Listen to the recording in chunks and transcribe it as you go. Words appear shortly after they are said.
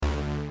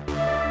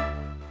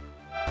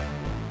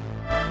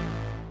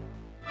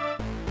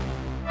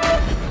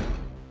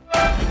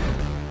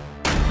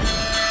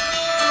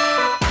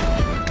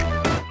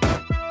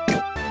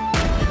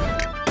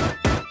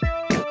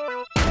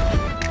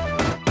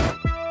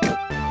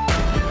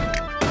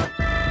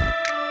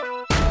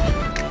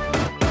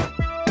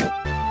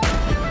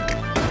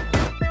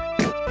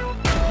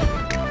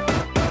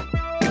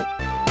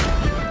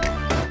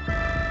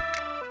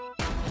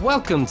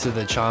Welcome to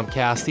the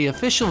Chompcast, the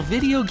official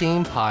video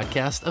game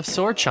podcast of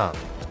Sword Chomp.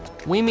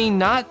 We may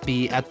not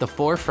be at the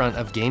forefront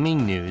of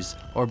gaming news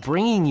or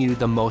bringing you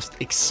the most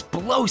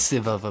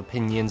explosive of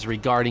opinions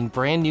regarding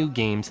brand new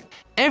games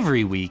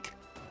every week,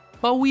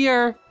 but we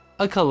are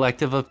a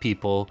collective of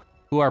people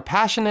who are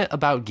passionate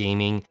about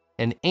gaming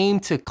and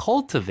aim to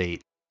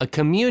cultivate a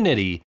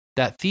community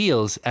that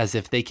feels as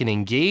if they can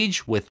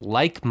engage with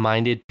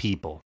like-minded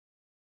people.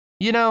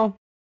 You know,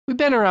 we've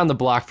been around the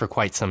block for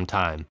quite some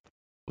time.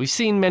 We've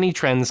seen many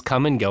trends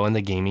come and go in the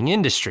gaming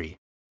industry.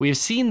 We have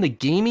seen the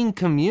gaming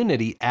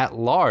community at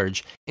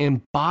large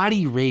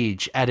embody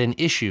rage at an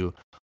issue,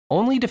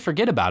 only to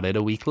forget about it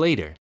a week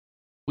later.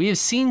 We have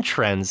seen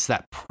trends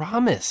that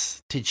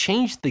promise to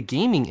change the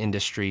gaming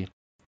industry,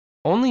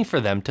 only for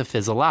them to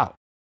fizzle out.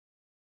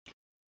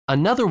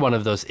 Another one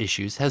of those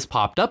issues has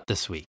popped up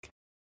this week: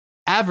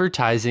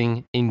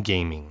 advertising in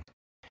gaming.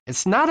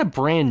 It's not a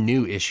brand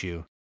new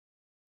issue,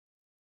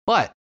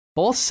 but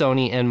both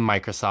Sony and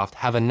Microsoft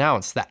have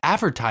announced that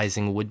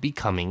advertising would be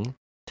coming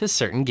to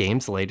certain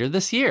games later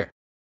this year.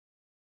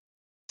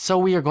 So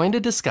we are going to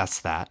discuss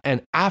that,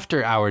 and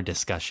after our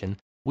discussion,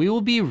 we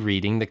will be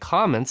reading the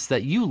comments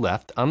that you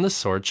left on the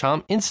Sword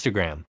Chomp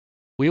Instagram.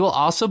 We will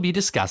also be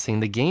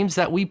discussing the games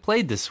that we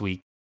played this week,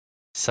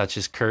 such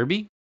as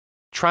Kirby,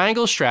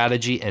 Triangle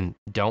Strategy, and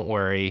don't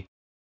worry,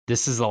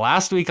 this is the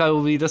last week I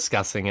will be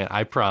discussing it,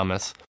 I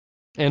promise,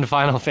 and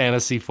Final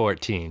Fantasy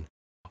XIV.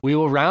 We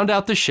will round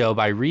out the show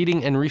by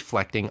reading and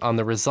reflecting on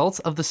the results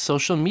of the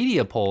social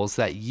media polls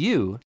that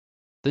you,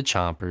 the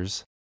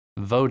Chompers,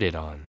 voted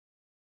on.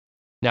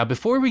 Now,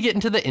 before we get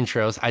into the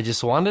intros, I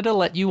just wanted to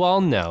let you all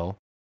know,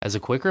 as a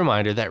quick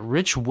reminder, that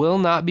Rich will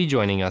not be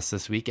joining us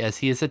this week as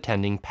he is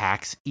attending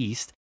PAX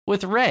East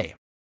with Ray.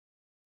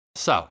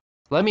 So,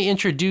 let me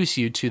introduce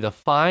you to the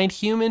fine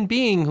human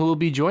being who will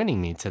be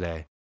joining me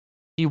today.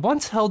 He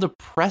once held a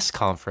press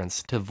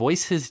conference to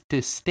voice his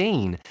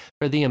disdain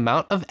for the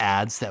amount of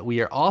ads that we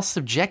are all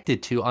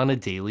subjected to on a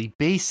daily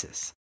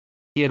basis.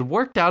 He had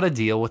worked out a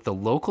deal with the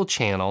local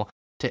channel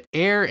to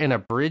air an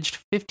abridged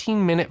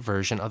 15-minute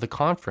version of the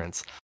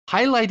conference,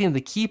 highlighting the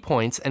key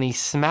points and a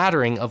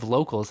smattering of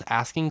locals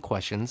asking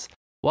questions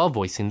while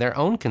voicing their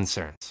own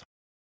concerns.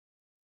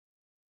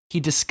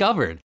 He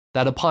discovered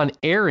that upon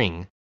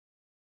airing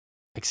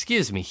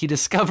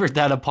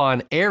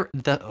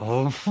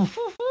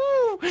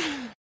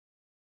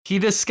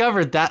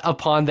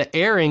the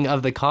airing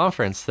of the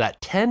conference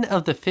that 10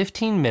 of the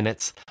 15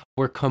 minutes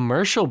were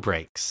commercial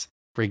breaks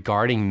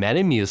regarding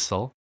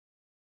Metamucil,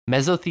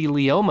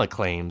 mesothelioma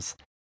claims,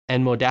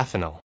 and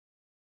modafinil.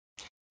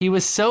 He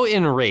was so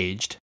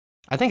enraged,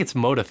 I think it's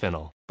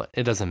modafinil, but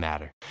it doesn't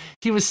matter.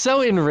 He was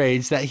so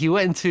enraged that he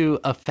went into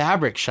a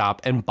fabric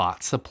shop and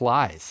bought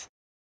supplies.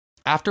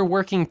 After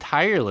working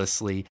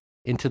tirelessly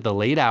into the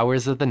late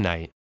hours of the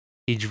night,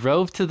 he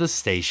drove to the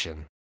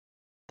station.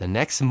 The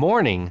next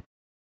morning,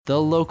 the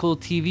local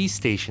TV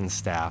station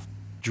staff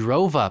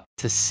drove up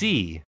to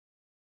see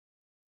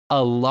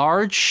a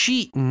large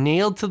sheet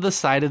nailed to the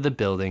side of the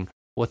building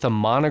with a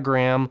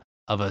monogram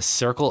of a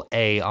circle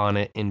A on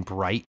it in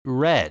bright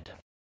red.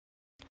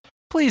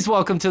 Please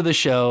welcome to the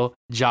show,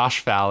 Josh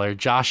Fowler.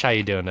 Josh, how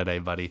you doing today,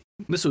 buddy?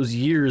 This was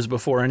years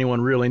before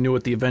anyone really knew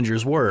what the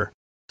Avengers were,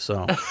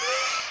 so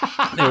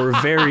they were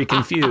very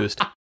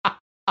confused.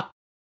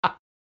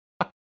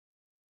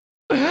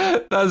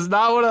 That's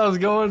not what I was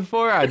going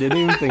for. I didn't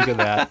even think of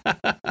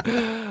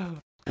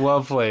that.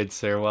 Well played,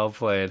 sir. Well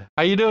played.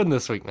 How you doing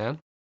this week, man?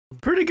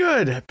 Pretty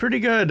good. Pretty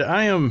good.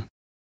 I am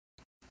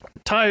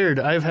tired.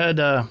 I've had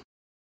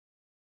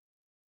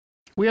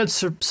we had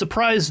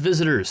surprise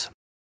visitors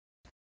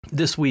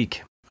this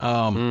week.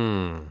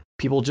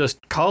 People just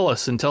call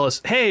us and tell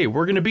us, "Hey,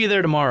 we're going to be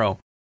there tomorrow."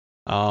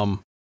 Why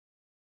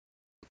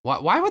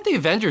would the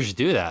Avengers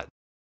do that?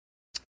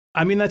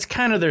 I mean, that's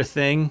kind of their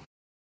thing.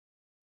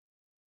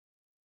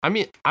 I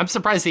mean, I'm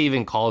surprised they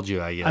even called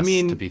you, I guess,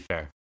 to be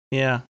fair.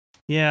 Yeah.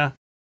 I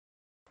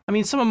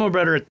mean, some of them are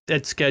better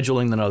at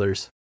scheduling than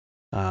others.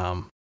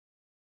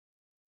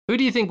 Who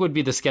do you think would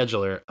be the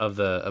scheduler of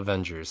the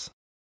Avengers?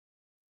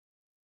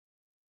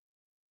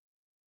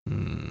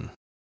 Would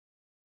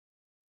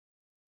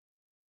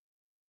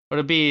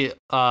it be,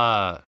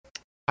 I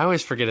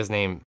always forget his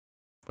name.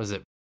 Was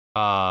it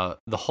the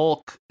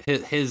Hulk,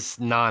 his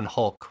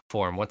non-Hulk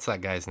form? What's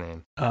that guy's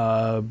name?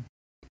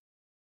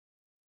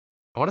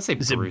 I want to say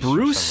Bruce. Is it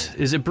Bruce?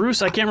 Is it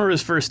Bruce? I can't remember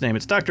his first name.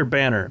 It's Dr.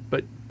 Banner,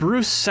 but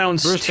Bruce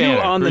sounds too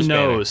on the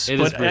nose. It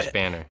is Bruce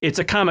Banner. It's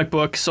a comic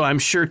book, so I'm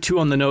sure too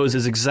on the nose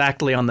is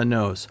exactly on the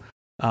nose.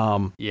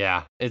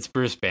 Yeah, it's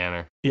Bruce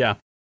Banner. Yeah.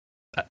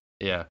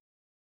 Yeah.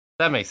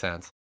 That makes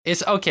sense.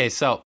 It's okay,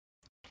 so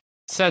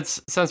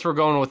since we're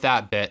going with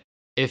that bit,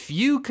 if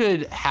you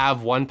could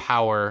have one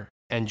power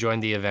and join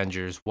the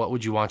Avengers, what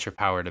would you want your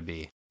power to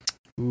be?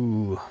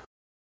 Ooh.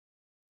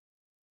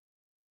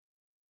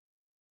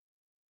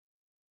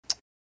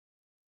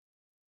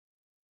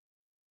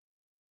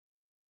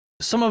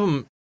 Some of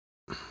them,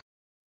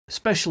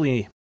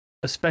 especially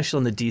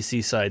on the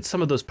DC side,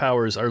 some of those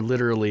powers are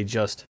literally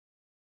just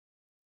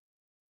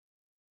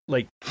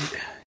like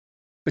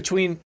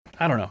between,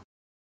 I don't know.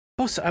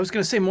 I was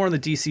going to say more on the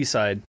DC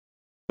side,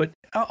 but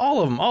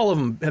all of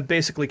them have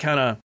basically kind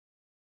of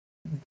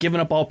given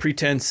up all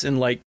pretense and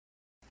like,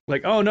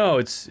 oh no,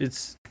 it's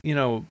it's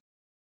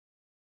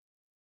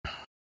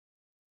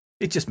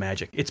just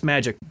magic. It's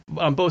magic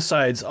on both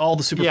sides. All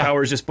the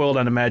superpowers just boiled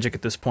down to magic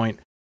at this point.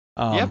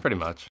 Yeah, pretty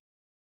much.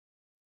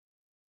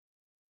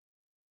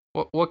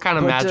 What kind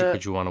of magic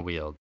would you want to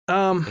wield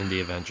in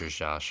the Avengers,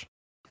 Josh?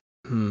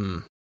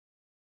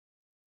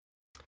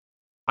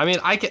 I mean,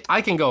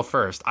 I can go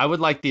first. I would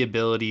like the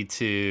ability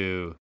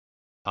to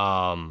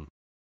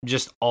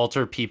just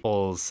alter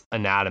people's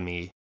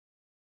anatomy.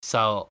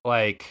 So,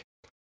 like,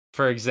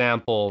 for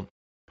example,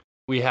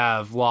 we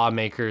have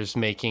lawmakers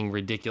making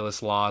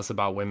ridiculous laws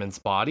about women's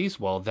bodies.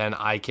 Well, then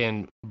I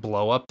can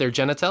blow up their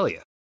genitalia.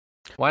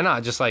 Why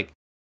not? Just, like,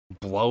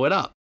 blow it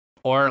up.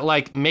 Or,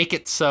 like, make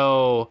it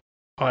so...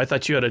 Oh, I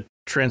thought you had a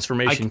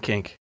transformation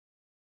kink.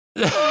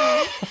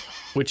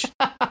 Which,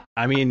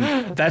 I mean,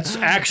 that's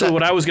actually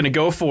what I was going to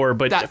go for,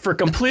 but for a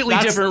completely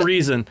different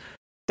reason.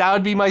 That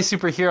would be my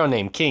superhero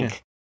name,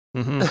 Kink.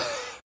 Yeah.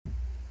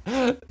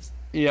 Mm-hmm.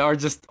 Yeah, or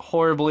just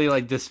horribly,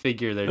 like,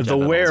 disfigure their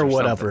genitals. The wear, or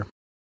whatever.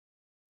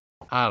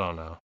 I don't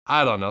know.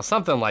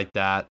 Something like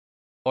that.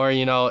 Or,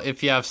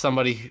 if you have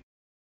somebody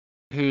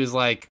who's,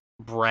 like,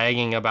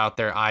 bragging about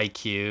their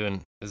IQ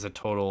and is a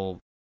total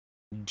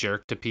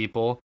jerk to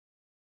people,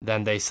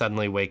 then they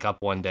suddenly wake up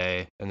one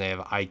day and they have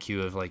an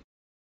IQ of, like,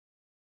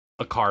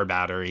 a car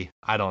battery.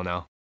 I don't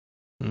know.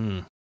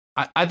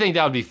 I think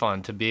that would be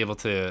fun to be able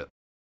to...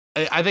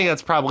 I think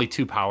that's probably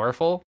too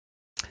powerful.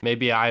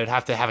 Maybe I would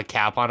have to have a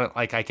cap on it.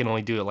 Like, I can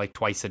only do it, like,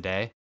 twice a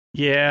day.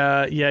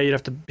 Yeah, you'd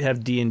have to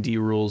have D&D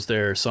rules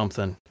there or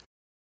something.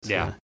 So.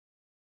 Yeah.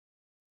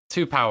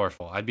 Too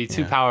powerful. I'd be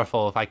too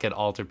powerful if I could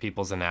alter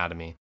people's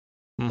anatomy.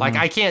 Mm-hmm. Like,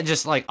 I can't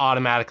just, like,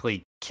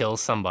 automatically kill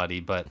somebody,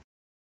 but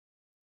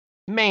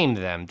maim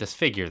them,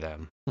 disfigure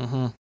them.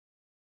 Mm-hmm.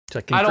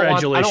 So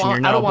congratulations, you're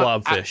now a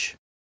blobfish.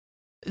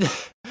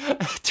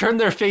 Turn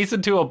their face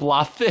into a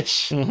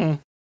blobfish. Mm-hmm.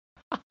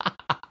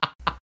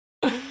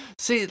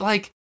 See,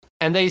 like,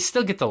 and they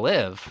still get to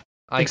live.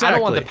 Like, exactly. I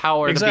don't want the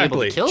power to be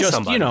able to kill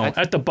somebody. Just,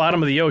 at the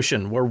bottom of the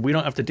ocean where we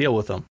don't have to deal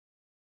with them.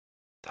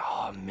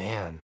 Oh,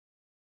 man.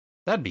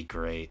 That'd be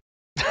great.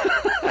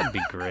 That'd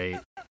be great.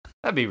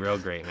 That'd be real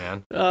great,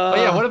 man. But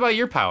yeah, what about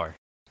your power?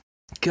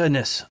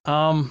 Goodness.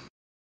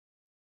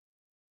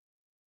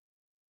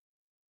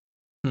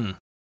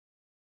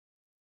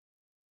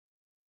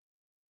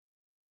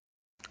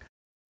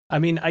 I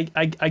mean,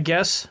 I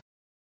guess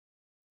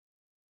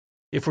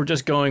if we're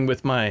just going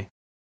with my,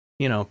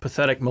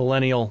 pathetic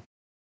millennial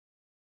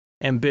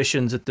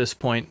ambitions at this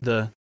point,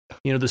 the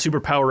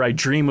superpower I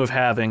dream of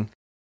having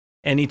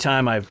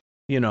anytime I've,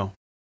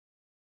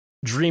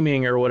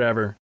 dreaming or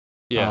whatever,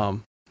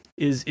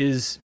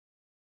 is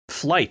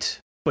flight,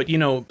 but,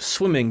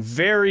 swimming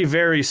very,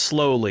 very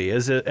slowly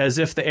as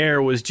if the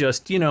air was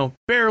just,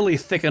 barely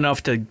thick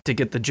enough to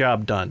get the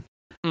job done.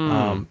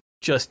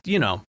 Just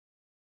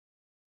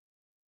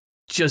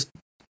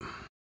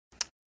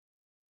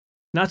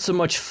not so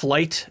much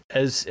flight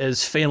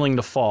as failing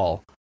to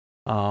fall,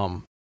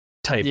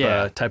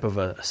 type of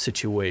a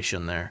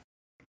situation there.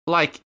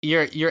 Like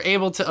you're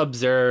able to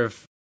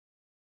observe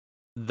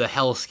the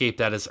hellscape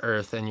that is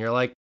Earth, and you're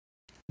like,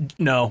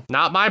 no,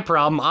 not my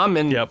problem. I'm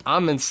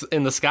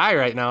in the sky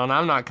right now, and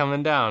I'm not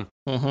coming down.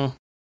 Mm-hmm.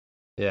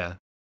 Yeah,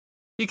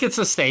 you could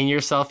sustain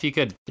yourself. You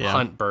could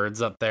hunt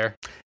birds up there.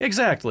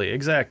 Exactly.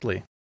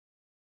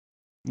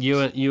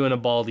 You and a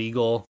bald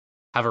eagle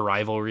have a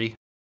rivalry.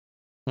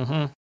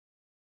 Mm-hmm.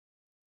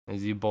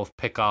 As you both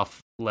pick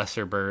off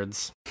lesser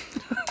birds.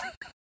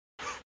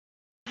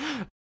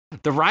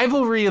 The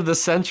rivalry of the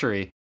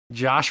century.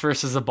 Josh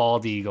versus a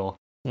bald eagle.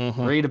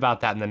 Mm-hmm. Read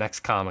about that in the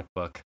next comic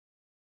book.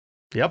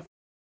 Yep.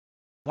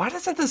 Why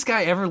doesn't this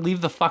guy ever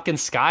leave the fucking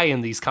sky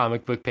in these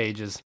comic book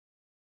pages?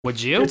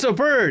 Would you? It's a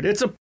bird.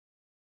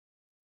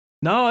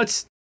 No,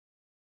 it's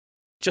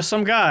just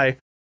some guy.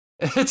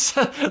 It's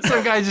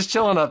some guy just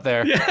chilling up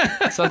there.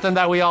 Yeah. Something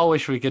that we all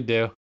wish we could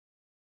do.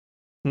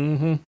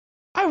 Mm-hmm.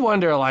 I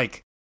wonder,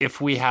 like,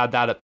 if we had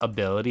that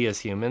ability as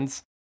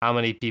humans, how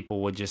many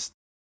people would just...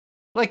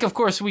 Like, of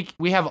course,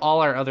 we have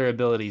all our other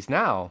abilities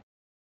now.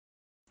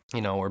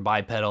 We're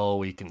bipedal,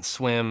 we can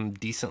swim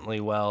decently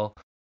well,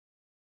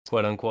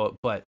 quote unquote,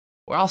 but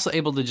we're also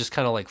able to just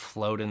kind of, like,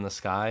 float in the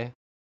sky.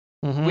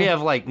 Mm-hmm. We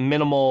have, like,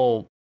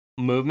 minimal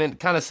movement,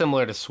 kind of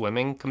similar to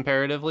swimming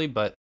comparatively,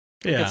 but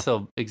it can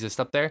still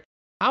exist up there.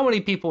 How many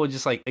people would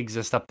just, like,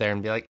 exist up there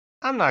and be like,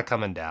 I'm not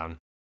coming down?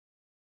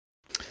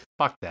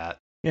 Fuck that.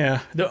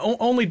 Yeah, the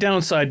only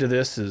downside to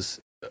this is,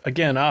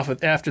 again,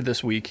 after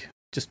this week,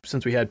 just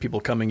since we had people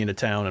coming into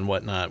town and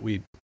whatnot,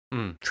 we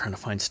trying to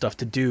find stuff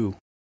to do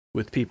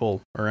with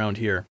people around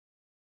here.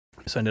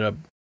 So I ended up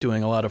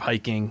doing a lot of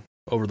hiking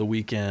over the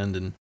weekend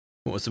and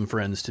went with some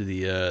friends to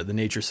the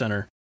nature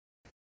center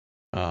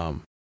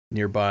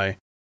nearby.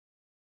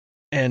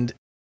 And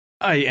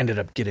I ended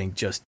up getting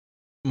just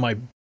my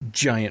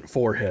giant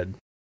forehead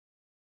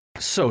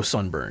so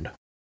sunburned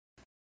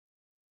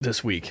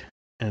this week.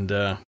 And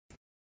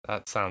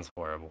That sounds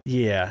horrible.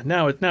 Yeah.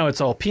 Now it's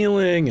all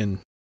peeling and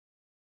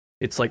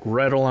it's like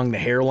right along the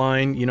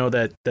hairline. You know,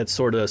 that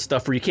sort of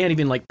stuff where you can't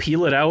even like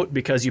peel it out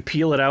because you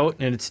peel it out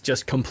and it's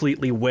just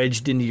completely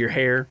wedged into your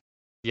hair.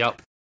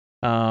 Yep.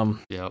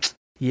 Yep.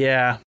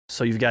 Yeah.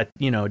 So you've got,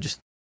 just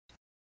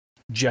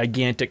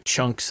gigantic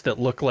chunks that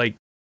look like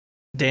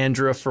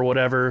dandruff or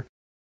whatever.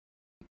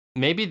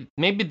 Maybe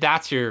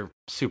that's your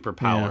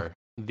superpower. Yeah.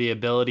 The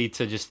ability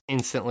to just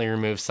instantly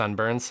remove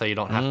sunburns so you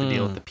don't have to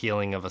deal with the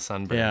peeling of a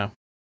sunburn. Yeah.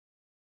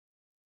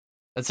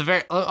 That's a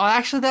very...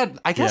 actually,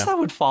 that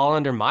would fall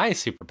under my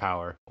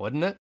superpower,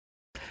 wouldn't it?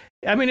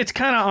 I mean, it's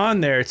kind of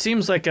on there. It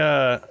seems like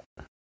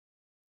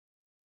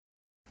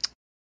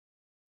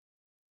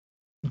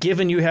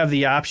given you have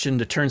the option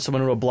to turn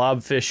someone into a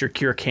blobfish or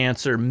cure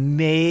cancer,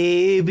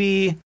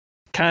 maybe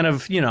kind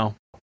of, Well,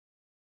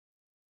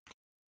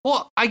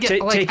 I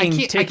get I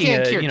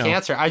can't cure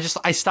cancer.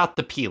 I stop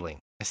the peeling.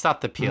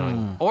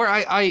 Or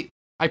I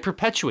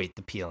perpetuate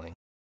the peeling.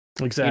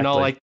 Exactly.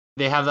 Like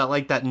they have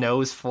that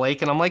nose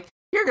flake, and I'm like,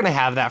 you're gonna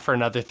have that for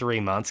another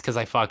 3 months because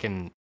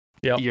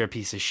you're a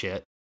piece of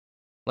shit.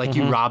 Like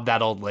you robbed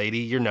that old lady,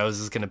 your nose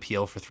is gonna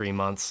peel for 3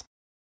 months.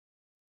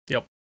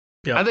 Yep.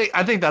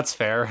 I think that's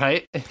fair,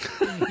 right?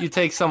 You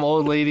take some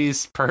old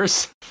lady's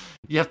purse,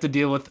 you have to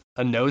deal with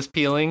a nose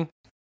peeling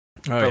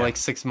for like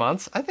 6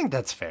 months. I think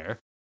that's fair.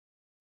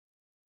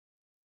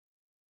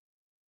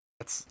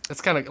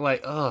 It's kind of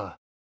like,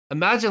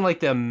 imagine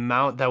like the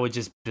amount that would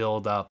just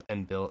build up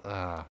and build.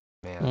 Man.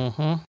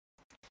 Mm-hmm.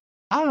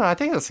 I don't know. I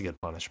think that's a good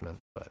punishment,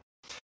 but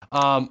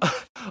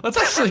let's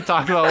actually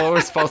talk about what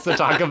we're supposed to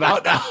talk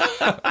about now.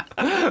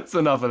 That's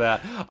enough of that.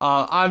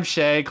 I'm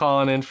Shea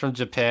calling in from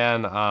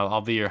Japan.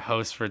 I'll be your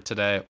host for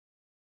today.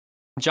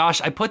 Josh,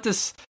 I put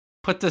this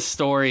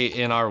story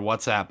in our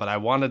WhatsApp, but I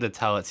wanted to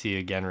tell it to you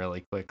again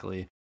really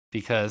quickly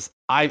because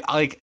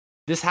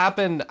this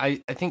happened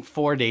I think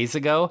 4 days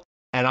ago,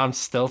 and I'm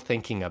still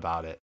thinking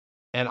about it.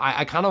 And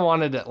I kind of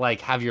wanted to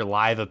have your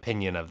live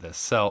opinion of this.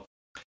 So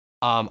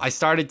I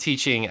started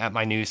teaching at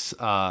my new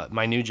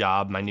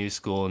job, my new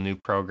school, new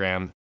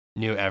program,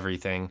 new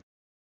everything.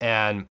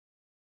 And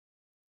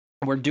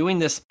we're doing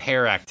this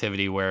pair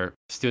activity where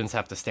students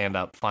have to stand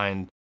up,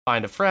 find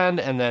a friend,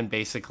 and then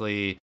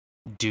basically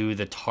do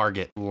the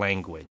target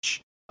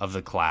language of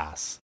the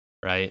class,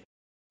 right?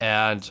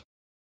 And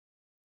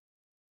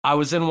I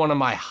was in one of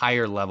my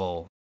higher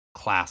level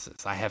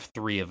classes. I have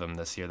 3 of them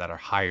this year that are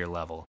higher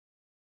level.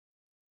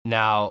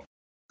 Now,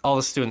 all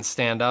the students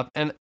stand up,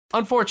 and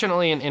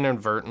unfortunately and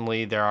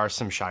inadvertently, there are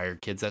some shyer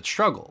kids that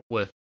struggle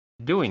with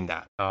doing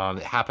that.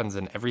 It happens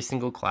in every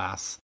single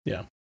class.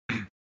 Yeah.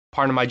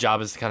 Part of my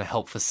job is to kind of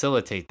help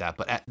facilitate that.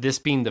 But this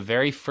being the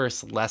very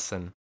first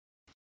lesson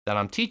that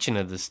I'm teaching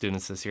to the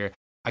students this year,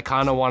 I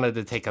kind of wanted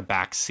to take a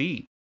back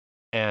seat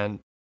and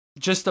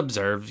just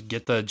observe,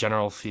 get the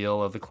general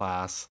feel of the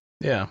class.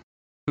 Yeah.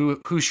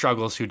 Who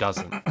struggles, who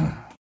doesn't.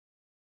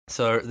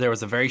 So there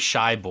was a very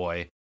shy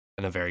boy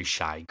and a very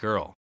shy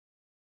girl.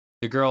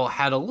 The girl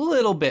had a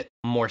little bit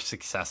more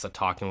success at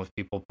talking with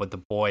people, but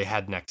the boy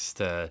had next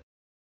to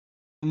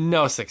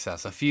no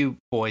success. A few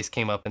boys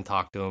came up and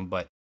talked to him,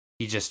 but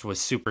he just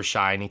was super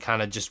shy, and he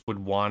kind of just would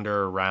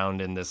wander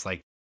around in this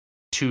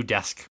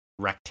 2-desk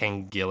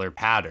rectangular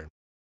pattern.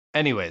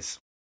 Anyways,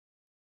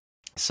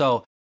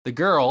 so the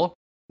girl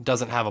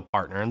doesn't have a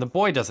partner, and the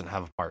boy doesn't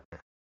have a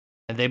partner,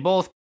 and they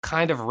both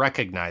kind of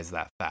recognize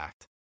that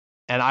fact.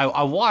 And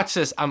I watch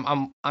this.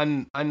 I'm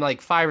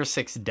like 5 or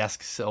 6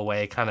 desks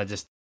away, kind of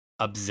just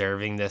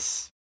observing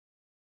this,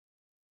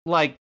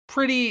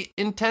 pretty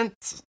intent.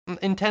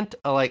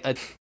 I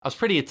was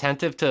pretty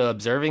attentive to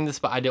observing this,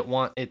 but I didn't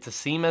want it to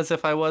seem as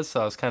if I was.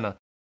 So I was kind of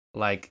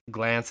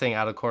glancing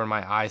out of the corner of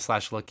my eye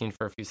 / looking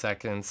for a few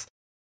seconds.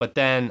 But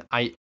then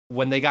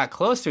when they got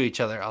close to each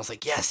other, I was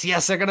like,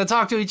 yes, they're gonna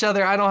talk to each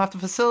other. I don't have to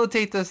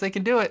facilitate this. They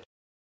can do it.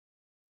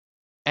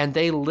 And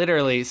they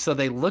literally, so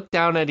they look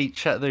down at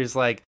each other's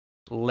leg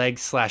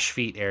 /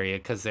 feet area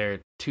because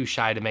they're too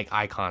shy to make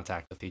eye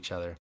contact with each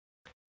other.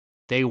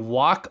 They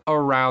walk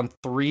around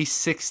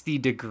 360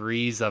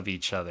 degrees of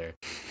each other,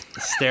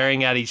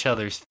 staring at each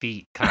other's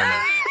feet, kind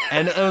of.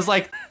 And it was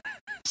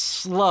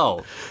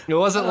slow. It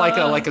wasn't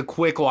like a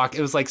quick walk.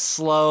 It was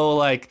slow,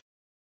 like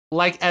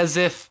as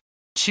if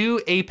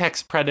 2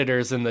 apex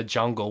predators in the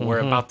jungle were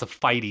about to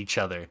fight each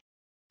other.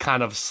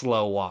 Kind of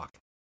slow walk.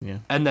 Yeah.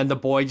 And then the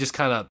boy just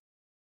kind of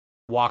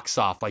walks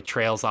off,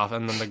 trails off,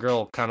 and then the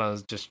girl kind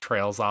of just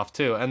trails off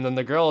too. And then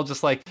the girl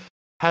just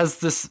has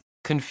this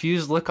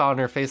confused look on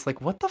her face,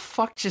 what the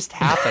fuck just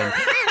happened?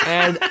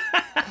 And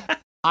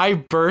I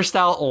burst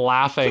out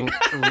laughing,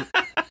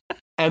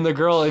 and the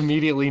girl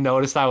immediately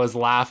noticed I was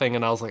laughing,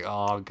 and I was like,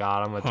 oh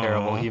god, I'm a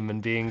terrible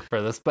human being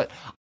for this. But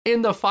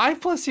in the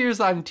 5+ years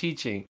I've been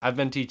teaching,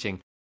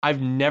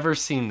 I've never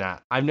seen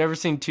that. I've never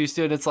seen 2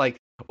 students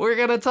we're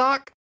gonna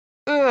talk?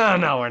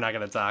 No, we're not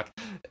gonna talk.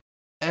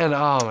 And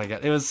oh my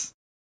god, it was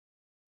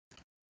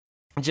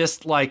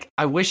just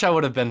I wish I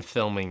would have been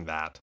filming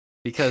that,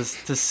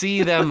 because to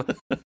see them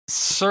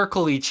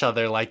circle each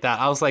other like that,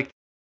 I was like,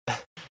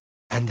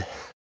 and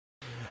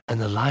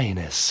the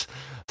lioness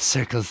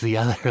circles the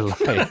other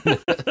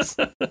lioness.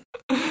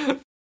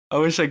 I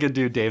wish I could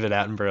do David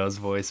Attenborough's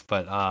voice,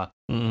 but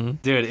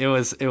dude, it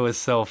was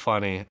so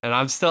funny, and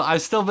I've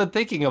still been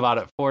thinking about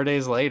it 4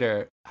 days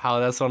later. How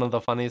that's one of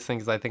the funniest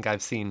things I think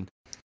I've seen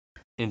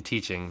in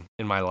teaching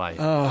in my life.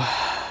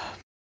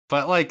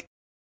 But like,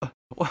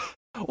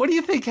 what do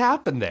you think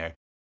happened there?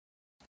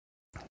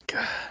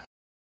 God.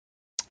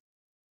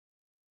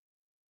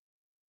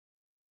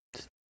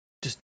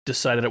 Just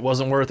decided it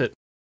wasn't worth it.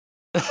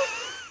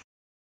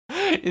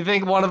 You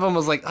think one of them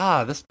was like,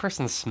 this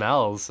person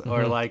smells,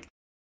 or like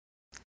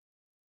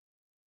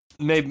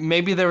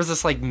maybe there was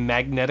this like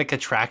magnetic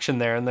attraction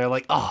there, and they're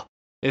like,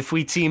 if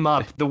we team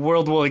up, the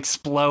world will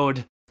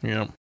explode.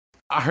 Yeah,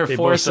 our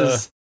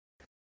forces both,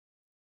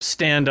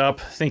 stand up,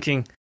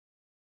 thinking,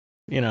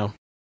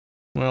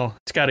 well,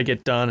 it's got to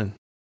get done, and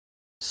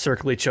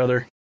circle each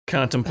other,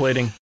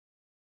 contemplating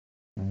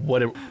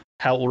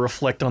how it will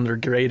reflect on their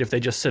grade if they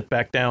just sit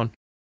back down.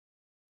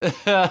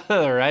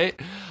 Right?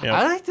 Yep.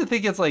 I like to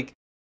think it's like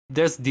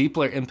there's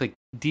deeper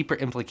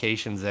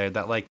implications there,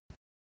 that like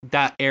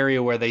that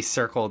area where they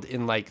circled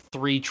in like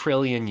 3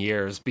 trillion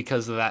years,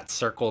 because of that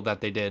circle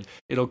that they did,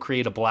 it'll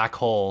create a black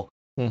hole,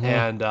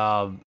 and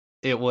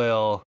it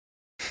will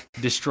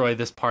destroy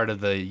this part of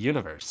the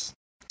universe.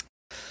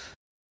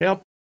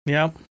 Yep.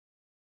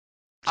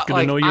 It's good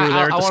to know you were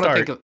there at the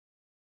start.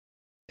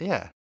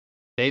 Yeah.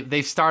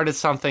 They've started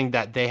something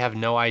that they have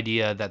no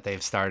idea that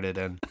they've started,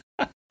 and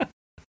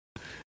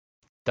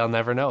they'll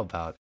never know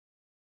about.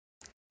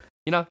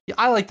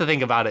 I like to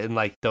think about it in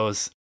like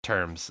those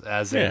terms,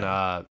 as in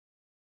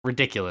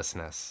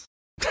ridiculousness,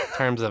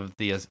 terms of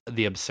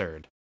the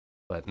absurd.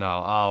 But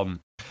no,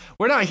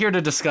 we're not here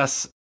to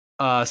discuss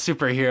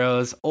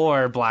superheroes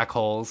or black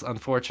holes,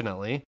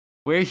 unfortunately.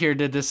 We're here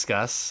to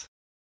discuss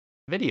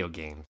video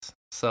games.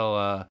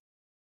 So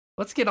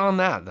let's get on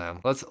that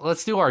then.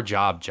 Let's do our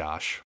job,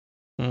 Josh.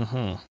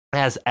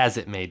 As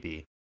it may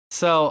be.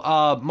 So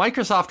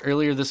Microsoft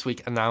earlier this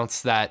week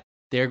announced that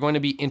they're going to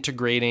be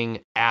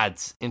integrating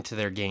ads into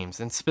their games,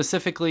 and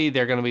specifically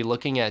they're going to be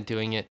looking at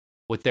doing it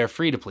with their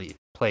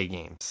free-to-play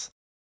games.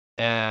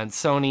 And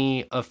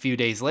Sony, a few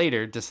days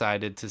later,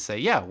 decided to say,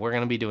 yeah, we're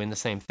going to be doing the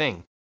same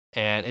thing.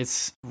 And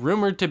it's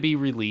rumored to be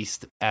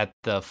released at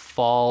the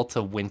fall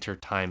to winter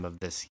time of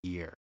this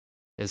year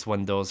is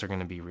when those are going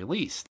to be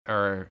released,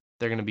 or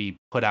they're going to be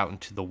put out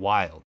into the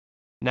wild.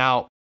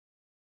 Now,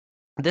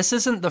 this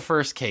isn't the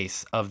first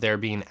case of there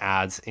being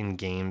ads in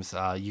games.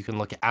 You can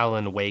look at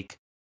Alan Wake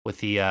with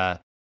the,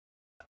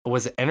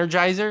 was it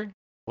Energizer?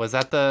 Was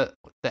that the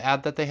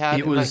ad that they had?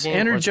 It was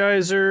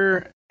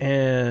Energizer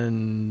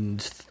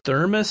and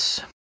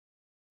Thermos.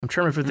 I'm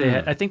trying to remember if they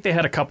had, I think they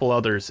had a couple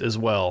others as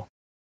well.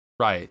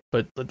 Right.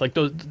 But like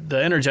the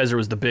Energizer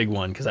was the big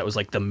one, because that was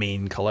like the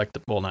main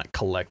collectible, well, not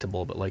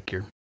collectible, but like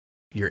your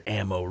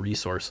ammo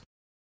resource.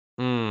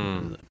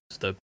 It's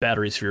the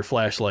batteries for your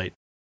flashlight.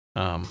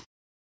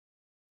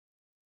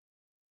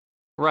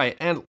 Right,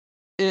 and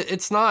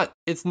it's not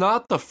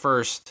the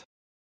first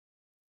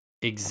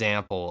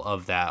example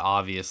of that.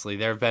 Obviously,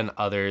 there have been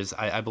others.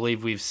 I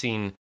believe we've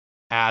seen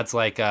ads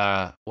like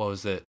what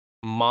was it,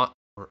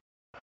 Monster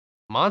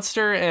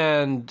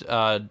and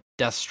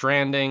Death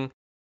Stranding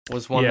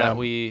was one that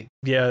we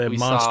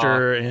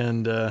Monster saw.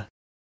 And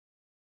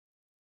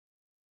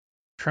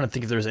trying to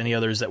think if there's any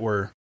others that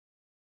were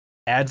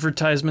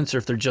advertisements or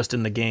if they're just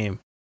in the game.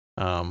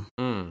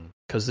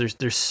 Because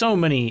there's so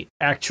many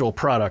actual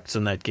products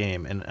in that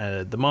game, and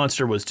the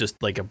Monster was just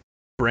like a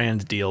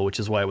brand deal, which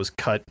is why it was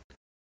cut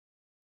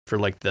for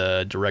like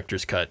the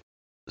director's cut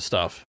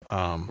stuff.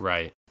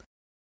 Right.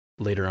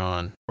 Later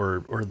on,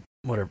 or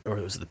whatever, or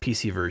it was the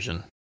PC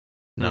version.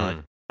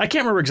 No, I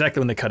can't remember exactly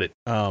when they cut it.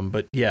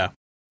 But yeah,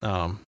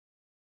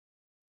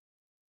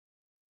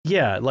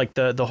 like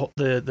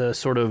the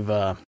sort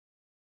of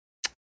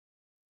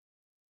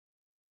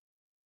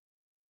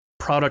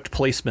product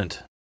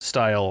placement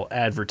style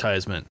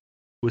advertisement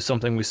was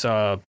something we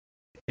saw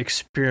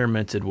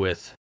experimented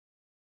with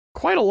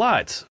quite a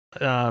lot.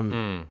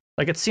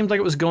 Like it seemed like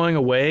it was going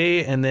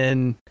away and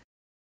then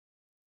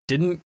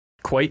didn't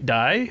quite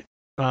die.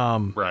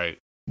 Right.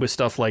 With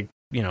stuff like,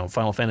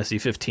 Final Fantasy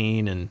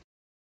 15 and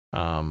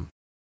I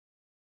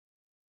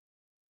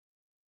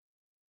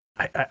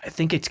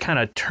think it's kind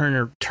of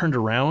turned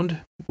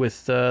around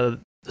with the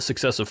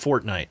success of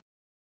Fortnite.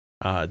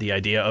 The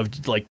idea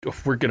of like,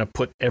 we're going to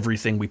put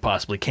everything we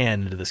possibly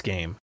can into this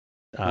game,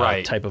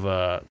 right? Type of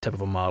a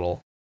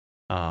model.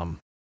 Yeah,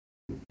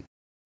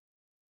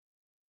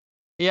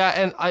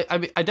 and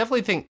I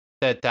definitely think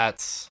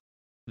that's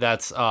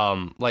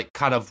like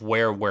kind of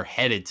where we're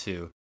headed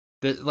to.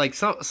 Like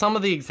some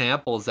of the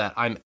examples that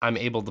I'm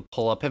able to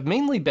pull up have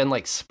mainly been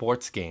like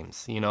sports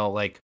games,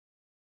 like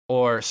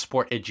or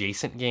sport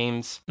adjacent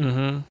games.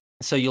 Mm-hmm.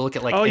 So you look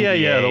at like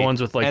NBA, the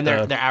ones with like, and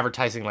they're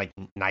advertising like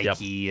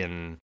Nike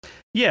and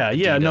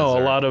Adidas a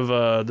lot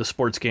of the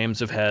sports games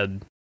have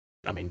had,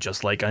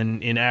 just like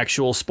in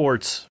actual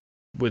sports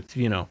with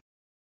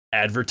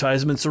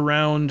advertisements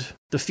around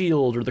the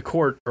field or the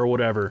court or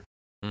whatever.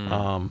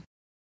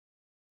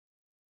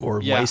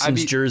 or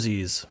licensed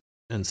jerseys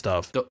and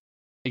stuff.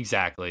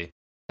 Exactly.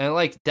 And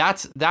like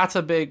that's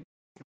a big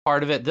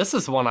part of it. This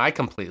is one I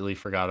completely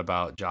forgot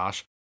about,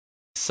 Josh.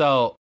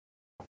 So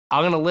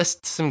I'm going to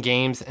list some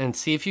games and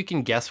see if you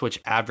can guess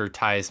which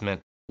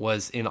advertisement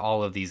was in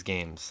all of these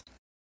games.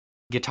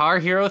 Guitar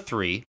Hero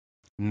 3,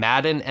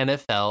 Madden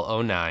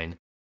NFL 09,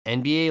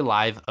 NBA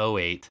Live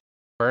 08,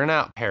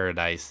 Burnout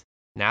Paradise,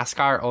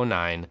 NASCAR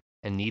 09,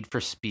 and Need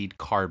for Speed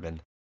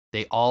Carbon.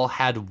 They all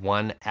had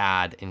one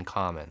ad in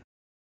common.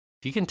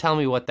 If you can tell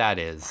me what that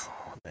is,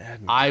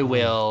 I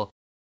will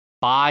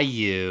buy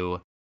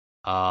you,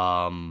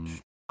 I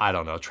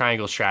don't know,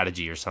 Triangle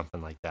Strategy or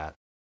something like that.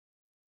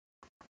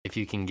 If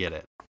you can get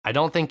it. I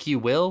don't think you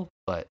will,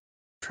 but...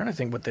 I'm trying to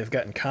think what they've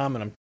got in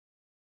common.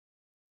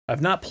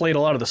 I've not played a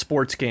lot of the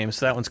sports games,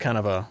 so that one's kind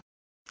of a,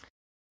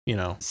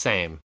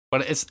 Same.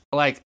 But it's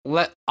like,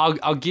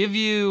 I'll give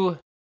you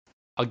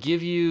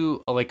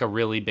like a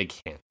really big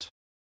hint.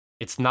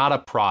 It's not a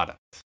product.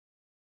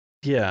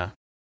 Yeah.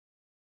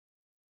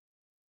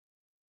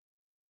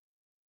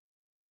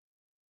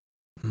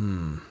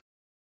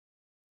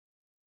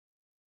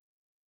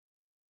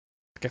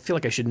 I feel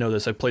like I should know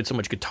this. I played so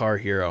much Guitar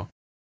Hero.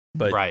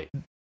 But right.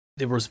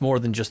 There was more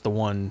than just the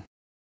one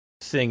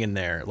thing in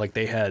there. Like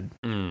they had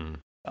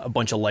a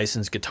bunch of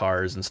licensed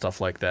guitars and stuff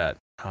like that.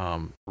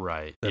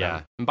 Right.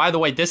 Yeah. And by the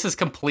way, this is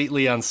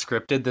completely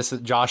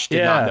unscripted. Josh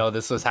did not know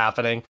this was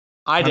happening.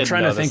 I'm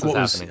trying to think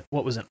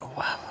what was in. Oh,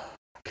 wow.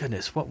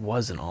 Goodness, what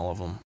was in all of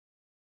them?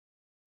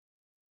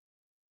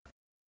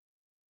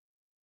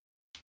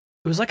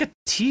 It was like a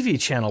TV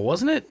channel,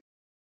 wasn't it?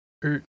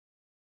 Or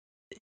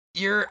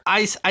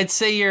I'd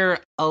say you're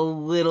a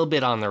little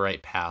bit on the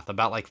right path,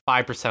 about like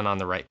 5% on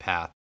the right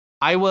path.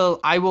 I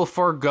will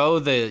forego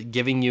the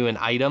giving you an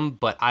item,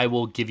 but I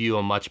will give you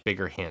a much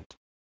bigger hint.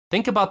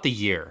 Think about the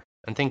year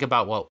and think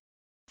about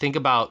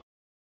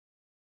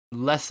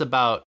less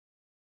about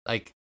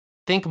like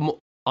think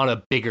on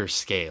a bigger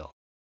scale.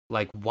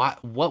 Like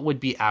what would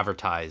be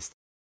advertised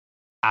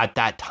at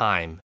that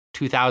time,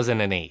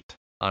 2008,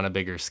 on a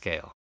bigger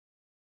scale?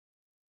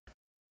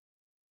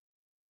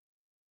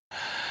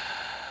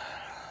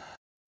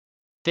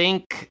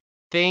 Think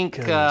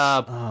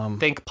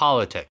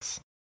politics.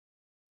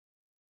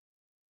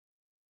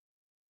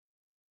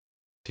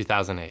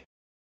 2008.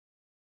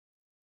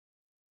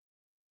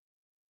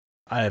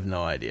 I have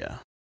no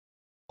idea.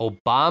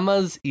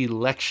 Obama's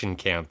election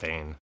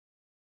campaign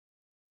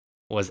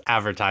was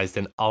advertised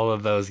in all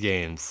of those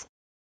games.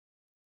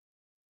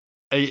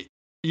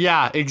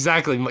 Yeah,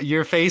 exactly.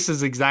 Your face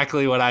is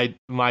exactly what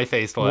my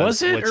face was.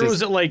 Was it, or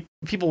was it like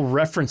people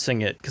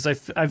referencing it? Because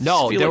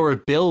there were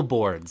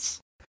billboards.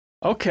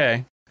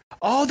 Okay.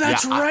 Oh,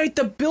 that's right.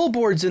 The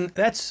billboards, and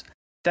that's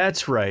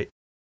right.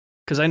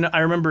 Because I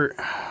remember,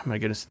 oh my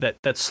goodness,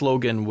 that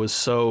slogan was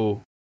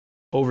so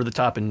over the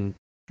top and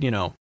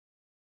A,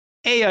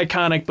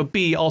 iconic, but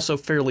B, also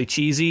fairly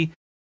cheesy.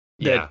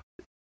 That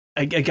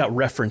I got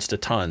referenced a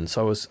ton.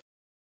 So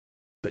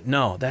but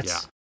no,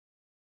 that's.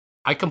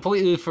 I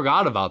completely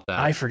forgot about that.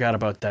 I forgot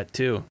about that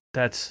too.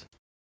 That's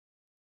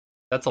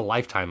a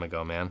lifetime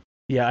ago, man.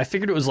 Yeah, I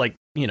figured it was like,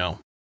 the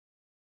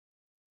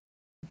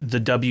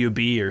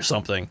WB or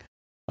something.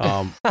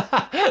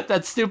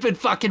 That stupid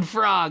fucking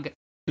frog.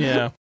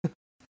 Yeah.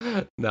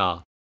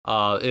 No,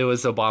 it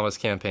was Obama's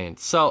campaign.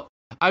 So,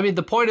 I mean,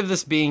 the point of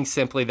this being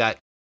simply that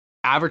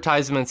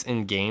advertisements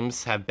in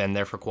games have been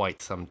there for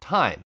quite some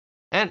time.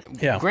 And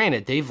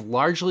granted, they've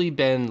largely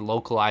been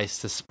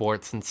localized to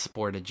sports and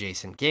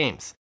sport-adjacent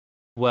games.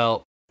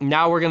 Well,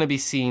 now we're going to be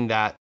seeing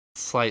that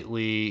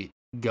slightly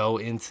go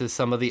into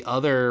some of the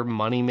other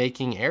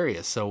money-making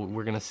areas. So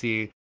we're going to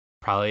see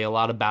probably a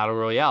lot of battle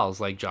royales,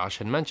 like Josh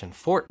had mentioned.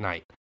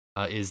 Fortnite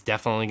is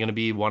definitely going to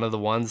be one of the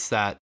ones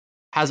that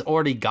has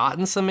already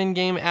gotten some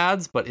in-game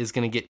ads, but is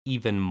going to get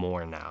even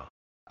more now.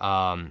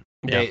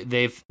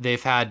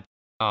 They've had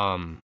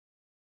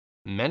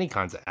many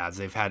kinds of ads.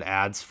 They've had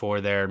ads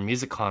for their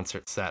music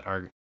concerts that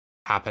are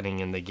happening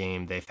in the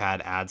game. They've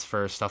had ads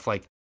for stuff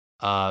like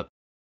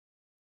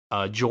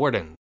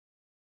Jordan,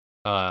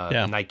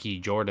 Nike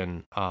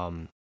Jordan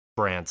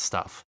brand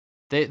stuff.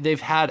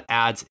 They've had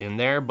ads in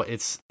there, but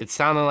it's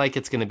sounding like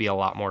it's going to be a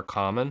lot more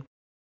common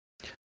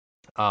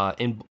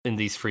in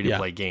these free to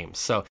play games.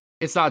 So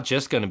it's not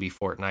just going to be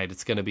Fortnite;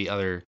 it's going to be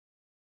other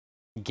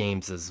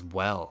games as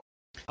well.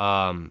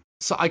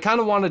 So I kind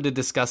of wanted to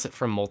discuss it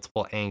from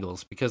multiple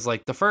angles because,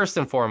 like, the first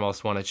and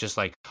foremost one, it's just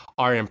like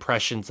our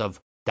impressions of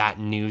that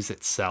news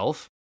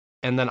itself,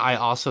 and then I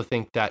also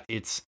think that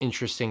it's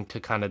interesting to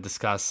kind of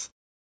discuss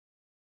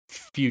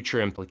future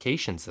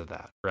implications of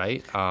that,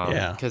 right?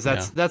 Because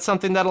that's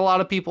something that a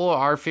lot of people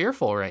are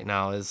fearful right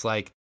now, is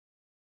like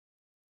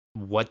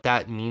what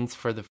that means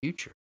for the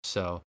future.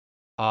 So,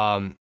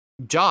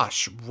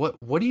 Josh,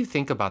 what do you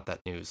think about that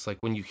news? Like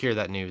when you hear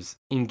that news,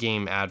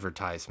 in-game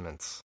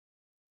advertisements,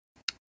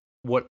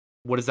 what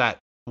does that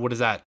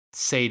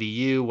say to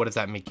you? What does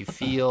that make you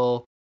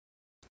feel?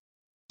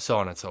 So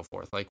on and so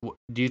forth. Like,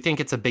 do you think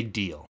it's a big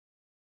deal?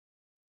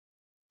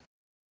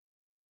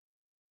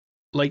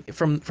 like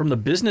from the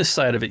business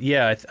side of it,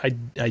 yeah,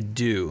 I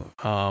do.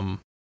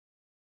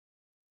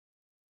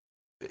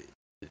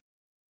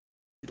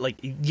 Like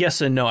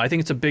yes and no. I think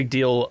it's a big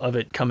deal of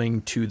it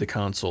coming to the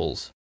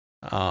consoles.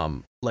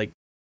 Like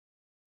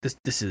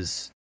this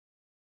is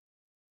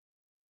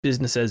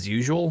business as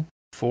usual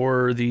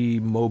for the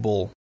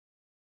mobile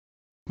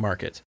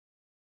market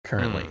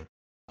currently.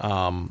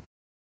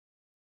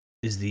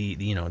 Is the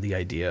the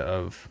idea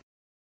of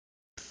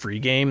free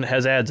game that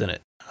has ads in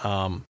it.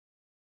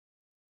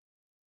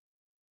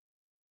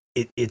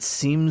 It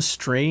seems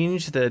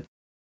strange that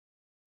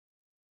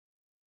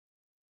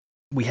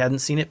we hadn't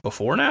seen it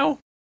before now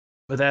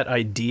with that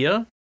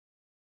idea.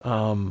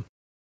 I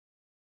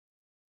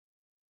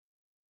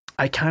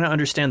kind of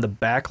understand the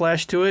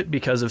backlash to it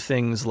because of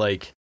things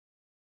like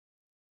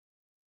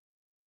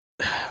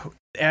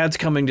ads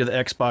coming to the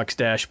Xbox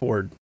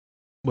dashboard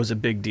was a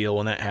big deal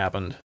when that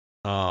happened.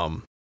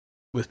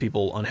 With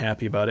people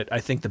unhappy about it. I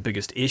think the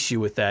biggest issue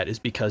with that is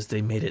because they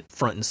made it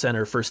front and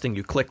center, first thing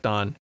you clicked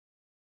on,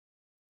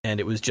 and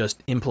it was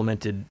just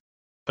implemented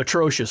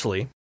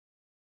atrociously.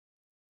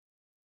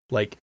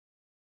 Like,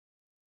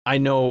 I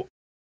know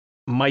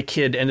my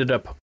kid ended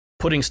up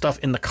putting stuff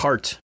in the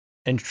cart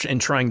and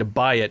trying to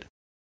buy it,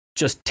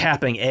 just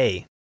tapping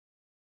A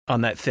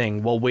on that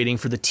thing while waiting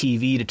for the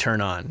TV to turn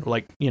on.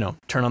 Like,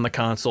 turn on the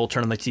console,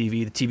 turn on the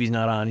TV's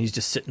not on, he's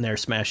just sitting there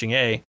smashing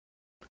A,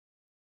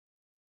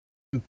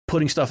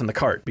 putting stuff in the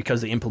cart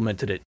because they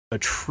implemented it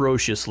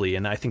atrociously.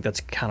 And I think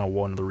that's kind of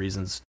one of the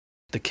reasons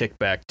the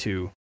kickback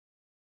to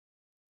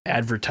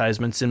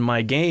advertisements in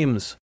my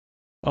games.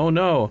 Oh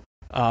no.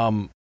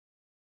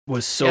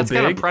 Was so it's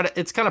big.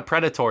 It's kind of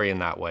predatory in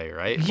that way,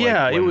 right?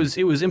 Yeah, like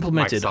it was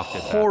implemented Microsoft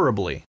did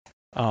horribly.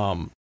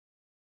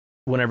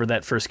 Whenever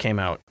that first came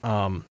out.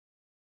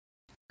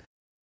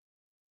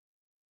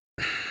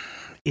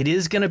 It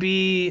is going to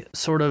be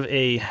sort of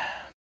a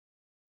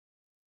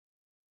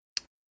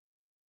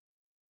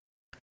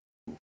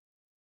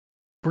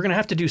we're going to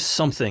have to do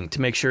something to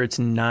make sure it's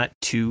not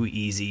too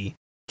easy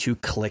to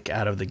click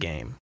out of the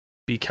game,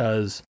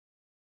 because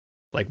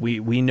like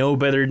we know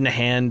better than to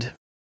hand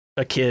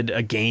a kid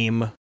a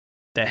game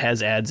that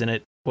has ads in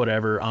it,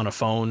 whatever, on a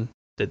phone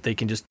that they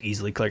can just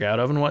easily click out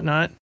of and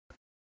whatnot.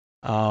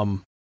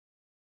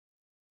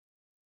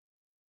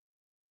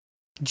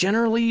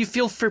 Generally, you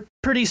feel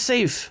pretty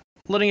safe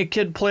letting a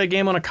kid play a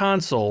game on a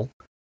console.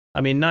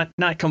 I mean, not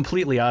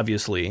completely,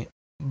 obviously,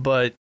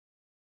 but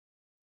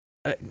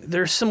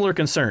there's similar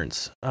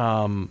concerns.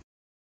 I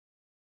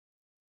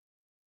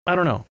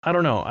don't know.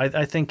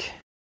 I think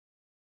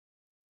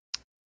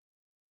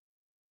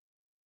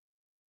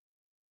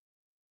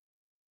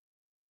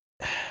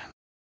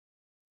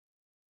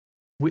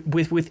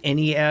with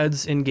any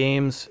ads in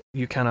games,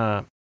 you kind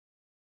of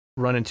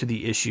run into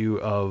the issue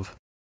of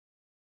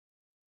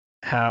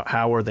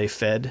how are they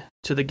fed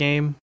to the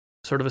game,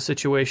 sort of a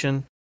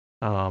situation,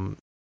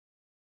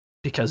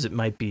 because it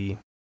might be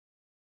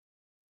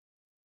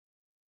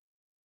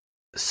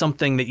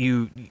something that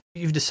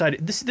you've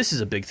decided. This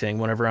is a big thing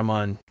whenever I'm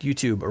on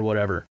YouTube or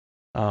whatever,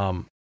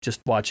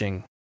 just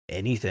watching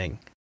anything.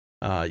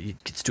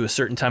 It gets to a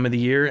certain time of the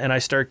year and I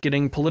start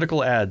getting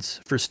political ads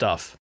for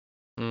stuff.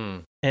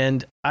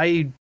 And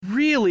I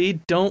really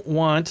don't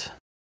want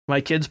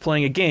my kids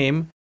playing a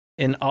game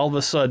and all of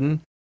a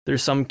sudden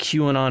there's some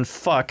QAnon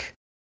fuck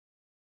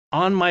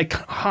on my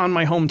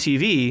home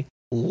TV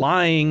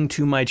lying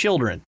to my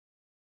children.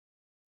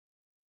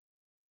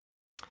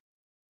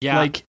 Yeah,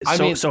 like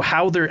so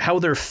how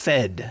they're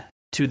fed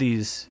to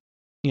these,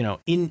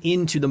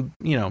 into the,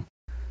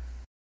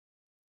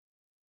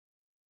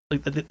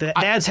 like the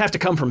ads have to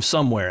come from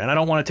somewhere, and I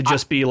don't want it to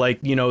just be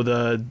like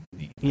the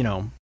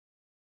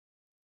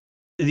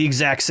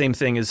exact same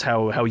thing as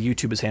how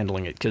YouTube is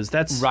handling it, because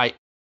that's right.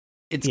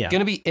 It's going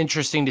to be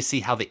interesting to see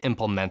how they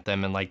implement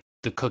them and like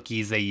the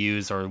cookies they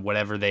use or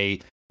whatever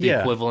the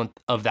equivalent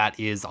of that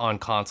is on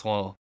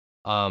console.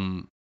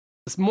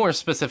 More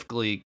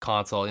specifically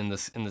console in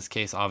this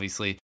case,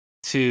 obviously,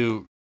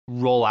 to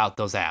roll out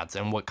those ads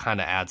and what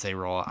kind of ads they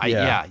roll out.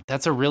 Yeah,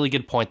 that's a really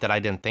good point that I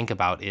didn't think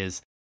about,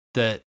 is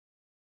the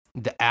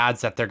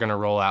ads that they're going to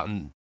roll out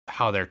and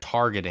how they're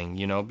targeting,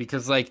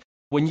 because like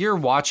when you're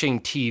watching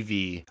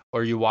TV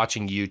or you're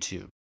watching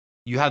YouTube,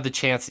 you have the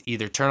chance to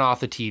either turn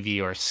off the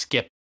TV or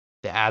skip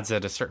the ads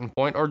at a certain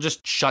point or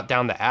just shut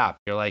down the app.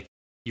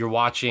 You're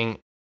watching.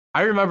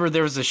 I remember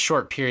there was a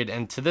short period,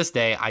 and to this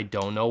day, I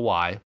don't know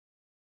why,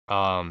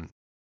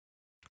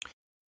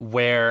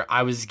 where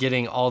I was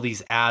getting all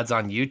these ads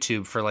on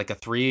YouTube for like a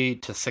 3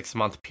 to 6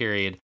 month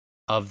period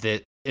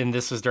and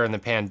this was during the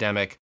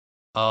pandemic,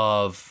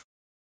 of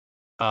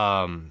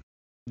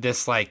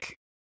this like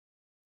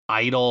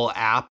idol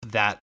app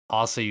that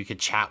also you could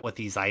chat with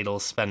these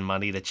idols, spend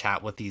money to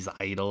chat with these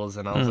idols.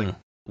 And I was like,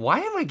 why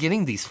am I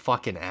getting these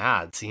fucking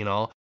ads,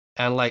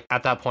 And like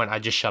at that point, I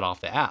just shut off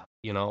the app,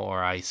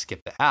 or I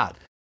skip the ad.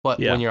 But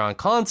when you're on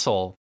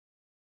console,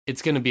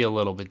 it's going to be a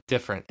little bit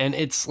different. And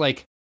it's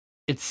like,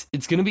 it's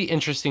going to be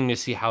interesting to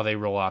see how they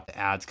roll out the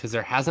ads, because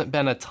there hasn't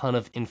been a ton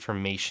of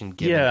information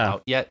given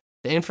out yet.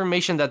 the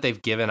information that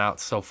they've given out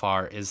so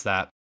far is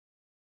that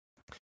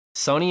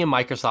Sony and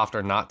Microsoft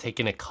are not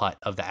taking a cut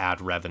of the ad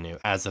revenue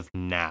as of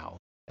now.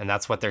 And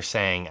that's what they're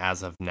saying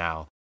as of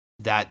now.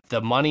 That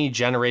the money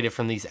generated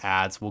from these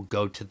ads will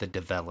go to the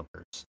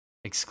developers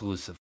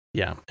exclusively.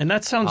 Yeah, and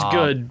that sounds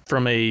good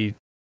from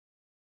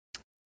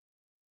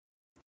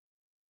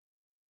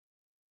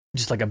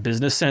just like a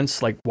business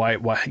sense. Like why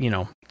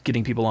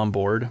getting people on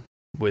board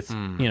with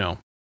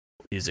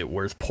is it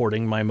worth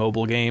porting my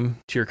mobile game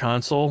to your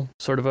console?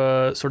 Sort of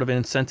an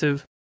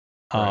incentive.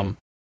 Right.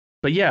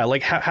 But yeah,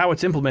 like how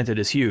it's implemented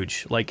is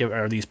huge. Like,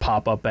 are these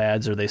pop-up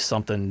ads? Are they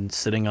something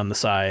sitting on the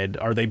side?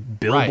 Are they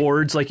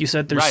billboards? Like you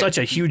said, there's such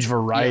a huge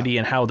variety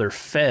in how they're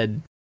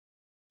fed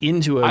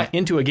into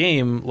a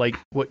game. Like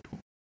what?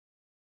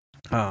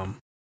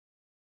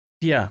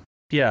 Yeah.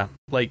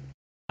 Like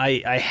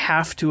I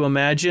have to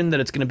imagine that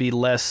it's going to be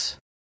less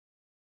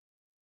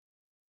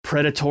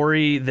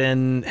predatory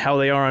than how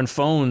they are on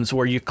phones,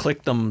 where you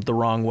click them the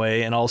wrong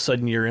way and all of a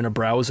sudden you're in a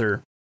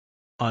browser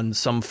on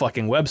some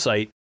fucking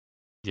website.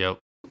 Yep.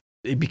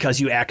 Because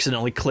you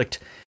accidentally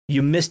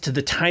you missed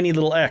the tiny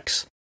little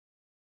X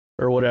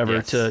or whatever.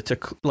 Yes. to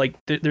like,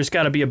 there's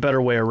got to be a better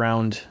way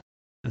around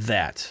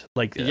that.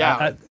 Like,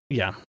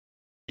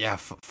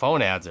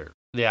 phone ads are,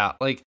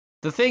 like,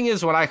 the thing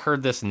is, when I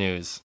heard this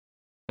news,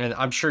 and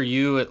I'm sure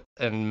you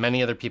and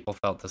many other people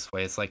felt this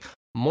way, it's like,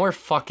 more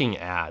fucking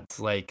ads.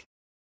 Like,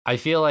 I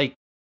feel like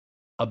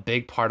a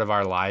big part of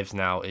our lives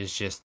now is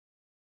just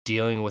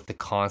dealing with the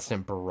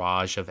constant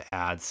barrage of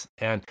ads.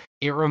 And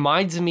it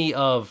reminds me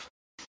of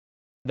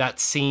that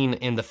scene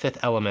in The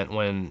Fifth Element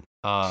when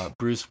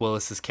Bruce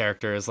Willis's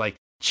character is like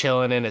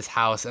chilling in his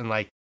house and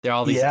like there are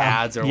all these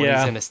ads, or when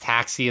he's in his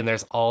taxi and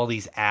there's all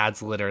these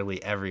ads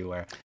literally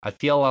everywhere. I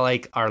feel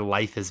like our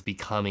life is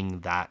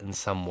becoming that in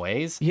some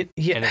ways. And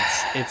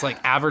it's like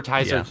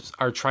advertisers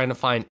are trying to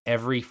find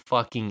every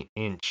fucking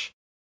inch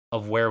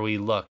of where we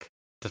look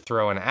to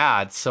throw an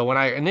ad. So when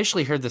I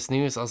initially heard this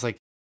news, I was like,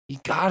 you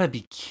gotta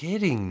be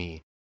kidding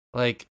me.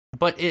 Like,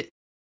 but it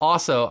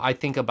also, I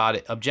think about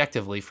it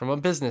objectively from a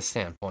business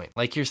standpoint.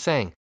 Like you're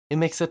saying, it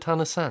makes a ton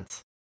of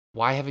sense.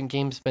 Why haven't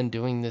games been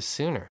doing this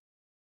sooner?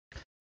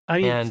 I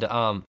mean, and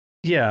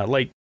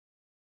like,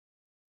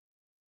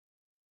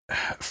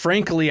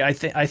 frankly, I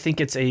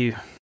think it's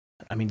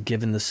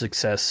given the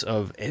success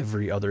of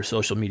every other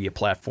social media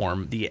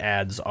platform, the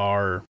ads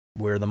are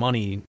where the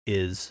money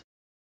is.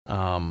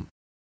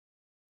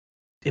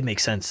 It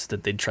makes sense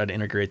that they'd try to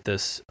integrate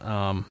this,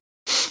 in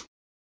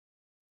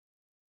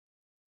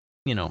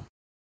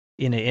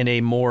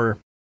a more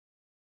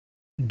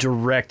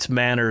direct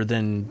manner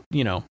than,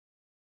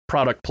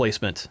 product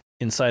placement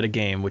inside a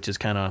game, which has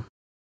kind of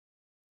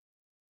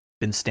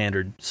been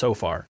standard so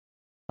far.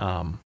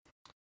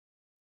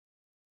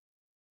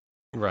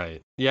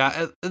 Right.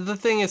 Yeah. The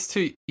thing is,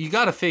 too, you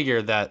got to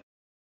figure that,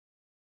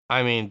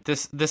 I mean,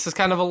 this is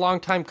kind of a long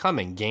time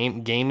coming.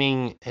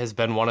 Gaming has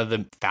been one of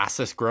the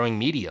fastest growing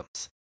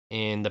mediums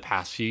in the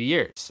past few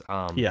years.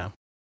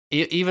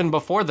 Even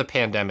before the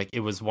pandemic,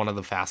 it was one of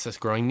the fastest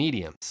growing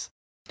mediums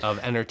of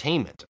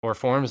entertainment or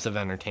forms of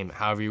entertainment,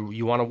 however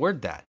you want to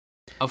word that.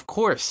 Of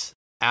course,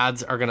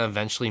 ads are going to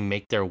eventually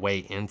make their way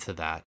into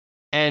that.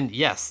 And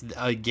yes,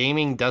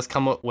 gaming does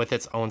come up with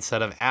its own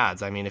set of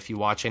ads. I mean, if you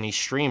watch any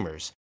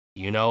streamers,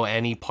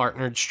 any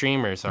partnered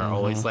streamers are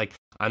always like,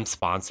 I'm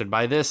sponsored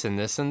by this and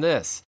this and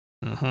this.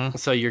 Mm-hmm.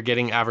 So you're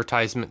getting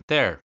advertisement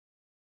there.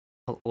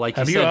 Like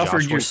have you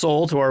offered your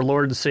soul to our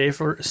Lord and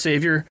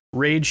Savior,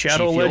 Raid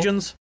Shadow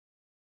Legends?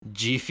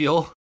 G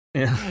Fuel?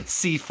 Yeah.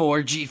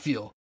 C4 G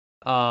Fuel.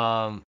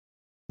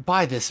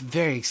 Buy this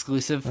very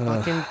exclusive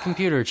fucking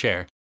computer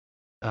chair.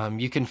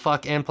 You can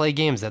fuck and play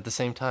games at the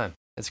same time.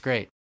 It's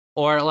great.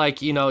 Or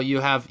like, you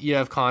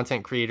have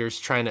content creators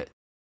trying to,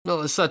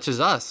 well, such as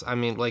us. I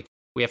mean, like,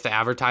 we have to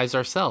advertise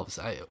ourselves.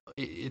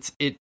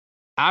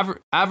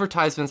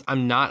 Advertisements.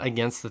 I'm not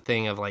against the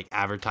thing of like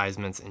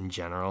advertisements in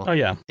general. Oh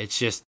yeah. It's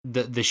just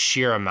the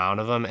sheer amount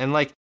of them, and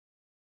like,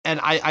 and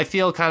I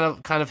feel kind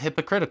of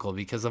hypocritical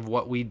because of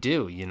what we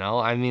do.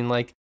 I mean,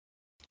 like,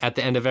 at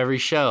the end of every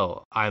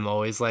show, I'm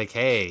always like,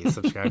 hey,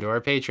 subscribe to our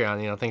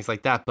Patreon, things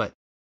like that. But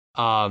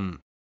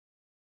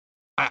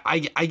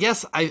I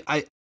guess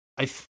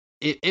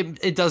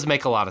it does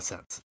make a lot of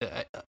sense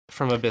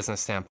from a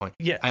business standpoint.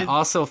 Yeah. I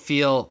also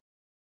feel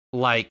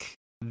like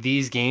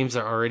these games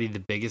are already the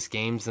biggest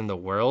games in the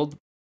world.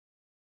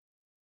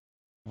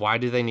 Why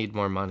do they need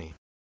more money?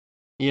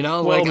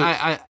 Well,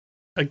 like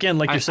again,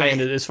 like you're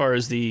saying, as far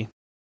as if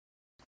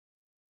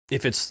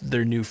it's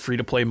their new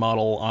free-to-play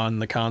model on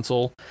the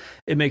console,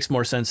 it makes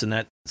more sense in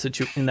that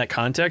in that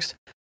context.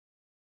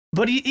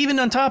 But even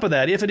on top of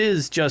that, if it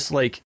is just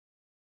like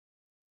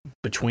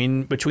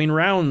between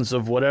rounds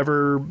of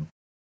whatever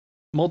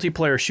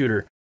multiplayer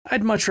shooter,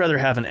 I'd much rather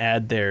have an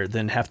ad there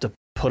than have to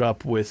put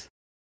up with,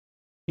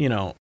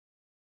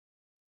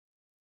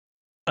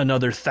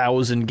 another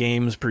 1,000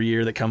 games per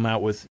year that come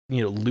out with,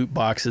 loot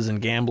boxes and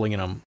gambling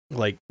in them.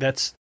 Like,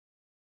 the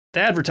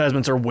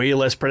advertisements are way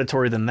less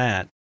predatory than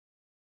that.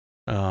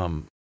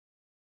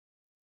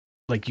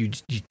 Like, you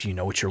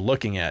know what you're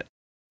looking at.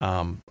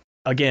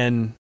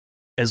 Again,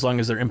 as long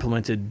as they're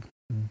implemented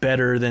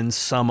better than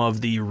some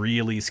of the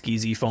really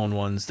skeezy phone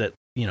ones that,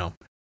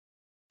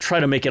 try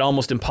to make it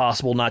almost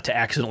impossible not to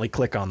accidentally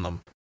click on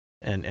them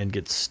and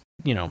get,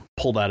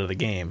 pulled out of the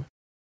game.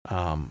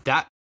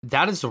 That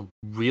is a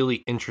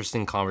really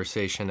interesting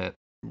conversation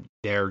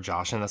there,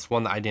 Josh, and that's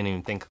one that I didn't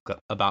even think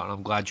about, and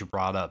I'm glad you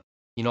brought up.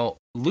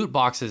 Loot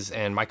boxes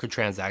and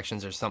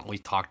microtransactions are something we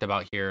talked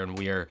about here, and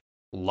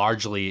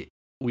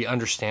we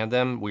understand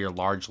them. We are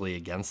largely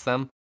against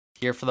them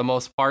here for the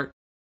most part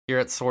here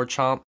at Sword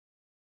Chomp.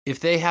 If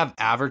they have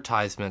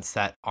advertisements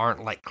that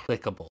aren't like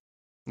clickable,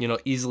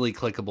 easily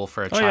clickable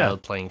for a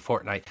child playing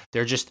Fortnite,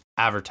 they're just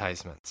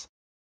advertisements.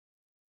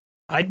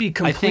 I'd be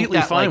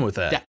completely fine with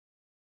that.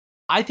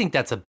 I think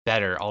that's a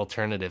better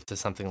alternative to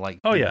something like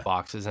loot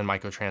boxes and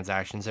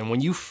microtransactions. And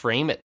when you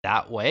frame it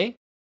that way,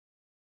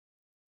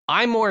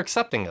 I'm more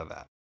accepting of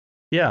that.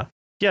 Yeah.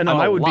 Yeah, no,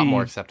 I would be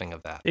more accepting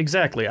of that.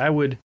 Exactly. I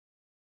would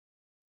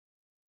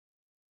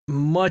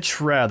much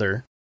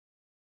rather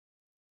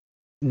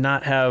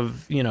not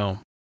have,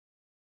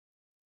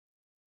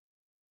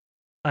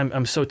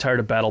 I'm so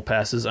tired of battle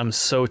passes. I'm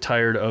so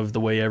tired of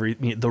the way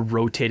the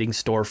rotating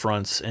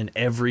storefronts and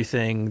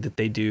everything that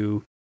they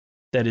do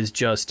that is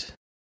just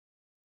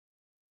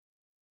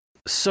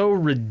so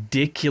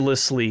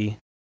ridiculously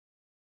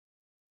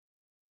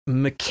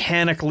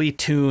mechanically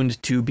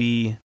tuned to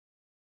be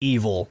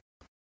evil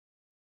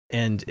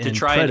and to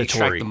try predatory. And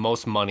extract the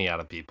most money out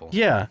of people.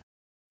 Yeah.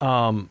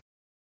 I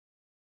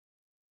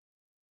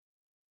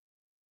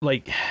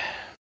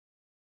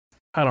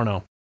don't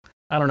know.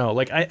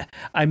 Like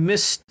I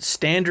miss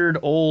standard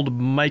old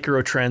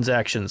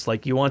microtransactions.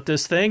 Like, you want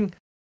this thing?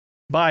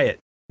 Buy it.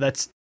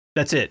 That's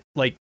it.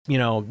 Like,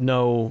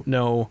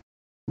 no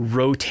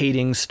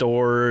rotating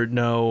store,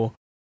 no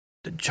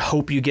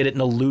hope you get it in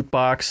a loot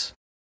box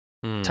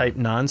type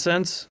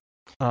nonsense.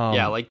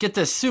 Like, get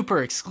this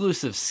super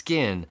exclusive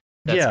skin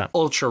that's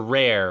ultra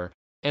rare,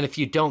 and if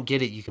you don't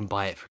get it, you can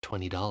buy it for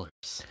 $20.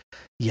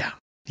 Yeah.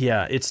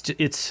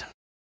 It's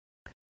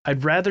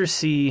I'd rather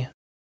see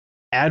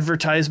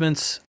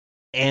advertisements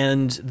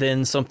and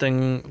then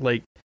something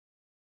like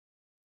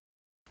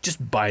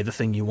just buy the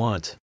thing you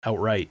want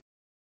outright,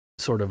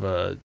 sort of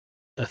a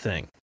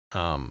thing.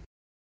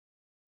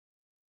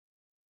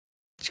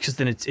 Because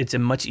then it's a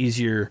much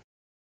easier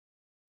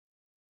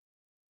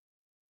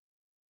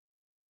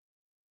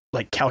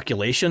like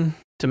calculation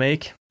to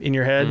make in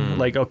your head.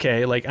 Like,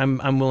 okay, like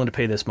I'm willing to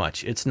pay this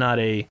much. It's not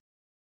a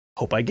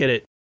hope I get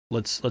it.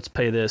 Let's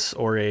pay this,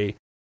 or a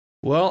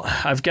well,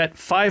 I've got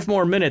 5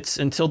 more minutes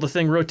until the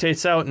thing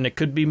rotates out, and it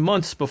could be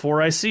months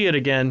before I see it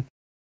again.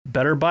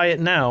 Better buy it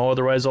now,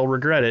 otherwise I'll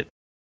regret it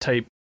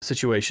type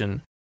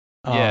situation.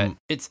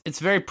 It's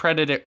very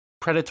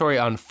predatory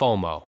on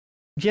FOMO.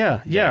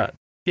 Yeah,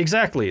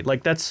 exactly.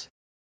 Like, that's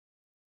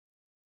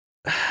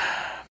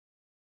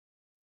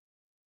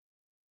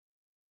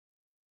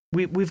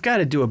we've got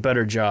to do a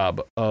better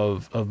job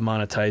of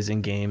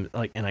monetizing games.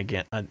 Like, and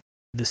again,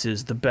 this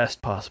is the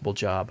best possible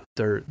job.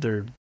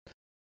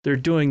 They're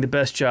doing the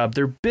best job.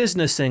 They're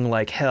businessing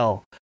like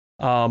hell.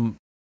 Like,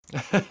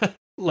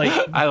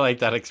 I like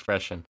that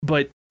expression.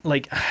 But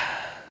like,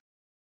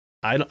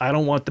 I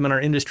don't want them in our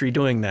industry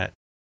doing that.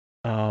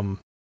 And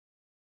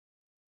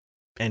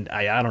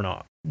I don't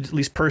know. At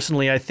least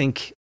personally, I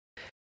think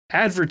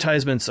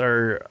advertisements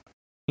are,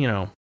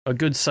 a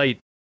good site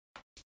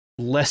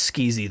less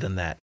skeezy than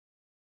that.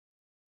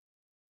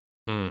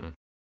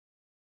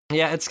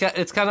 Yeah, it's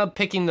kind of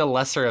picking the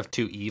lesser of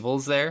two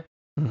evils there.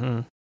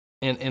 Mm-hmm.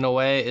 In a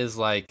way, is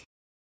like,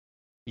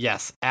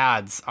 yes,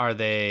 ads, are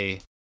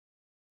they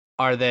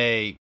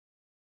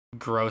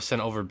gross and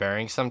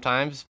overbearing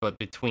sometimes, but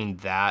between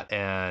that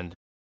and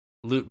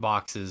loot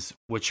boxes,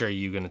 which are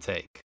you going to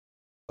take?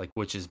 Like,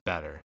 which is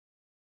better?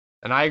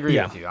 And I agree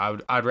with you.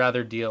 I'd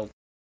rather deal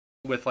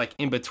with, like,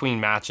 in between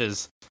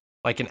matches,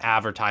 like an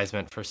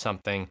advertisement for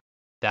something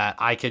that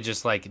I could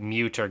just like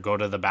mute or go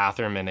to the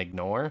bathroom and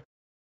ignore,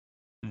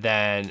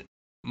 than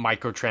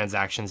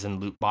microtransactions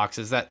and loot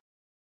boxes that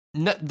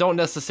don't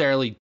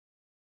necessarily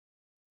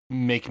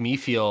make me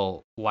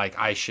feel like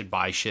I should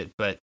buy shit,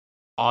 but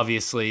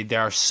obviously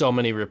there are so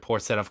many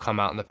reports that have come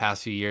out in the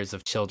past few years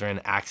of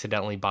children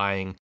accidentally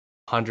buying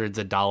hundreds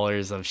of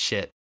dollars of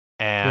shit,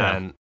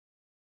 and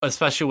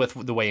especially with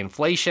the way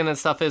inflation and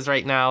stuff is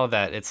right now,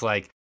 that it's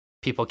like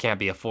people can't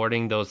be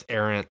affording those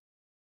errant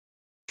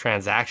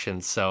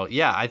transactions. So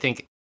yeah, I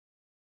think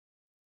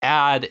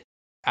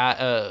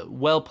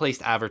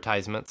well-placed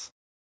advertisements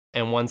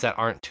and ones that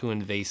aren't too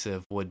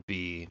invasive would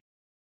be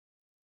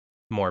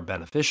more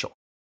beneficial.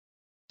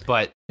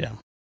 But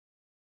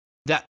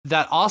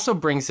that also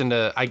brings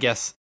into, I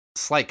guess,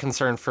 slight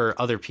concern for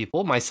other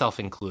people, myself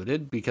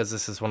included, because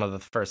this is one of the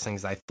first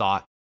things I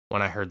thought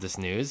when I heard this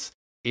news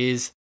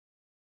is,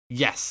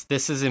 yes,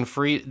 this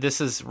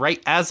is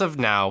right as of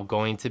now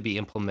going to be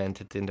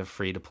implemented into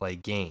free-to-play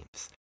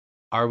games.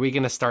 Are we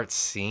going to start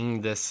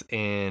seeing this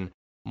in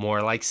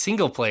more like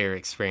single-player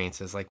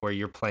experiences, like where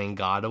you're playing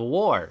God of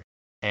War?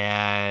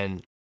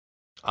 And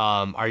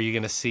are you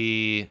going to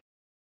see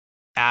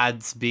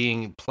ads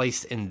being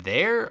placed in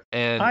there.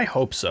 And I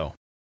hope so.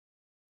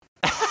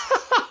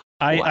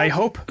 I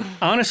hope,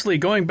 honestly,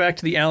 going back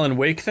to the Alan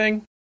Wake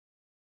thing.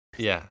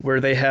 Yeah. Where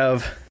they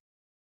have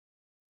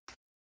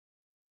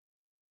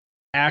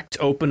act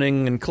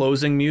opening and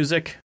closing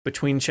music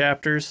between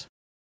chapters.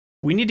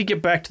 We need to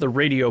get back to the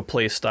radio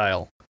play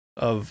style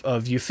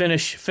of you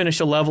finish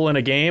a level in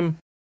a game,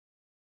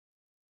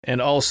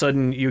 and all of a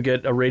sudden you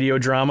get a radio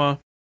drama.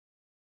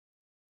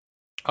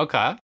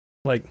 Okay.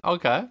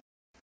 Okay.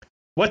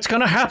 What's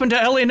going to happen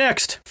to Ellie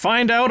next?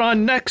 Find out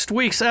on next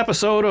week's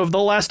episode of The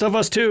Last of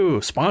Us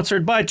 2,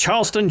 sponsored by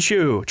Charleston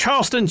Chew.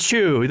 Charleston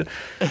Chew.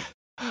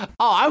 Oh,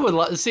 I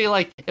would see,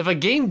 like, if a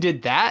game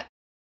did that,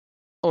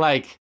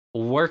 like,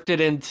 worked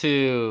it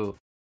into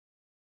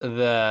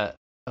the,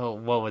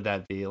 what would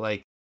that be?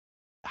 Like,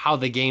 how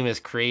the game is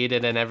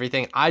created and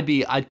everything.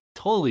 I'd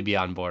totally be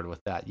on board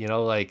with that.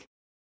 Like,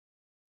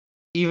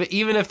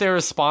 even if they were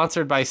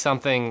sponsored by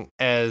something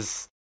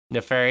as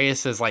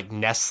nefarious as like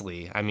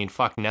Nestle. I mean,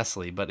 fuck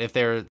Nestle. But if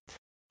they're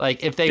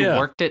like, if they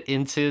worked it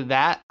into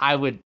that, I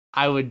would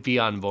be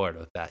on board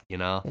with that.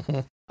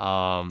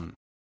 Mm-hmm.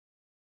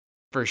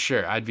 For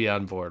sure, I'd be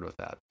on board with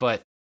that.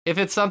 But if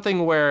it's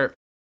something where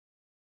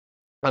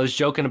I was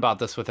joking about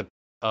this with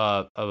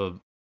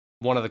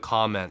one of the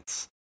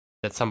comments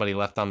that somebody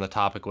left on the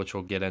topic, which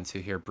we'll get into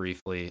here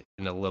briefly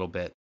in a little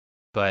bit.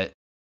 But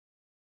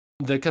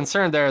the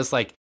concern there is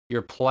like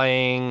you're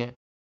playing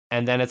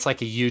and then it's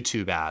like a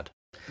YouTube ad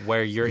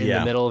where you're in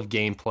the middle of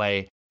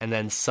gameplay and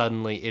then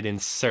suddenly it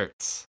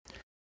inserts.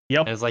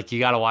 Yep. And it's like, you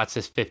got to watch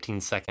this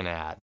 15-second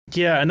ad.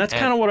 Yeah, and that's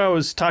kind of what I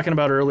was talking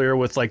about earlier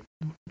with like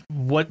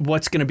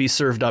what's going to be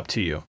served up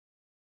to you.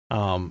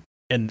 And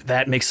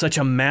that makes such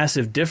a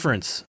massive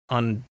difference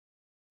on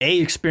A,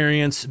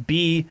 experience,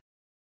 B,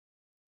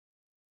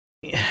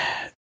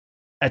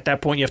 at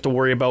that point you have to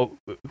worry about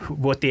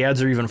what the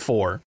ads are even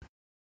for,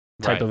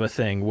 type of a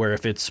thing, where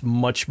if it's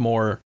much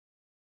more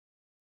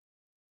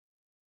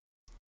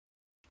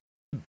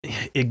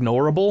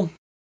ignorable.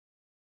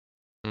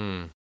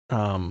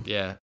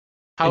 Yeah.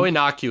 How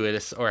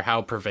innocuous or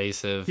how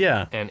pervasive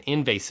and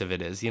invasive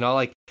it is.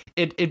 Like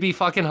it'd be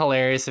fucking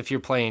hilarious if you're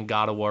playing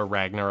God of War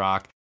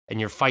Ragnarok and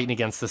you're fighting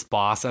against this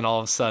boss and all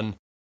of a sudden,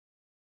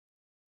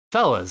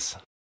 fellas,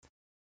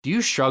 do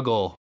you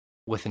struggle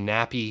with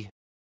nappy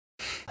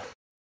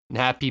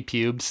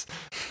pubes?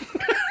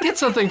 Get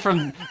something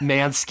from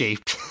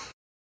Manscaped.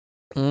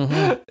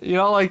 Mm-hmm.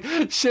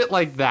 Like shit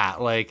like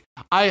that. Like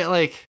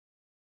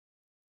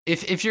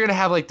if you're gonna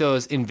have like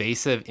those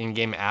invasive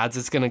in-game ads,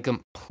 it's gonna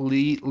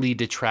completely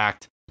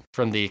detract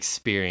from the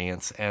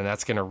experience, and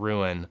that's gonna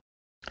ruin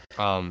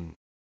gaming.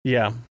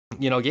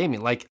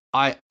 Like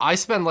I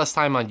spend less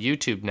time on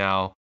YouTube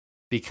now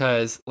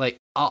because like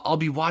I'll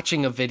be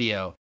watching a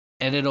video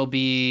and it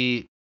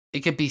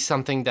could be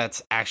something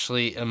that's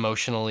actually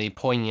emotionally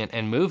poignant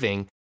and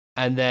moving,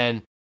 and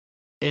then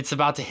it's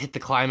about to hit the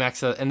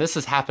climax and this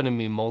has happened to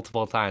me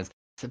multiple times.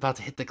 It's about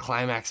to hit the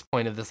climax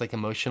point of this like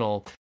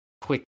emotional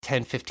quick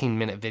 10-15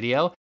 minute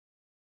video,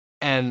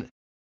 and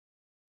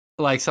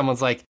like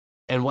someone's like,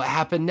 and what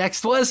happened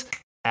next was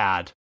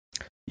ad.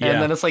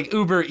 And then it's like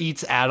Uber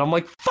Eats ad. I'm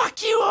like,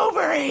 fuck you,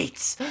 Uber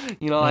Eats.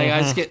 Like I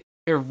just get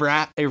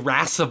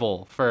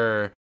irascible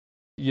for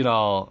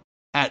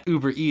at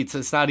Uber Eats.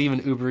 It's not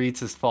even Uber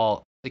Eats'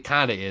 fault. It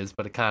kind of is,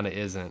 but it kind of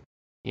isn't.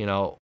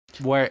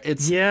 Where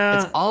it's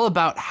all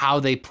about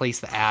how they place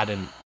the ad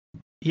and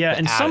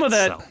and some of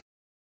that,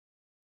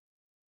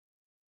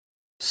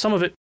 some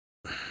of it.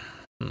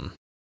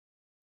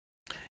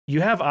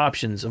 You have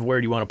options of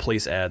where do you want to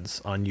place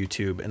ads on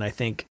YouTube, and I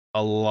think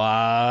a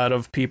lot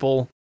of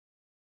people,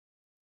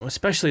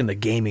 especially in the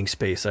gaming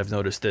space, I've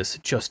noticed this,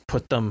 just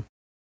put them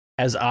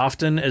as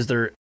often as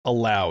they're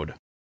allowed.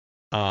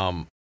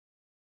 Like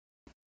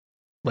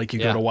you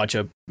go to watch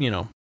a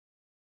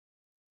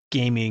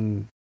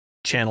gaming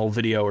channel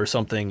video or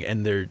something,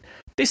 and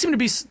they seem to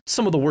be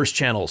some of the worst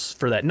channels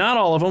for that. Not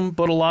all of them,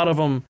 but a lot of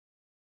them,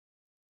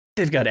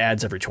 they've got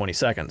ads every 20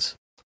 seconds.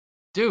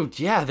 Dude,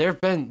 yeah, there've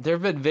been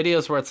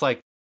videos where it's like,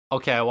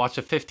 okay, I watch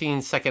a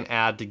 15-second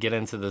ad to get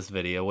into this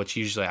video, which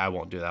usually I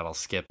won't do that. I'll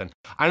skip. And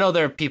I know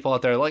there are people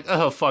out there like,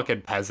 oh,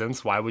 fucking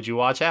peasants. Why would you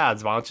watch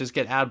ads? Why don't you just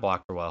get ad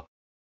blocker? Well,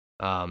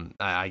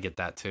 I get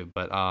that too.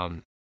 But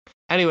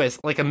anyways,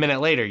 like a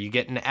minute later, you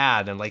get an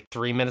ad, and like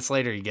 3 minutes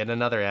later, you get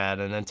another ad,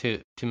 and then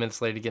two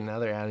minutes later, you get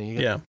another ad. And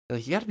you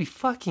got to be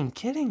fucking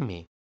kidding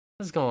me.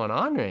 What's going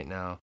on right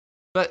now?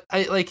 But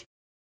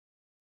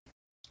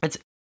it's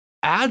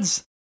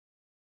ads.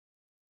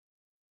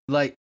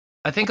 Like,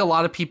 I think a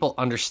lot of people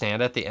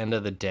understand at the end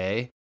of the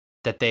day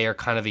that they are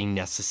kind of a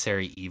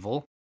necessary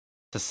evil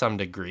to some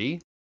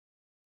degree.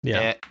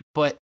 Yeah.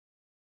 But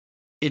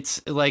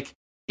it's like,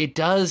 it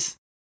does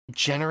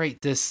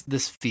generate this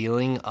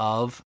feeling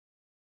of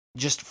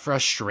just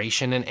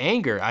frustration and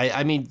anger.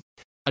 I mean,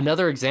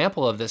 another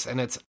example of this,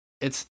 and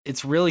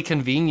it's really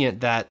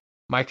convenient that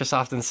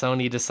Microsoft and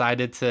Sony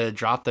decided to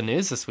drop the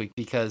news this week,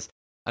 because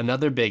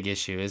another big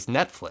issue is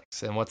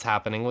Netflix and what's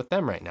happening with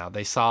them right now.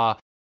 They saw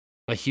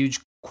a huge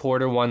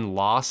Q1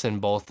 loss in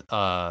both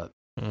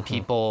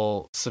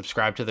people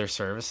subscribe to their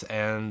service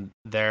and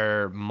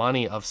their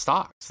money of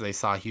stocks. They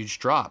saw a huge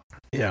drop.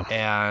 Yeah.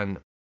 And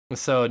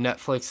so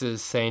Netflix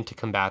is saying to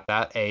combat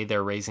that, A,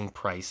 they're raising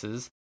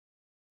prices.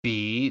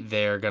 B,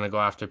 they're going to go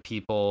after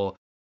people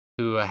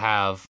who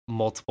have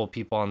multiple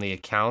people on the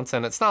accounts.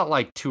 And it's not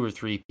like 2 or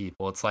 3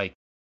 people. It's like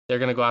they're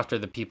going to go after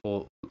the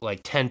people, like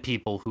 10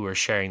 people who are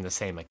sharing the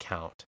same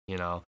account,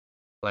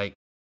 like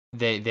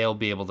they'll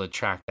be able to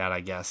track that,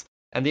 I guess.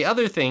 And the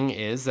other thing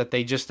is that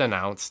they just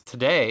announced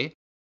today,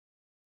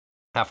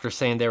 after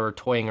saying they were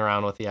toying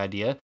around with the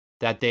idea,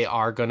 that they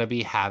are going to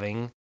be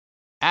having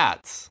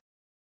ads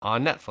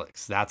on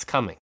Netflix. That's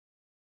coming.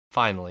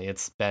 Finally,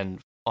 it's been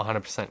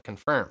 100%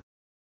 confirmed.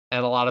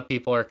 And a lot of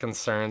people are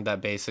concerned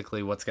that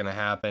basically what's going to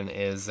happen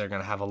is they're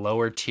going to have a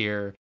lower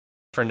tier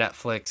for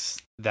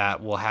Netflix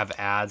that will have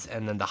ads,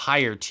 and then the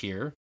higher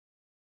tier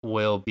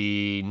will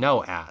be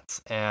no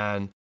ads.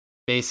 And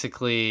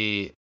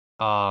basically,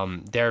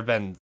 there have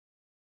been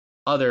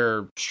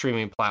other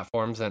streaming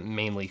platforms, and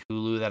mainly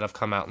Hulu, that have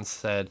come out and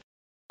said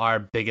our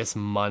biggest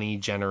money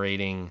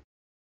generating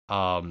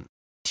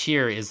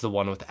tier is the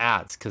one with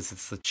ads because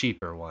it's the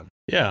cheaper one.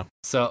 Yeah.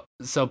 So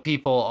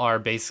people are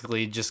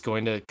basically just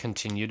going to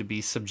continue to be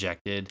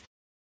subjected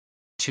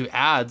to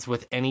ads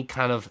with any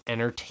kind of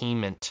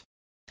entertainment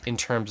in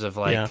terms of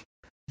whether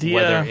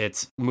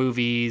it's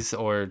movies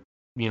or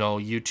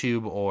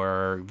YouTube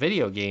or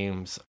video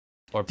games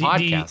or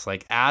podcasts.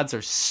 Like ads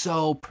are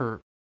so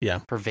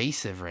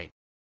pervasive right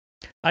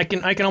now. I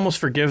can almost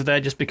forgive that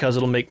just because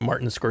it'll make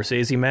Martin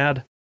Scorsese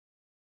mad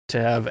to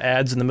have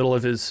ads in the middle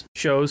of his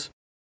shows.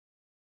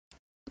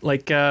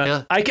 Like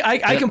I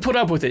can put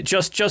up with it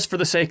just for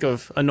the sake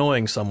of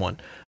annoying someone.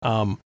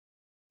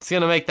 It's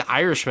gonna make The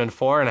Irishman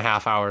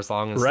 4.5 hours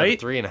long instead of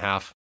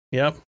 3.5.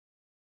 Yep.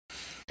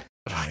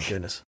 Oh my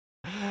goodness.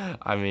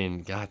 I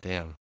mean,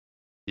 goddamn.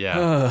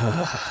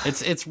 Yeah.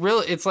 it's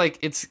real. It's like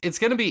it's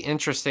gonna be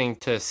interesting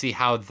to see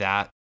how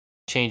that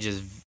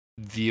changes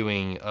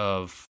viewing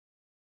of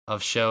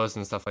shows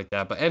and stuff like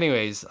that. But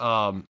anyways,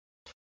 the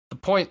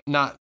point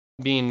not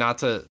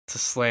to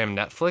slam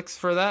Netflix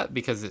for that,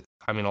 because a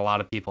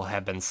lot of people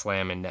have been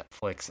slamming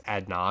Netflix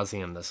ad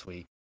nauseum this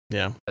week.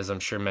 Yeah. As I'm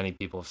sure many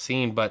people have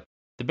seen. But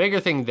the bigger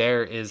thing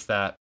there is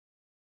that,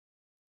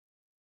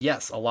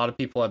 yes, a lot of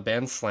people have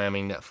been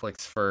slamming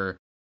Netflix for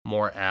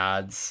more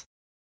ads,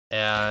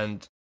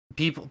 and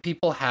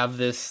people have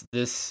this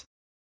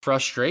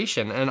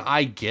frustration, and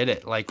I get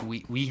it. Like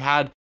we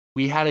had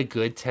a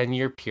good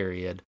 10-year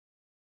period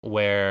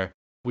where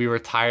we were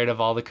tired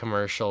of all the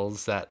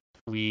commercials that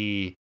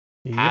we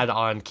had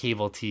on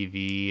cable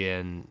TV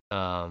and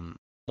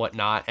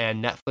whatnot,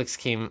 and Netflix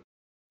came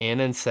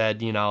in and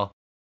said,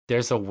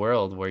 there's a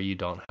world where you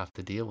don't have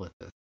to deal with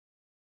this.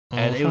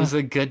 And it was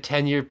a good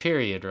 10-year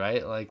period,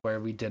 right? Like where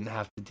we didn't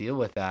have to deal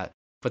with that.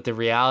 But the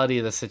reality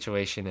of the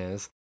situation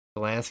is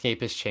the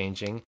landscape is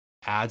changing.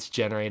 Ads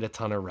generate a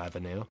ton of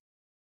revenue,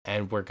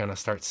 and we're going to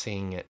start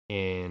seeing it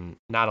in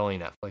not only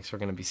Netflix, we're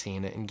going to be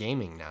seeing it in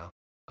gaming now.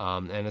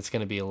 And it's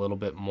going to be a little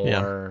bit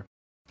more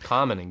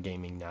common in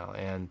gaming now.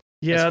 And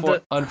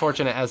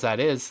unfortunate as that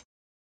is,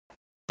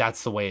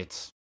 that's the way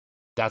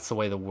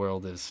the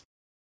world is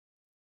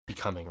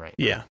becoming right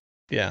now.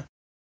 Yeah.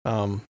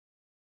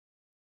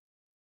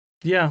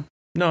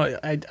 No,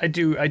 I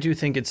do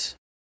think it's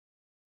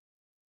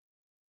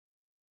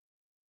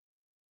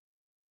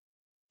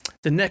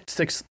the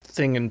Netflix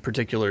thing in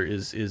particular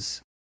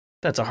is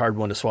that's a hard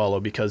one to swallow,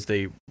 because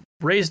they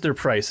raised their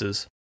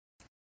prices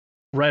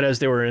right as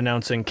they were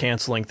announcing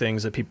canceling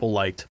things that people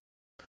liked.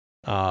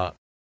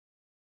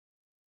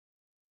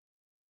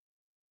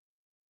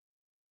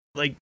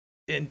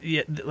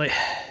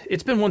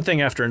 It's been one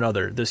thing after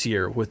another this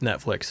year with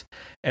Netflix,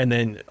 and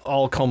then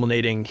all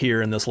culminating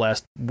here in this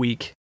last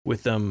week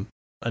with them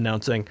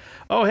announcing,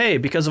 oh, hey,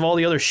 because of all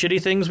the other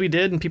shitty things we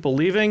did and people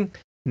leaving,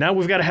 now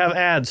we've got to have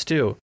ads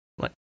too.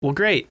 Like, well,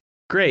 great.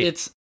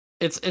 It's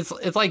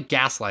like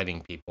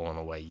gaslighting people in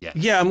a way. Yes.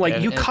 Yeah. I'm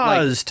like, you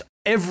caused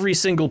every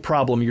single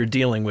problem you're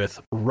dealing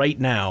with right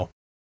now,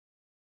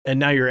 and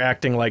now you're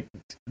acting like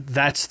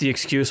that's the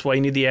excuse why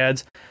you need the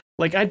ads.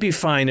 Like, I'd be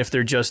fine if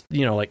they're just,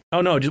 like,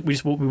 oh no, we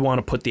want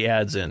to put the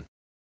ads in,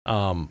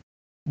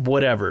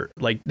 whatever.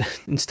 Like,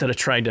 instead of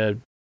trying to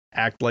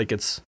act like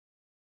it's,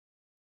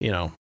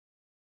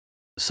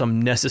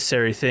 some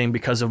necessary thing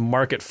because of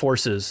market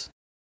forces.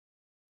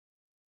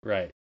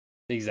 Right.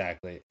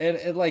 Exactly.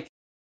 And like,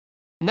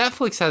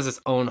 Netflix has its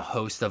own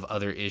host of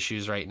other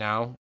issues right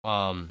now.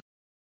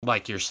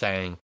 Like you're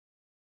saying,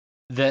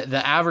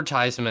 the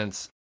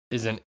advertisements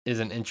is an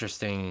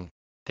interesting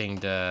thing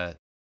to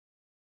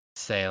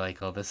say,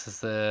 like, oh, this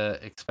is the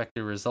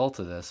expected result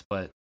of this.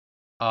 But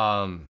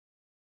in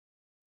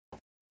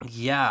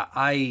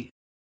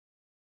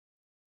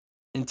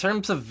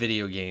terms of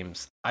video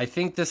games, I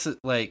think this is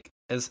like,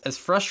 as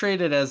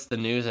frustrated as the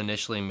news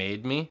initially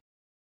made me,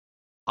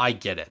 I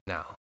get it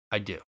now. I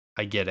do.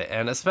 I get it.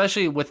 And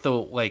especially with the,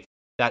 like,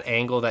 that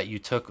angle that you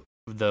took,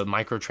 the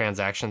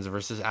microtransactions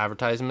versus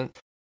advertisement.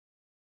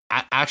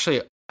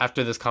 Actually,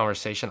 after this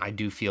conversation, I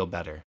do feel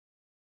better.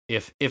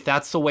 If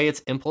that's the way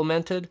it's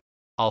implemented,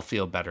 I'll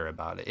feel better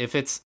about it. If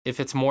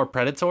it's more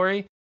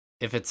predatory,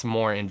 if it's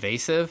more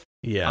invasive,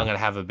 I'm gonna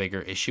have a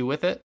bigger issue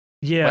with it.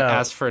 Yeah. But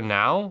as for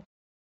now,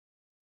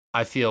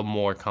 I feel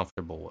more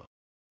comfortable with.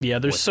 Yeah,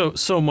 there's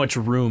so much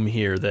room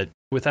here that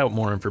without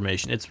more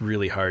information, it's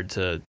really hard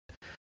to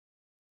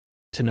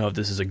know if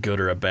this is a good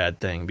or a bad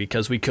thing,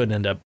 because we could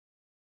end up,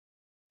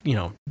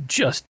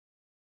 just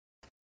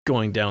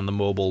going down the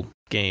mobile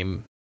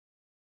game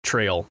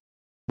trail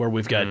where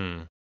we've got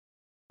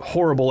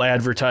horrible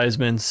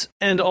advertisements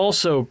and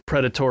also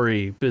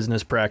predatory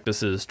business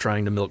practices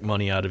trying to milk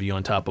money out of you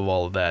on top of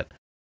all of that.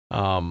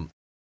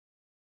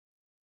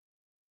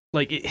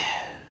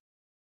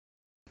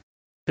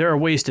 There are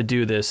ways to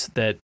do this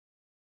that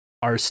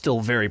are still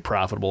very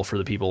profitable for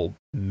the people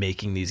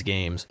making these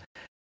games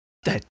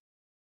that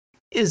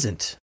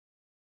isn't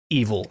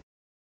evil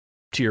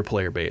to your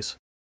player base.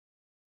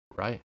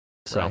 Right.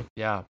 So, right.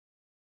 Yeah.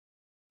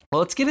 Well,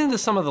 let's get into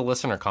some of the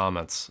listener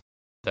comments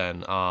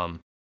then.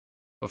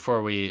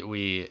 Before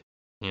we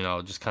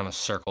just kind of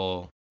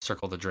circle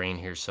the drain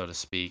here, so to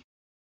speak.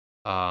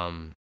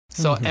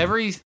 So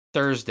every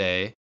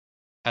Thursday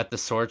at the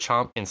Sword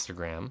Chomp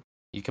Instagram,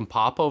 you can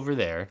pop over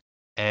there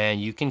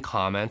and you can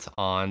comment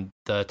on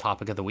the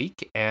topic of the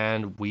week,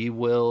 and we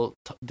will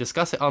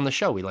discuss it on the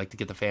show. We like to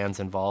get the fans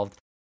involved.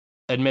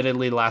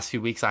 Admittedly, the last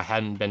few weeks I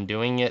hadn't been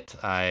doing it.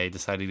 I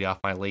decided to get off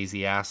my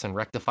lazy ass and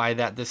rectify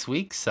that this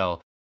week.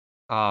 So,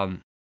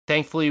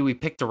 thankfully, we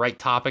picked the right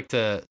topic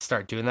to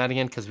start doing that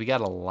again, because we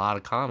got a lot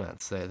of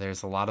comments.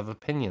 There's a lot of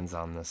opinions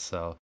on this.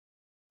 So,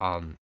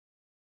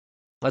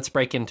 let's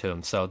break into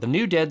them. So, the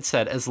New Dead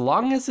said, as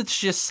long as it's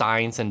just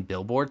signs and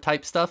billboard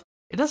type stuff,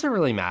 it doesn't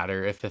really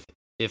matter if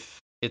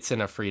it's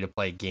in a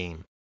free-to-play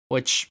game.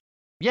 Which,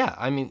 yeah,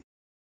 I mean,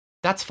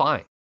 that's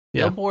fine.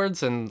 Yeah.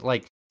 Billboards and,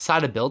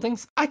 side of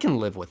buildings, I can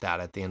live with that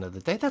at the end of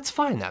the day. That's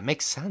fine. That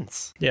makes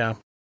sense. Yeah.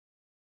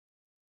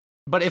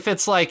 But if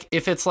it's like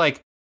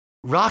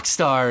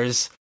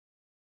Rockstar's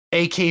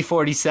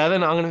AK-47,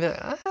 I'm gonna be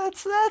like,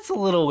 that's a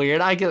little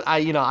weird. I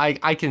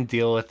can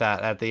deal with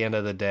that at the end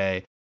of the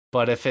day.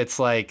 But if it's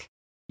like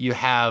you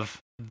have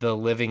the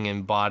living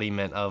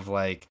embodiment of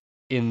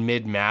in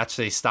mid-match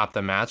they stop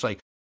the match,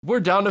 we're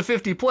down to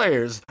 50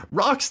 players.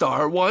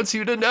 Rockstar wants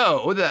you to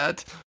know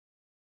that.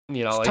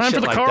 It's time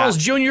for the Carl's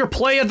Jr.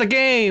 play of the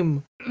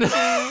game.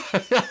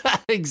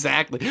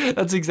 Exactly.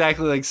 That's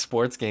exactly like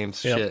sports games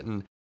shit.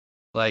 And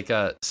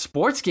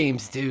sports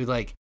games, dude,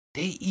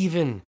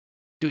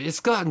 it's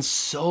gotten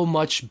so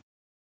much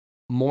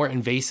more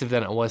invasive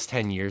than it was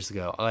 10 years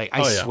ago.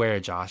 I swear,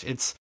 Josh,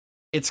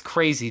 it's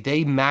crazy.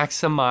 They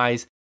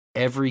maximize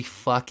every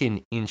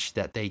fucking inch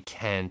that they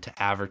can to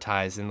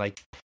advertise in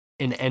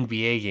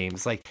NBA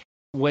games.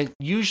 When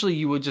usually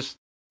you would just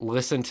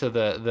listen to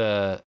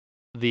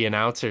the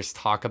announcers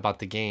talk about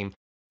the game.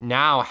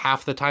 Now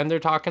half the time they're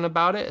talking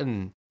about it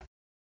and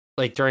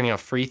during a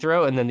free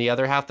throw, and then the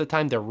other half the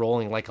time they're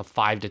rolling a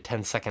 5 to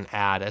 10 second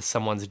ad as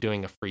someone's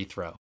doing a free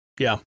throw.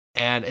 Yeah.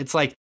 And it's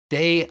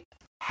they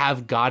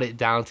have got it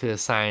down to a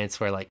science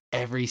where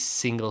every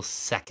single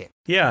second.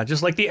 Yeah,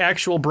 just like the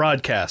actual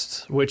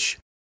broadcasts, which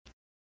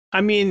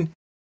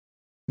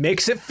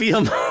makes it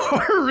feel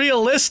more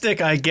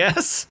realistic, I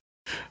guess.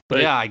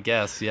 But yeah, I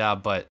guess. Yeah,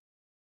 but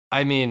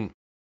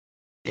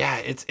yeah,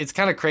 it's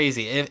kind of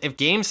crazy. If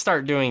games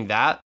start doing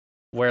that,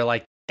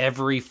 where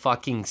every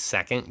fucking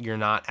second you're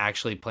not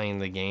actually playing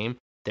the game,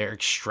 they're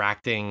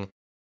extracting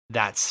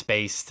that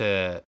space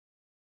to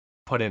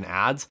put in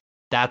ads,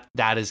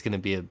 that is going to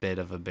be a bit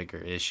of a bigger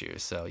issue.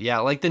 So yeah,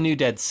 like the New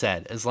Dead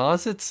said, as long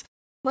as it's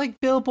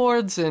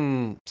billboards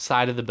and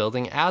side of the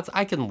building ads,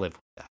 I can live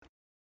with that.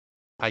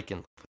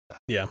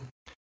 Yeah.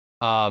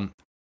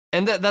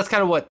 And that's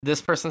kind of what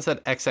this person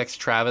said. XX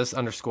Travis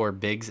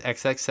 _Biggs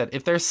XX said,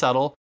 if they're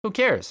subtle, who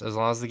cares? As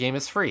long as the game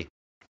is free.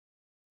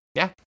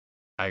 Yeah,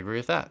 I agree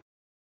with that.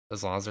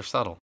 As long as they're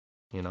subtle,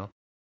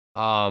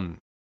 Mr.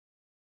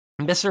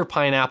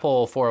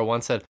 Pineapple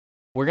 401 said,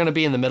 we're going to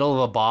be in the middle of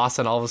a boss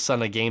and all of a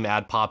sudden a game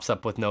ad pops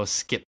up with no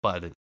skip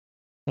button.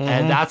 Mm-hmm.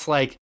 And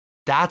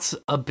that's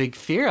a big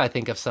fear, I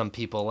think, of some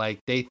people.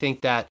 They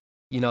think that,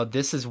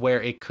 this is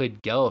where it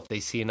could go if they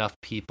see enough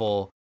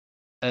people.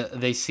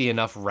 They see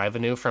enough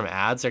revenue from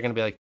ads, they're going to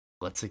be like,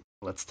 let's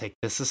take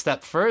this a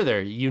step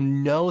further.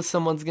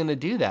 Someone's going to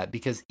do that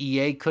because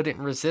EA couldn't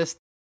resist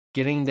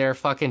getting their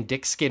fucking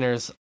dick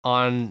skinners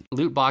on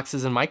loot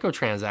boxes and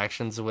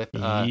microtransactions with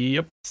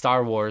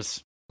Star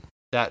Wars,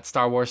 that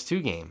Star Wars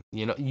 2 game.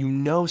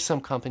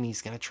 Some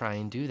company's going to try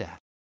and do that.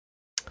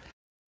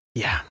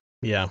 Yeah.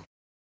 Yeah.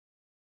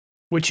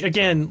 Which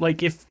again,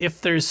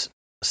 if there's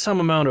some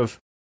amount of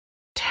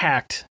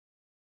tact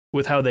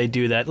with how they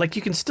do that,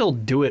 you can still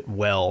do it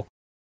well.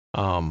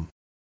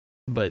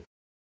 But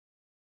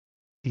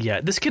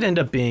yeah, this could end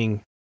up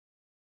being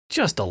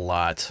just a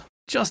lot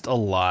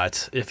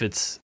if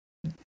it's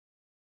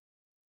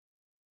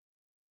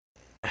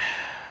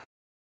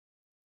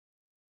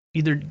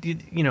either,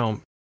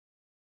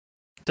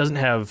 doesn't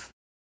have,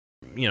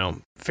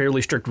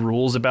 fairly strict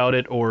rules about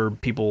it, or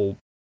people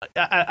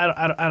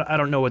I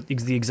don't know what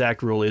the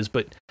exact rule is,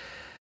 but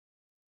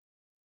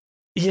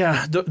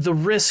yeah, the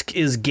risk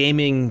is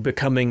gaming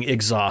becoming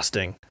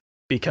exhausting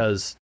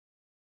because,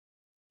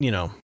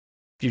 you're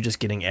just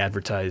getting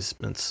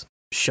advertisements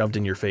shoved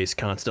in your face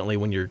constantly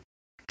when you're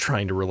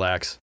trying to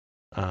relax.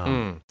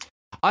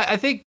 I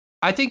think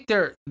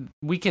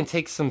we can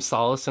take some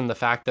solace in the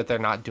fact that they're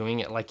not doing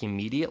it like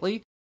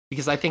immediately,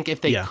 because I think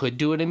if they could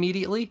do it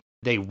immediately,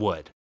 they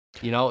would.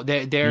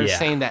 They're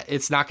saying that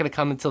it's not going to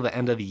come until the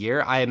end of the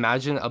year. I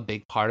imagine a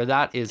big part of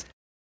that is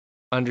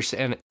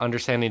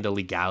understanding the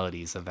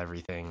legalities of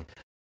everything.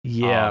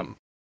 Yeah.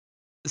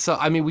 So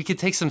I mean, we could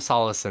take some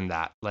solace in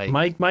that. Like,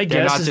 my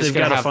guess is they've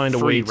got to find a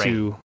way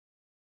to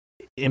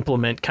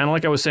implement, kind of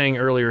like I was saying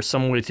earlier,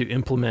 some way to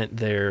implement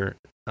their,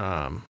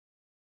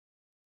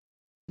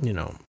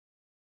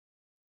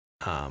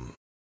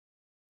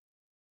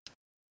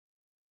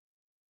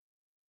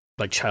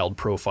 like child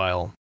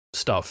profile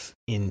stuff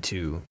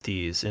into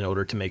these in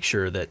order to make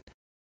sure that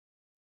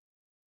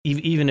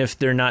even if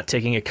they're not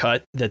taking a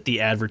cut, that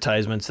the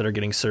advertisements that are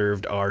getting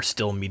served are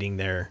still meeting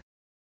their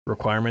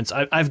requirements.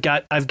 I've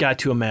got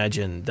to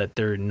imagine that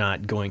they're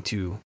not going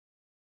to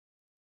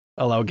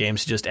allow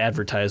games to just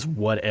advertise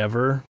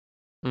whatever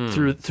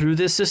through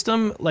this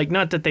system. Like,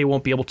 not that they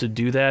won't be able to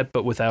do that,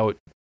 but without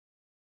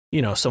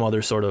some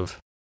other sort of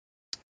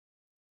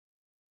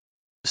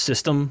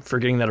system for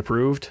getting that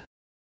approved.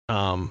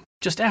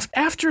 Just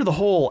after the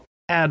whole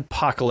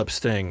adpocalypse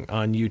thing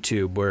on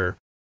YouTube, where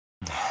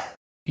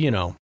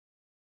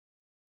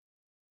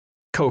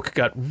Coke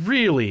got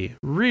really,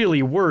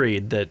 really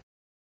worried that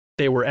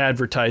they were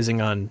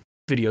advertising on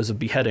videos of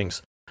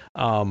beheadings.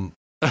 You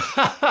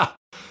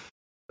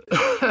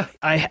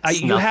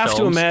have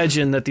to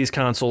imagine that these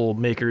console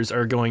makers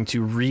are going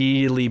to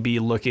really be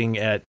looking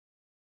at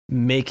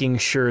making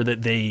sure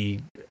that they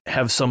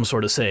have some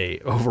sort of say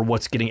over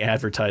what's getting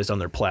advertised on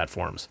their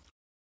platforms.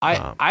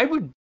 I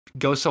would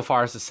go so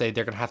far as to say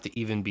they're going to have to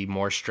even be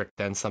more strict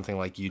than something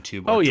like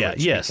YouTube. Or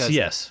Twitch,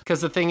 yes.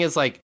 Because the thing is,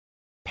 like,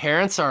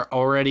 parents are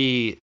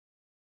already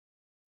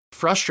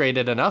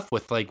frustrated enough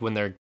with, like, when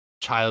their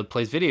child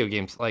plays video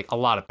games. Like, a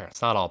lot of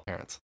parents, not all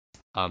parents.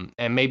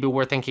 And maybe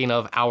we're thinking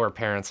of our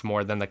parents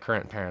more than the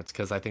current parents,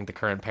 because I think the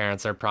current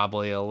parents are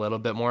probably a little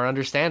bit more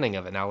understanding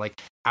of it now.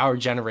 Like, our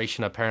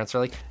generation of parents are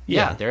like,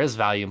 yeah, there is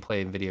value in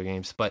playing video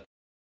games, but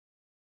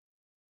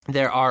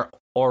there are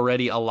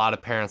already a lot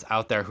of parents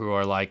out there who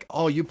are like,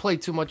 oh, you play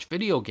too much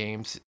video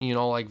games,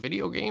 like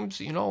video games,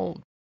 you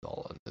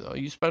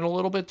spend a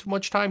little bit too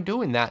much time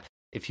doing that.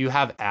 If you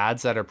have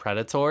ads that are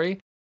predatory,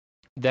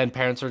 then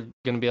parents are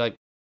going to be like,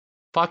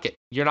 fuck it,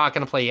 you're not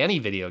going to play any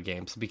video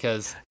games,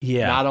 because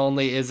not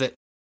only is it,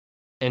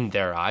 in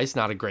their eyes,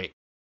 not a great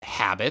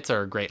habit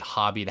or a great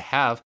hobby to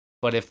have,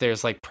 but if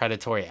there's like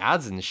predatory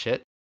ads and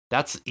shit,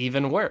 that's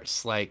even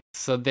worse. Like,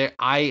 so there,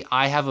 I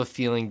have a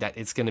feeling that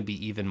it's going to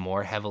be even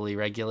more heavily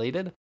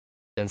regulated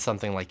than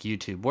something like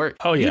YouTube, where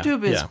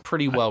YouTube is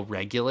pretty well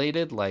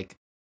regulated. Like,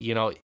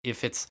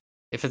 if it's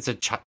a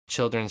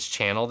children's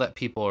channel that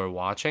people are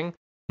watching,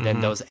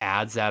 then those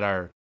ads that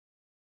are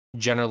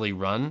generally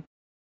run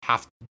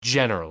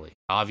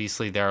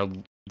obviously there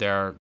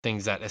are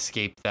things that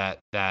escape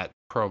that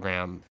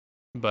program,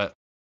 but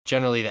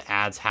generally the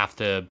ads have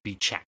to be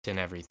checked and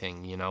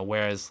everything,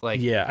 whereas like,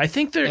 I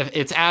think there, if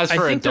it's as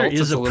for I think adults, there is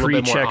it's a little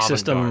bit more pre-check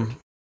system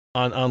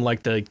avant-garde. on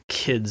like the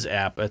kids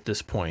app at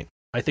this point.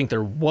 I think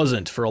there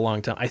wasn't for a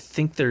long time. I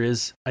think there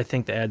is. I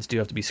think the ads do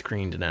have to be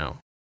screened now.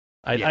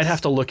 I'd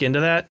have to look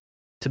into that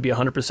to be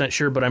 100%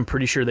 sure, but I'm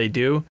pretty sure they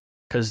do,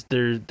 because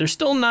they're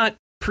still not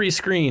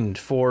pre-screened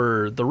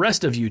for the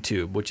rest of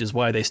YouTube, which is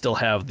why they still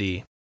have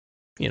the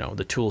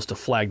tools to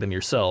flag them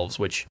yourselves,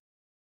 which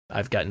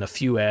I've gotten a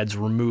few ads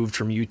removed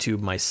from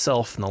YouTube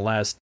myself in the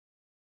last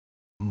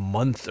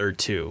month or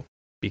two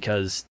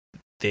because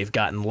they've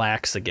gotten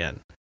lax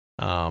again.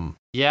 I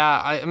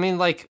mean,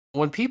 like,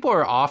 when people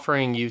are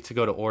offering you to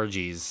go to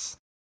orgies,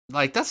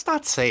 like, that's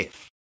not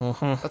safe.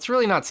 That's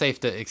really not safe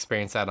to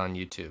experience that on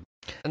YouTube.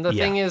 And the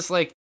thing is,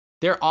 like,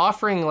 they're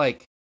offering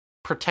like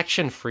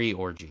protection-free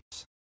orgies.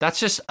 That's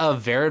just a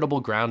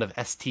veritable ground of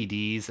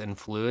STDs and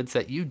fluids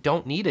that you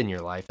don't need in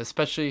your life,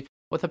 especially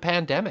with a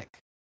pandemic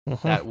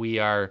that we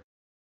are,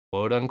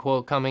 quote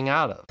unquote, coming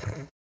out of.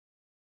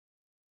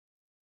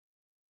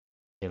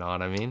 You know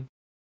what I mean?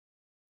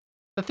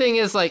 The thing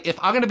is, like, if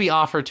I'm going to be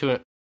offered to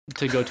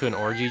go to an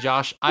orgy,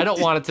 Josh, I don't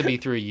want it to be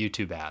through a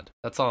YouTube ad.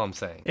 That's all I'm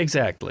saying.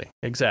 Exactly.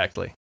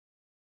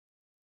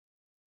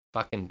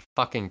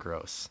 Fucking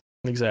gross.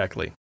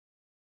 Exactly.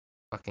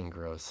 Fucking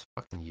gross.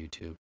 Fucking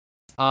YouTube.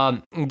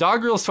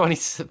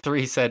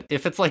 Doggirls23 said,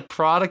 if it's like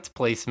product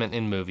placement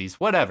in movies,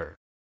 whatever.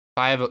 If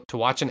I have to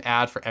watch an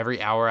ad for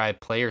every hour I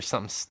play or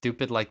something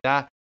stupid like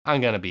that, I'm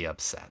gonna be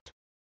upset.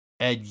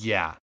 And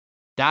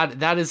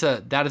that is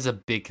a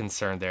big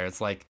concern there.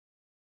 It's like,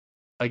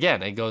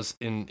 again, it goes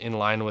in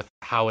line with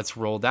how it's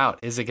rolled out.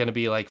 Is it going to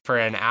be like for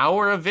an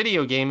hour of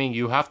video gaming,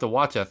 you have to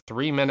watch a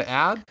 3-minute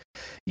ad?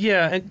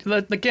 Yeah,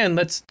 and again,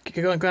 that's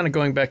kind of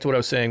going back to what I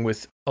was saying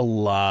with a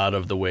lot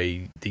of the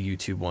way the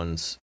YouTube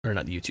ones, or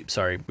not YouTube,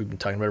 sorry, we've been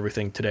talking about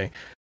everything today.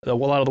 A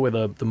lot of the way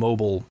the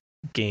mobile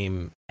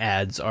game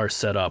ads are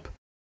set up,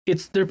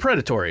 they're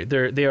predatory.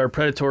 They are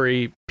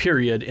predatory,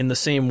 period, in the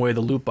same way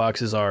the loot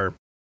boxes are,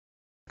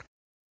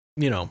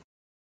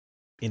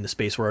 in the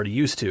space we're already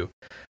used to,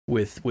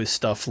 with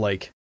stuff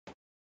like,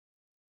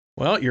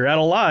 well, you're out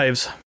of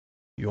lives.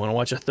 You want to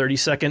watch a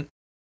 30-second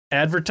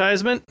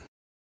advertisement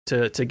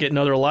to get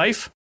another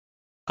life?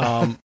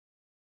 I mean,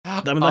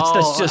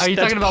 that's just. Are you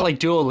talking about like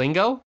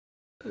Duolingo?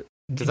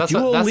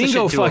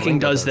 Duolingo fucking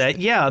does that.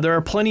 Yeah, there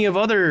are plenty of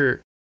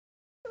other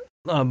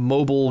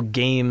mobile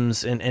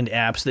games and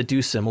apps that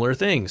do similar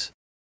things.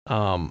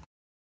 And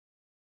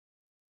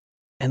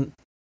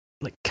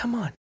like, come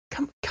on,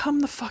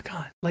 come the fuck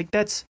on. Like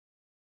that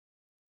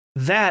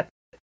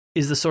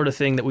is the sort of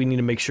thing that we need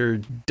to make sure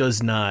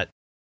does not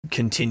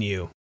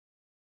continue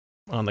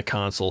on the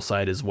console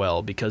side as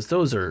well, because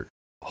those are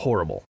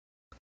horrible.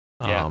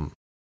 Yeah.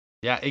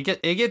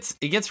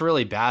 It gets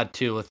really bad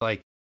too with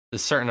like the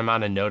certain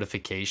amount of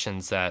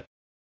notifications that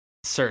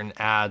certain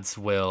ads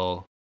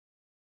will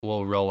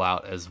roll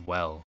out as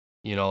well.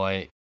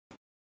 Like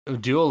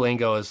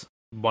Duolingo is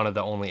one of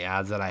the only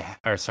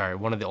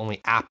one of the only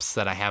apps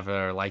that I have that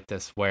are like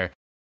this, where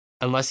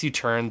unless you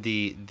turn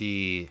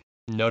the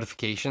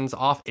notifications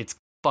off, it's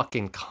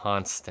fucking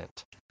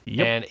constant.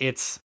 Yep. And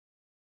it's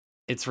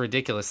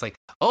ridiculous. Like,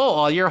 oh,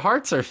 all your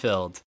hearts are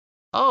filled.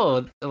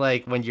 Oh,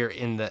 like when you're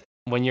in the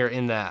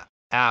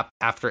app,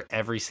 after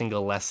every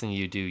single lesson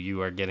you do,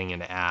 you are getting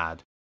an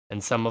ad.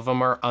 And some of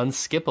them are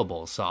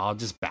unskippable. So I'll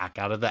just back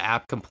out of the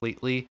app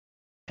completely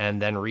and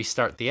then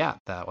restart the app.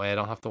 That way I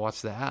don't have to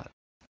watch the ad.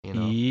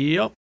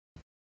 Yep.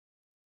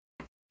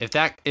 If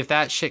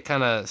that shit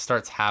kind of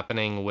starts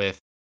happening with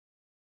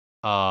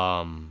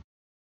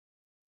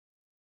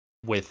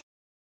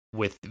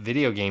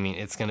video gaming,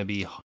 it's going to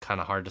be kind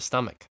of hard to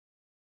stomach.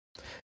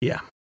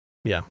 Yeah.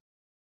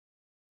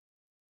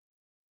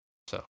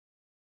 So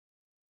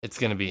it's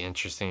going to be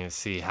interesting to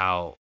see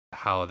how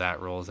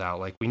that rolls out.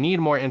 Like, we need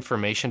more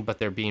information, but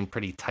they're being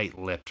pretty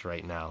tight-lipped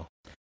right now.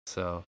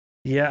 So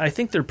yeah, I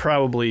think they're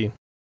probably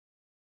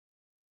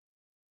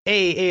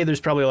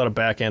there's probably a lot of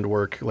back end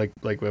work, like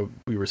what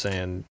we were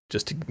saying,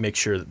 just to make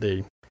sure that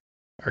they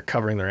are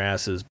covering their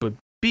asses. But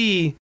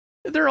B,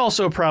 they're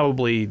also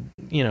probably,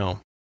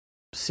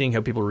 seeing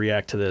how people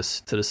react to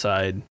this to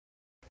decide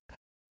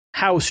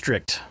how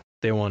strict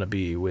they want to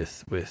be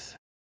with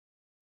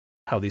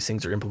how these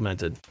things are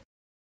implemented.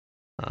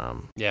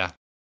 Yeah.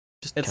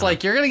 It's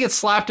like you're going to get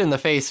slapped in the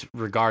face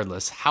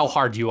regardless. How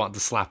hard do you want the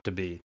slap to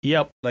be?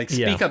 Yep. Like,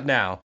 speak up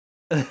now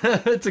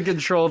to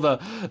control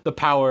the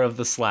power of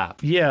the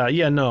slap. Yeah,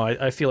 no,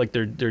 I feel like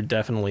they're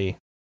definitely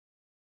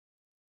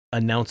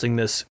announcing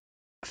this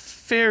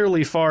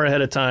fairly far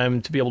ahead of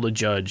time to be able to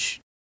judge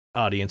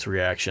audience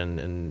reaction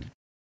and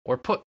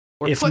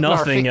if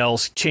nothing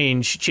else,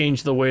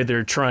 change the way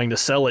they're trying to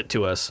sell it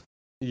to us.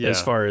 Yeah.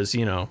 As far as,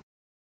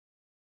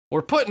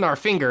 we're putting our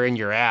finger in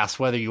your ass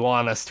whether you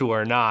want us to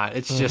or not.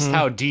 It's just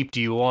how deep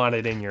do you want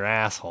it in your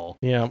asshole?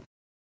 Yeah.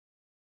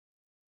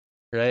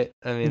 Right?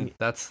 I mean,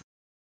 that's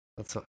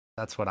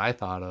what I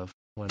thought of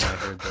when I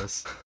heard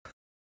this.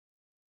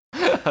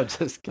 I'm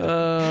just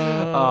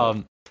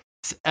kidding.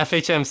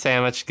 FHM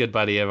Sandwich, good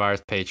buddy of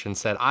ours, patron,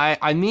 said,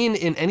 I mean,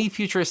 in any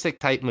futuristic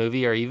type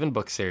movie or even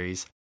book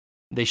series,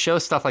 they show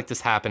stuff like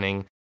this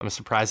happening. I'm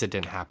surprised it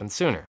didn't happen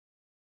sooner.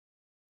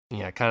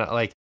 Yeah, kind of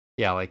like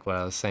what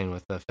I was saying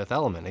with The Fifth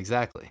Element,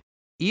 exactly.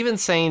 Even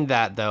saying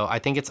that, though, I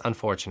think it's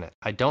unfortunate.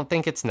 I don't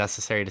think it's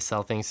necessary to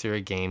sell things through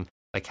a game,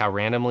 like how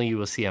randomly you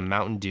will see a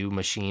Mountain Dew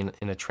machine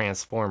in a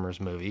Transformers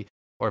movie,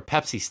 or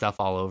Pepsi stuff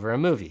all over a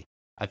movie.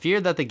 I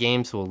fear that the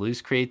games will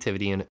lose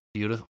creativity and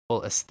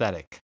beautiful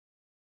aesthetic,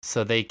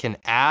 so they can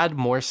add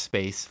more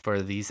space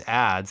for these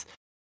ads,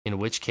 in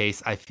which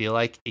case I feel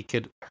like it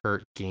could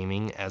hurt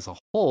gaming as a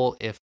whole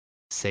if,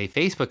 say,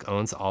 Facebook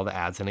owns all the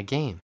ads in a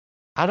game.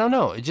 I don't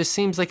know, it just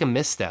seems like a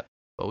misstep,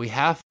 but we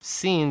have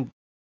seen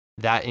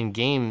that in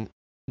games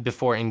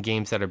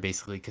that are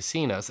basically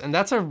casinos. And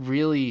that's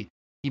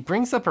he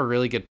brings up a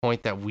really good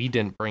point that we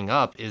didn't bring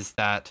up, is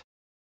that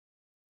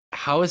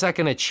how is that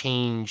going to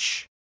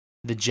change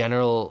the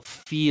general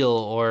feel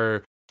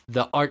or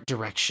the art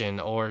direction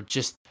or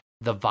just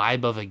the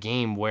vibe of a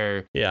game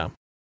where,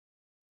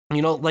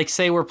 like,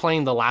 say we're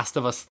playing The Last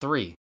of Us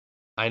 3.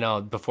 I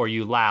know, before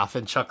you laugh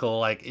and chuckle,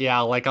 like, yeah,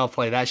 like, I'll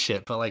play that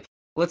shit. But, like,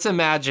 let's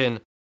imagine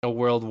a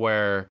world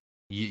where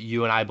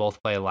you and I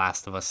both play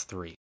Last of Us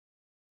 3.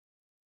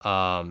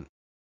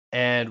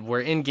 And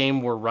we're in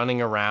game, we're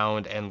running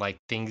around, and like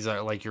things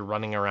are like you're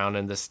running around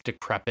in this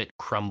decrepit,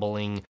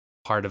 crumbling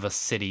part of a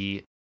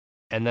city,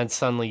 and then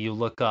suddenly you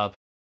look up,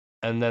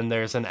 and then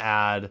there's an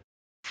ad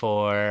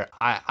for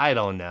I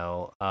don't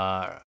know,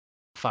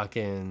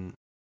 fucking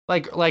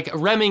like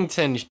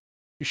Remington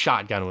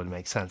shotgun would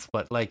make sense,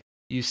 but like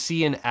you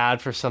see an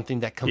ad for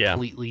something that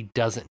completely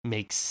doesn't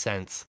make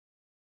sense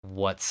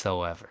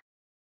whatsoever.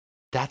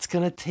 That's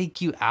going to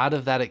take you out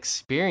of that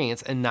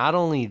experience. And not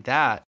only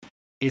that,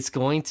 it's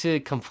going to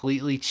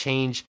completely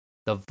change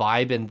the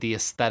vibe and the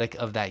aesthetic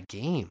of that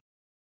game.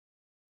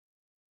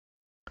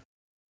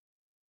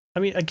 I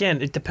mean,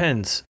 again, it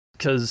depends,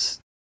 because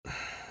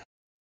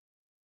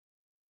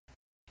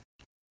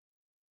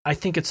I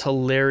think it's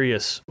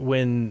hilarious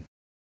when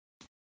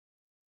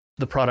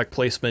the product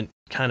placement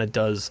kind of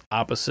does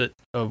opposite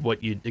of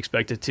what you'd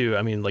expect it to.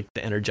 I mean, like the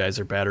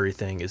Energizer battery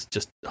thing is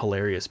just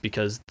hilarious,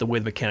 because the way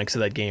the mechanics of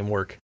that game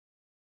work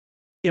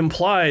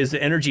implies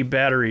that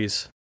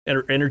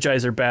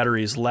Energizer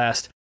batteries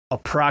last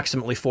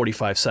approximately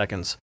 45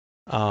 seconds.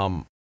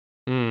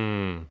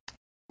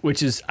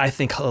 Which is, I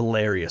think,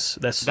 hilarious.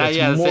 That's more the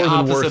than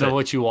opposite worth of it.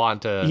 what you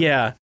want to.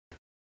 Yeah.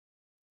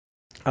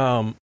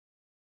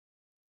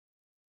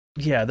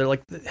 Yeah, they're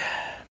like,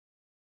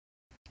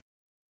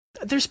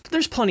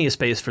 there's plenty of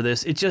space for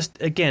this. It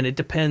just, again, it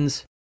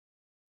depends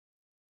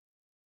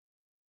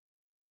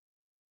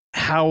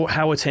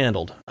how it's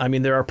handled. I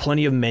mean, there are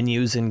plenty of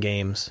menus in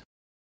games.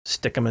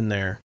 Stick them in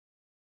there.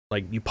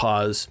 Like, you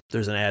pause,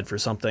 there's an ad for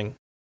something.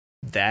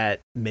 That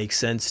makes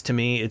sense to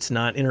me. It's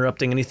not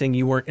interrupting anything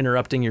you weren't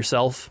interrupting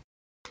yourself.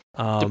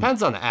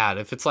 Depends on the ad.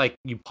 If it's like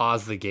you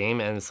pause the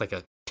game and it's like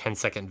a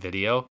 10-second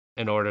video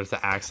in order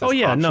to access. Oh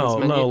yeah, no,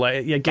 like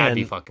again, that'd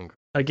be fucking great.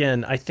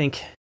 Again, I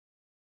think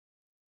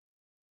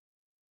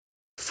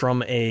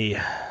from a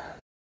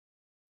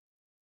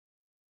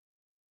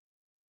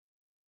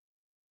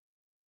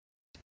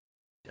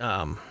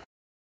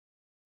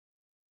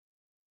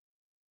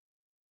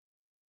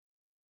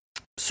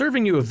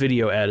serving you a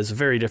video ad is a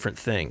very different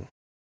thing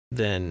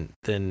than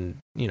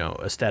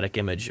a static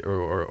image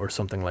or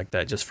something like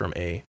that, just from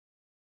a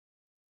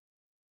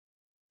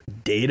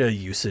data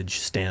usage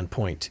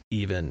standpoint.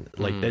 Even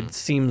like it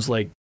seems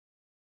like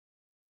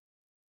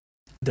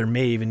there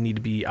may even need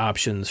to be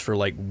options for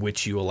like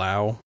which you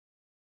allow,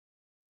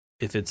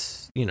 if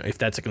it's if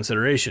that's a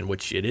consideration,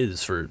 which it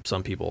is for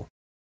some people.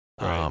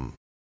 Right.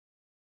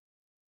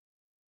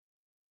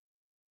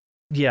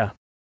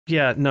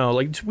 No,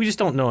 like we just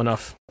don't know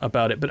enough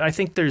about it, but I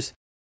think there's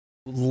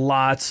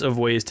lots of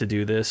ways to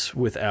do this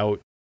without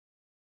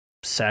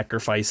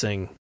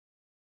sacrificing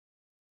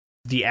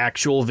the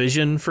actual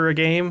vision for a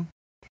game.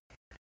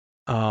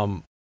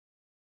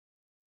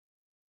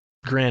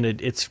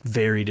 Granted, it's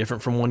very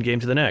different from one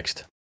game to the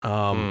next.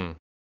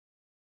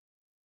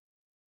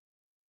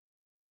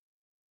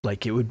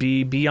 Like, it would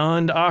be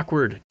beyond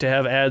awkward to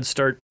have ads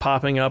start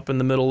popping up in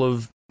the middle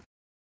of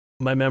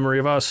My Memory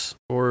of Us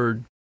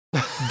or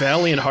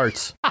Valiant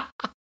Hearts.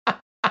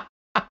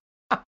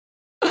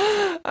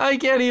 I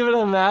can't even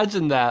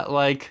imagine that.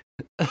 Like,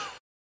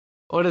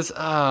 what is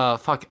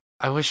fuck?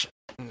 I wish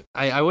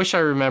I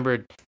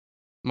remembered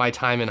my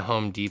time in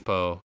Home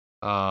Depot.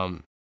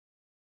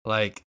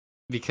 Like,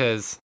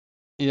 because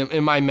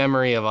in My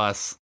Memory of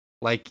Us,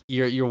 like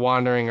you're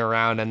wandering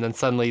around and then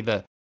suddenly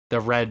the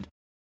red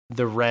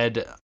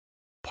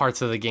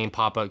parts of the game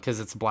pop up because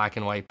it's black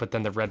and white, but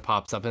then the red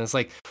pops up and it's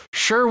like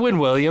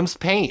Sherwin-Williams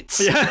paints.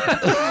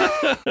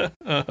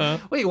 Yeah.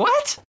 Wait,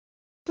 what?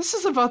 This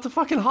is about the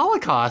fucking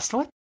Holocaust.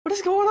 What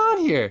is going on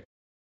here?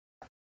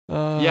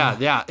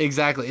 Yeah,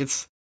 exactly.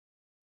 It's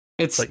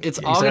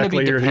all going to be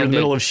you're dependent. in the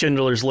middle of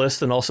Schindler's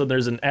List, and also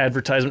there's an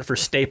advertisement for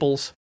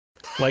Staples.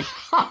 Like,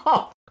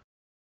 oh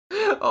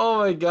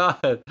my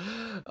god.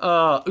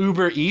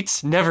 Uber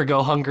Eats, never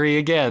go hungry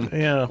again.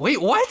 Yeah.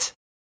 Wait, what?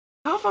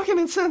 How fucking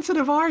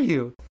insensitive are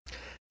you?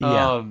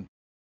 Yeah.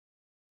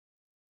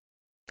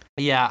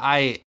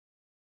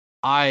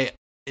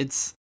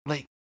 It's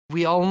like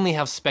we only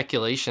have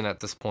speculation at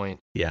this point.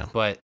 Yeah.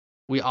 But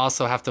we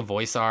also have to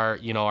voice our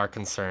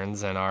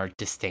concerns and our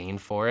disdain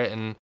for it,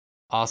 and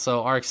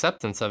also our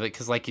acceptance of it,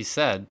 because like you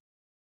said,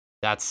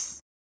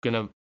 that's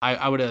gonna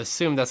I would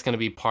assume that's gonna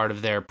be part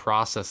of their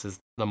process, is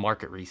the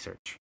market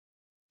research.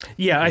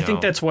 Yeah, I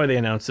think that's why they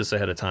announced this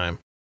ahead of time.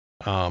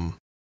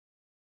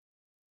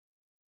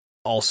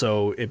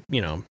 Also, it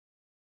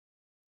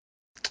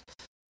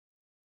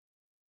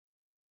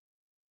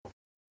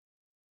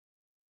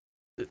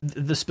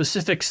the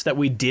specifics that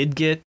we did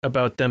get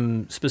about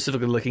them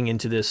specifically looking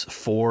into this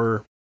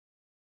for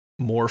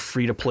more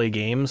free-to-play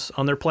games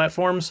on their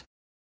platforms,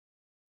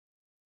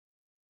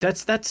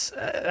 that's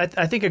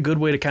I think a good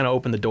way to kind of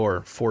open the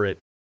door for it,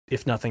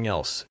 if nothing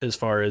else, as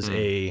far as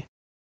a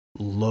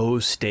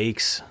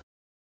low-stakes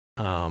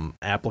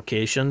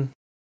application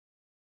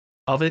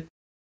of it.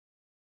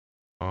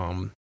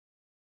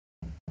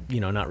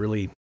 Not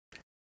really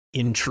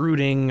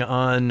intruding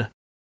on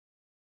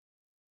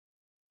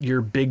your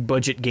big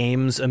budget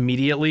games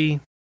immediately.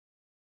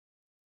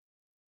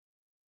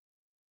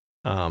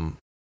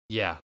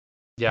 Yeah.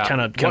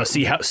 Kind of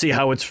see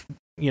how it's,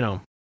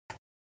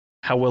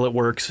 how well it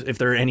works. If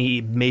there are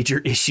any major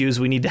issues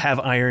we need to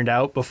have ironed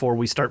out before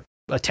we start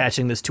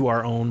attaching this to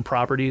our own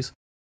properties.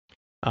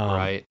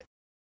 Right.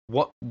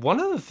 One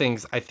of the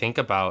things I think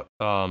about,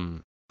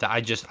 that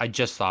I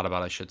just thought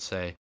about, I should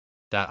say,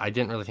 that I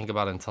didn't really think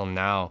about until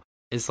now,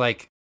 is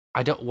like,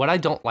 what I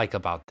don't like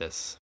about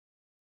this,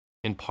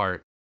 in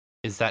part,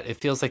 is that it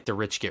feels like the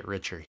rich get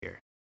richer here.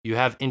 You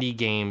have indie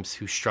games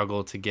who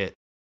struggle to get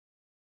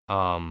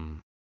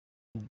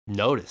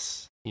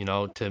notice,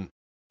 to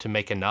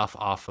make enough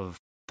off of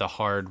the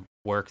hard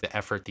work, the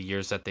effort, the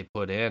years that they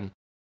put in.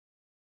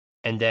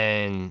 And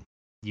then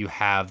you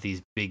have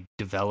these big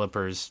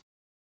developers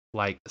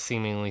like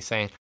seemingly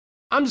saying,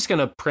 I'm just going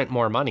to print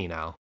more money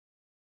now.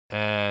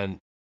 And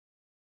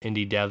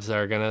indie devs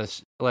are going to,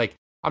 like,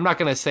 I'm not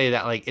going to say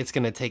that like it's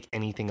going to take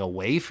anything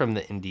away from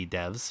the indie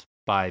devs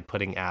by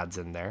putting ads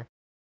in there.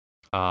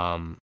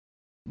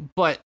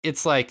 But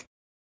it's like,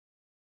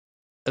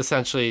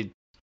 essentially,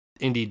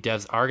 indie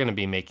devs are going to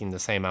be making the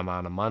same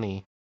amount of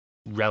money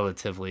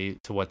relatively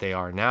to what they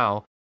are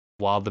now,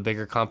 while the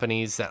bigger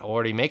companies that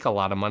already make a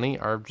lot of money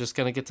are just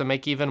going to get to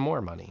make even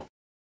more money.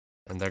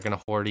 And they're going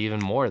to hoard even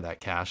more of that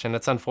cash. And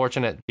it's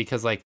unfortunate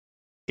because like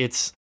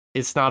it's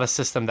not a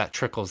system that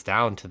trickles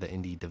down to the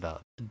indie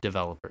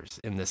developers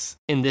in this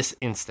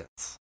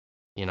instance,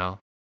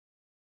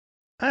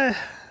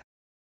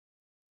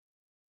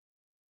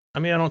 I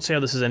mean, I don't see how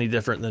this is any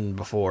different than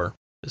before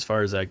as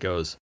far as that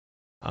goes.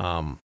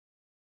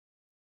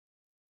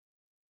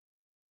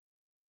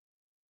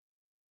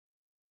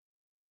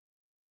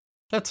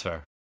 That's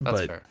fair.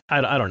 That's fair.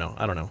 I don't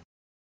know.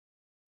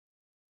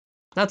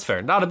 That's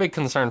fair. Not a big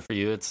concern for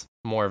you. It's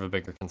more of a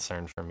bigger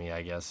concern for me,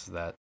 I guess.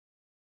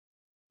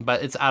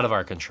 But it's out of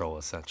our control,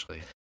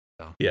 essentially.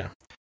 So. Yeah.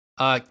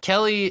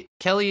 Kelly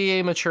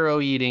A.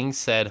 Maturo Eating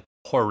said,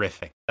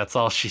 horrific. That's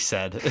all she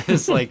said.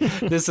 It's like,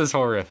 this is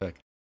horrific.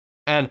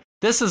 And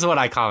this is what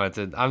I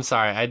commented. I'm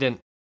sorry,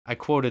 I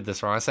quoted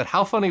this wrong. I said,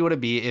 how funny would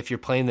it be if you're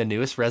playing the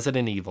newest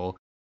Resident Evil,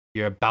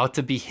 you're about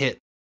to be hit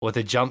with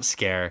a jump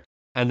scare,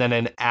 and then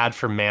an ad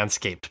for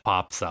Manscaped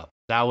pops up?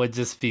 That would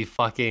just be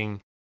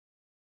fucking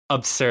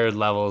absurd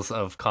levels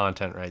of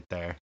content right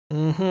there.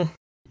 Mm-hmm.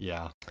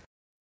 Yeah.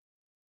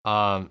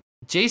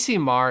 JC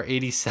Mar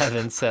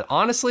 87 said,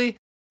 honestly,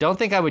 don't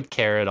think I would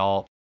care at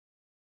all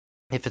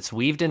if it's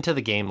weaved into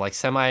the game like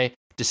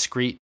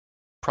semi-discreet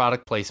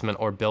product placement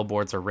or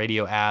billboards or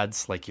radio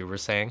ads, like you were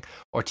saying,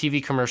 or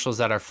TV commercials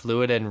that are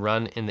fluid and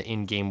run in the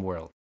in-game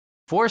world.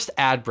 Forced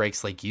ad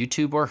breaks like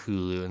YouTube or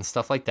Hulu and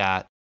stuff like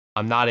that,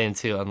 I'm not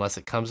into unless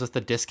it comes with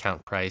a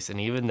discount price, and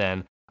even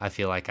then, I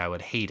feel like I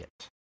would hate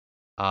it.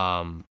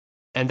 And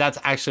that's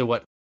actually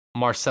what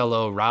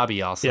Marcelo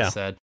Robbie also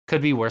said.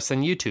 Could be worse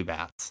than YouTube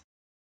ads.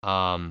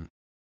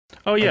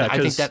 Oh yeah, I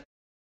think that.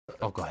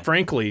 Oh, go ahead.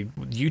 Frankly,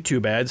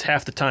 YouTube ads,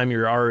 half the time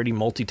you're already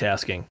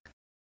multitasking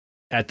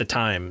at the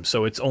time,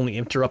 so it's only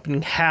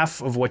interrupting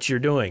half of what you're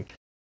doing.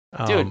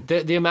 Dude,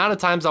 the amount of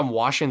times I'm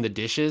washing the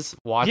dishes,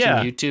 watching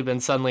YouTube,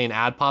 and suddenly an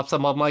ad pops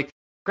up, I'm like,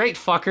 great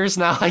fuckers,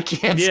 now I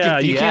can't skip the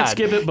ad. Yeah, you can't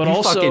skip it, but you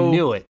also fucking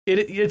knew it.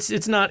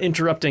 It's not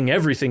interrupting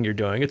everything you're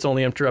doing. It's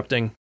only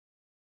interrupting,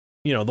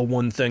 the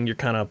one thing you're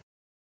kind of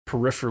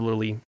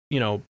peripherally,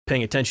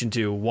 paying attention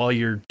to while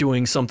you're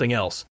doing something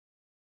else.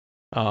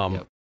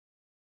 Yep.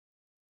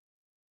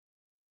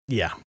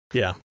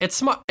 Yeah. It's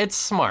smart. It's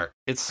smart.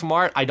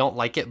 I don't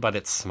like it, but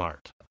it's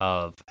smart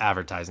of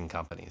advertising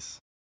companies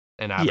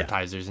and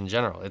advertisers in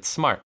general. It's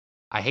smart.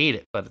 I hate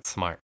it, but it's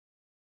smart.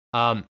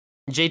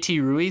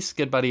 JT Ruiz,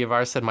 good buddy of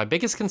ours, said, my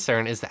biggest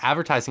concern is the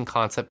advertising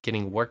concept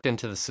getting worked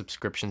into the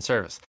subscription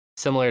service.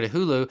 Similar to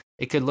Hulu,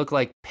 it could look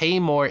like pay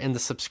more in the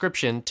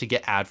subscription to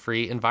get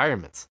ad-free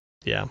environments.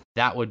 Yeah.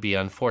 That would be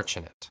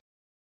unfortunate.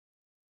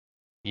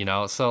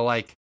 So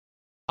like,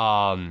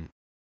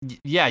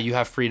 you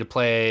have free to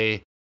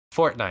play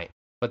Fortnite,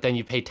 but then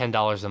you pay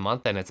 $10 a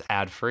month and it's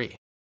ad-free.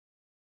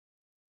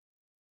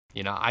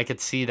 I could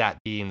see that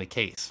being the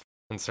case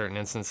in certain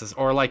instances.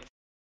 Or like,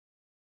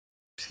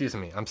 excuse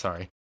me, I'm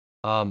sorry.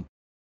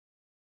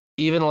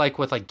 Even like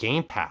with like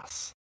Game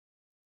Pass,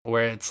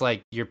 where it's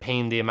like you're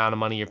paying the amount of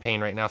money you're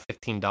paying right now,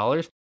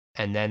 $15,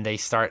 and then they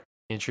start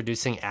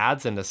introducing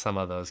ads into some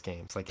of those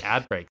games, like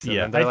ad breaks.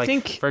 And they're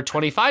think for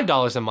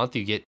 $25 a month,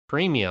 you get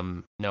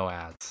premium, no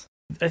ads.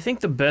 I think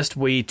the best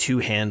way to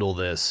handle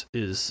this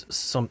is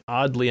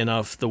oddly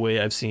enough, the way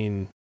I've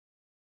seen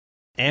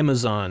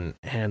Amazon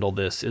handle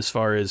this, as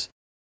far as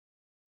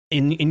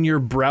in your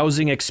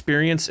browsing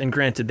experience. And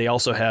granted, they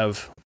also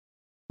have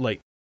like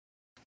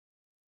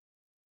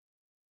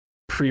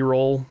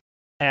pre-roll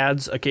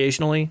ads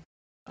occasionally.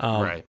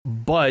 Right.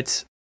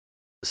 But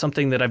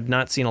something that I've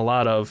not seen a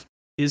lot of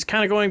is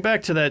kind of going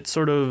back to that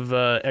sort of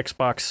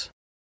Xbox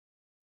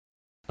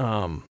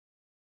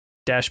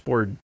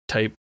dashboard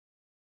type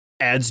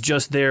ads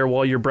just there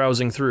while you're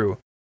browsing through.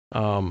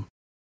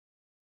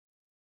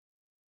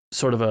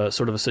 Sort of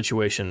a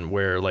situation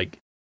where like,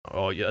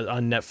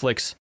 on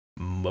Netflix,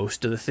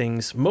 most of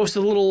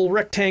the little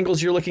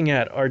rectangles you're looking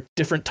at are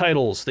different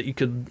titles that you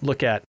could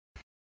look at.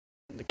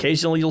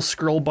 Occasionally you'll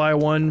scroll by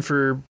one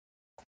for,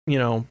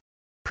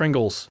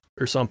 Pringles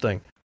or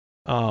something.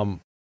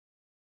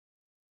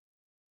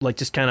 Like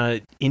just kind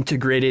of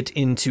integrate it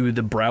into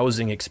the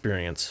browsing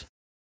experience.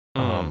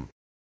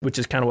 Which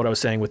is kind of what I was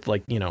saying with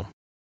like,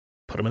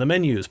 put them in the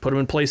menus, put them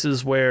in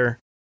places where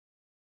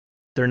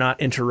they're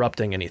not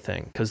interrupting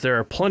anything, because there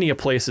are plenty of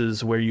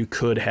places where you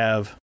could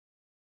have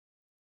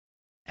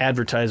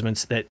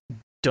advertisements that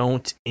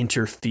don't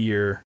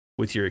interfere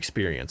with your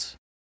experience.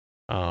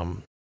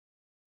 And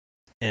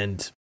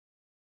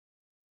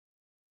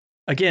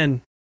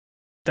again,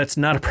 that's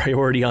not a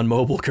priority on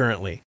mobile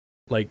currently.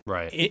 Like,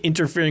 right.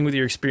 Interfering with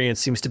your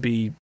experience seems to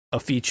be a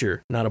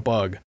feature, not a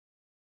bug.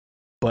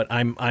 But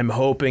I'm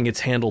hoping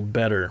it's handled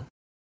better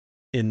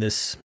in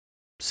this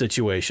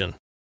situation.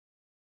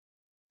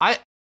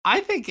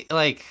 I think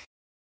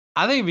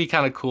it'd be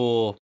kind of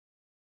cool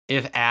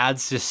if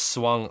ads just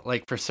swung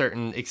like for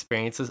certain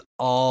experiences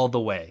all the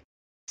way.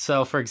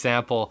 So for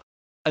example,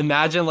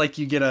 imagine like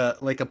you get a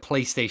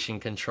PlayStation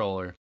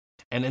controller,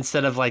 and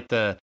instead of like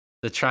the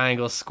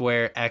triangle,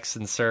 square, X,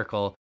 and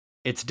circle,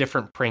 it's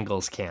different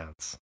Pringles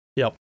cans.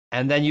 Yep.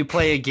 And then you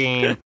play a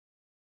game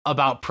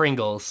about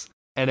Pringles,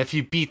 and if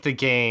you beat the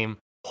game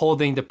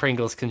holding the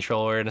Pringles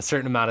controller in a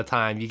certain amount of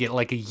time, you get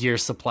like a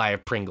year's supply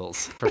of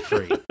Pringles for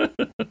free.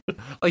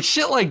 Like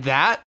shit like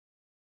that.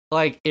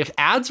 Like if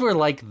ads were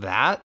like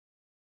that,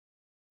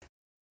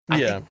 I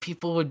think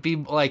people would be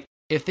like,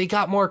 if they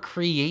got more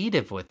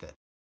creative with it,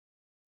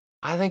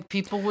 I think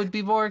people would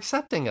be more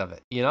accepting of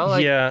it. You know,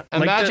 like,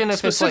 imagine if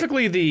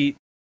specifically it's like, the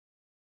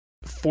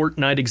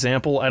Fortnite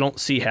example, I don't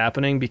see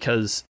happening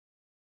because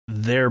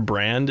their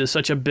brand is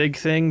such a big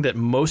thing that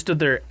most of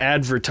their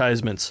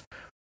advertisements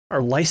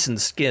are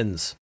licensed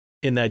skins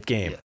in that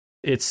game.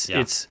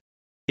 Yeah.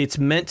 It's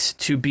meant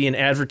to be an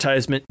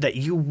advertisement that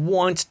you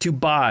want to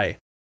buy.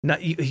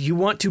 Not you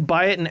want to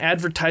buy it and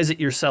advertise it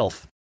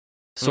yourself.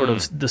 Sort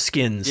of the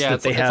skins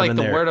that they have in there. It's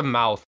like the word of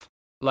mouth,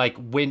 like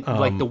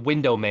the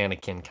window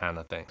mannequin kind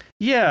of thing.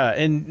 Yeah,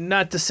 and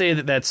not to say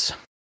that that's,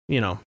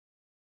 that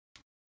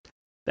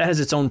has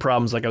its own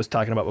problems, like I was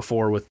talking about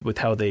before, with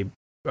how they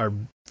are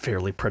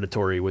fairly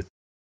predatory with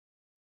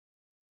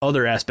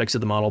other aspects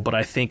of the model. But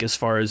I think as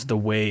far as the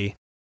way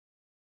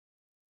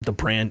the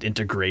brand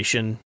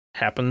integration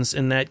happens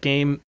in that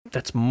game,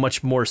 that's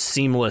much more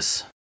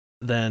seamless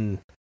than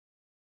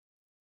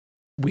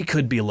we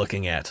could be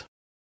looking at.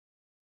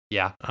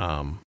 Yeah.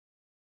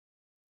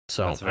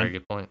 So that's a very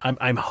good point.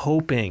 I'm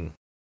hoping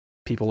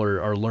people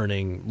are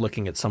learning,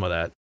 looking at some of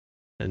that,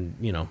 and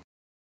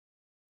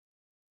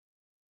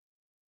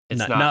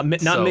it's not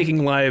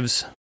making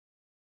lives,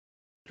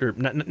 or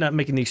not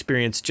making the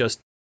experience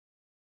just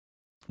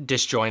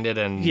disjointed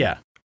and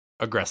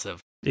aggressive.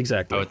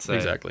 Exactly. I would say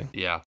exactly.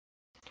 Yeah,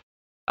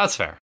 that's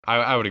fair.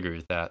 I would agree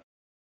with that.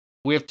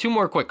 We have two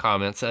more quick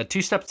comments.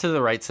 Two Steps to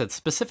the Right said,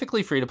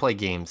 specifically free-to-play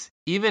games,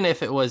 even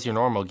if it was your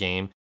normal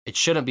game, it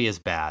shouldn't be as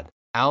bad.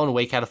 Alan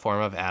Wake had a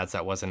form of ads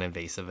that wasn't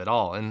invasive at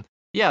all. And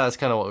yeah, that's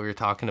kind of what we were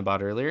talking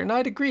about earlier. And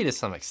I'd agree to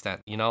some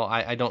extent.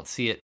 I don't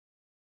see it,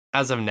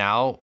 as of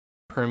now,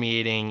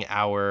 permeating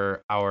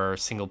our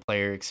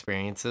single-player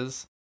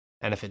experiences.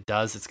 And if it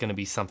does, it's going to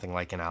be something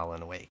like an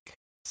Alan Wake.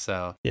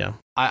 So yeah,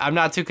 I'm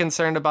not too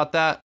concerned about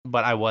that,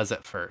 but I was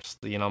at first.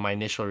 My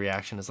initial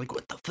reaction is like,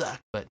 what the fuck?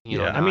 But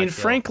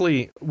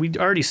frankly, we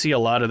already see a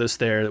lot of this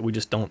there that we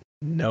just don't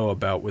know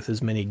about, with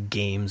as many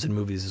games and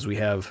movies as we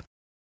have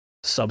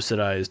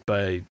subsidized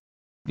by,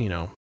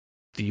 the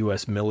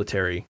U.S.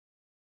 military.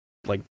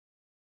 Like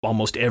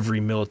almost every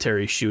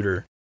military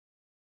shooter,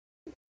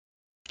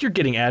 you're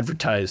getting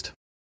advertised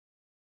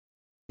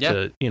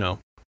to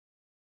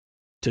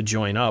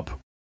join up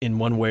in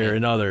one way or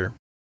another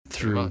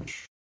through.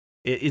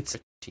 It's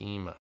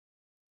team.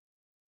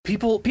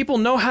 People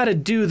know how to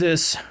do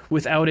this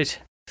without it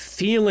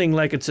feeling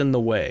like it's in the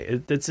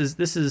way.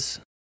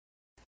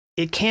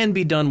 It can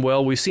be done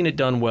well. We've seen it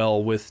done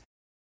well with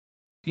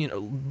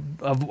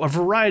a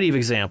variety of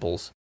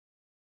examples.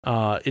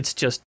 It's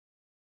just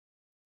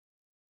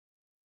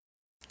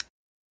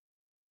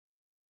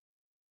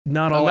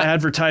not all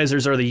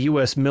advertisers are the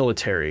U.S.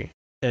 military,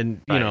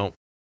 and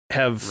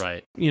have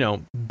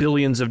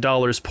billions of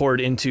dollars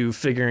poured into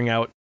figuring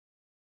out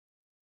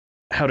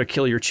how to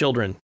kill your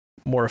children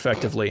more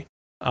effectively.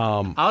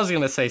 I was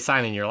gonna say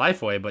signing your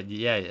life away, but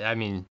yeah, I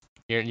mean,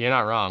 you're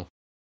not wrong.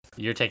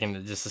 You're taking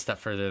it just a step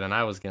further than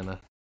I was gonna.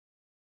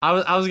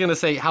 I was gonna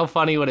say, how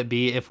funny would it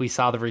be if we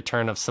saw the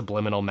return of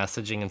subliminal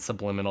messaging and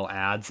subliminal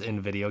ads in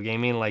video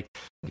gaming? Like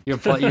you're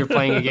playing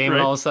a game, right,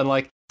 and all of a sudden,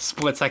 like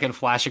split second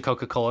flash of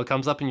Coca-Cola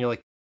comes up, and you're like,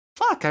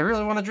 "Fuck, I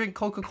really want to drink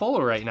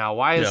Coca-Cola right now.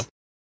 Why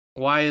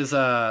is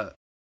the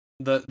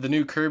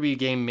new Kirby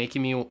game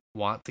making me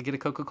want to get a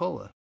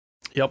Coca-Cola?"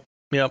 Yep.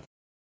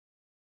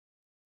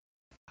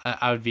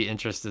 I would be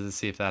interested to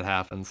see if that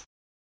happens.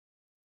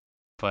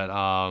 But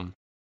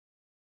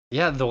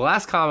the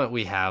last comment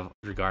we have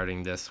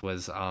regarding this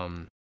was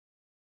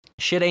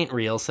Shit Ain't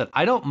Real said,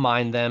 I don't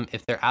mind them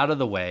if they're out of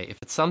the way. If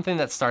it's something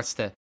that starts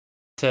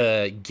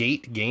to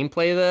gate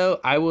gameplay,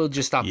 though, I will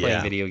just stop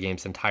playing video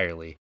games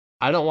entirely.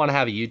 I don't want to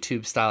have a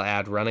YouTube style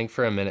ad running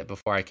for a minute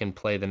before I can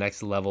play the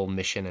next level,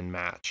 mission, and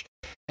match.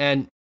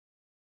 And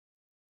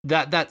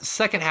that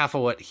second half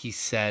of what he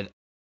said,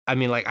 I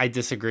mean, like, I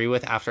disagree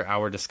with after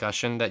our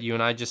discussion that you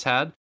and I just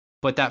had.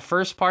 But that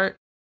first part,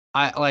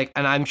 I like,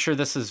 and I'm sure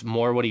this is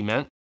more what he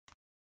meant.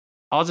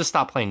 I'll just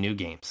stop playing new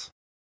games.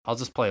 I'll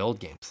just play old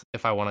games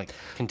if I want to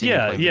continue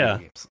playing video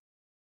games.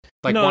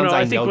 Like ones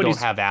I know don't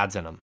have ads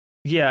in them.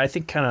 Yeah, I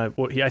think I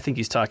think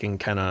he's talking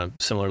kind of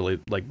similarly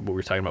like what we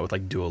were talking about with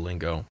like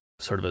Duolingo,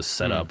 sort of a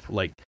setup.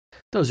 Like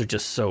those are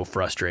just so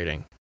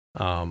frustrating.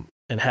 And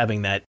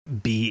having that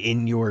be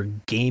in your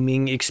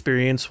gaming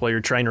experience while you're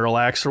trying to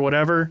relax or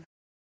whatever,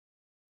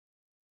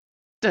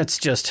 that's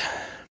just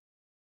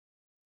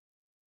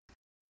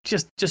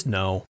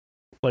no.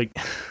 Like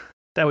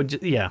that would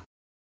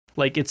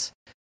like it's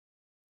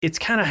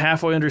kind of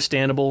halfway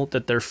understandable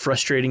that they're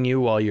frustrating you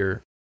while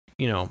you're,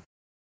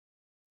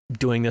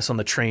 doing this on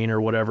the train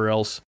or whatever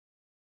else.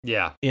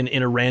 Yeah.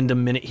 In a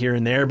random minute here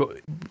and there. But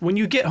when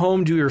you get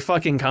home to your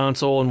fucking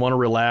console and want to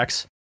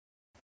relax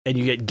and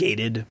you get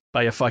gated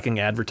by a fucking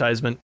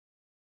advertisement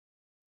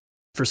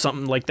for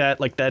something like that,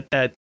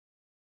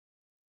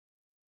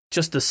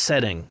 just the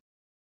setting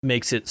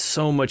makes it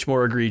so much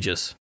more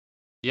egregious.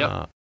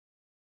 Yep.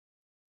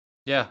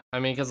 Yeah. I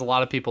mean, because a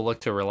lot of people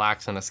look to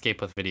relax and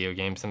escape with video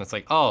games, and it's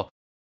like, oh,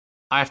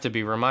 I have to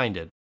be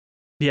reminded.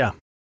 Yeah.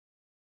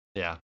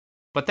 Yeah.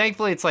 But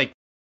thankfully, it's like,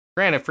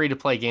 granted,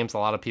 free-to-play games, a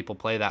lot of people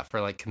play that for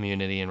like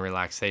community and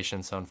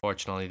relaxation, so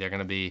unfortunately, they're going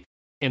to be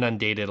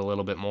inundated a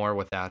little bit more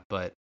with that,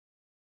 but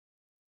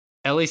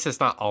at least it's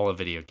not all of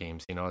video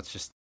games, it's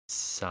just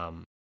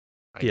some,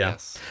 I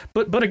guess.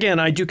 But again,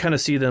 I do kind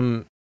of see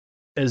them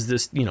as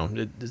this,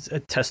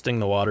 testing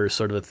the waters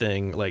sort of a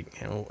thing, like,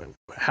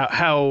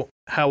 how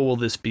will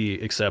this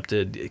be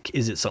accepted?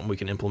 Is it something we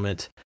can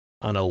implement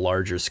on a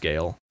larger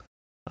scale?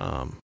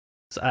 So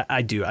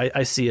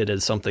I see it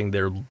as something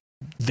they're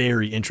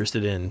very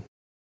interested in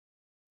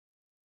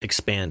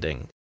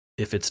expanding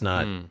if it's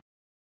not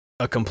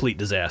a complete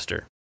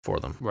disaster for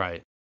them.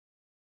 Right.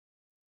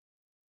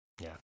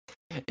 Yeah.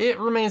 It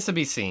remains to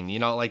be seen.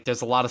 Like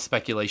there's a lot of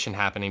speculation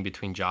happening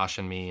between Josh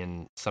and me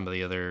and some of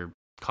the other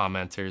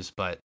commenters,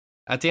 but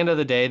at the end of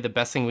the day, the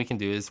best thing we can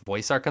do is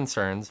voice our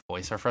concerns,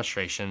 voice our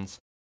frustrations,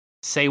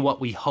 say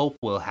what we hope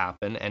will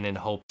happen, and in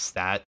hopes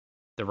that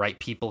the right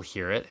people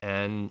hear it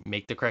and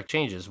make the correct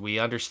changes. We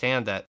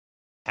understand that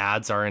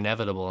ads are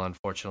inevitable,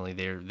 unfortunately.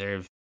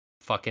 They're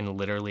fucking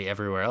literally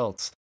everywhere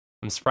else.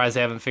 I'm surprised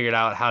they haven't figured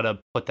out how to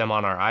put them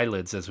on our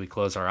eyelids as we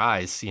close our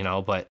eyes,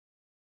 but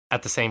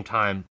at the same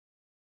time,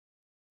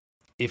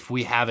 if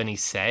we have any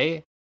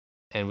say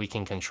and we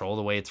can control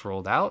the way it's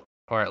rolled out,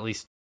 or at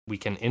least we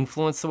can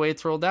influence the way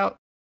it's rolled out,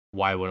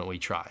 why wouldn't we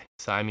try?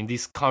 So, I mean,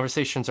 these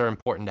conversations are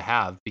important to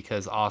have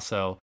because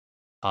also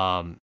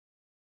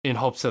in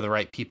hopes of the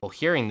right people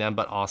hearing them,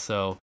 but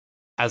also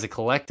as a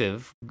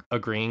collective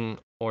agreeing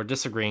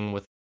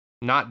with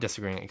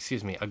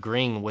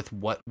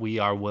what we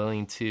are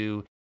willing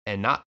to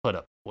and not put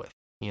up with,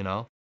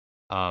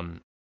 kind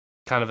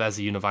of as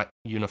a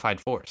unified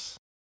force.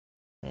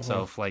 Mm-hmm.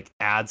 So if like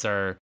ads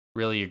are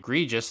really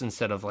egregious,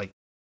 instead of like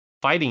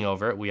fighting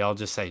over it, we all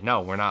just say,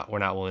 no, we're not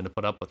willing to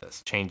put up with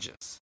this. Change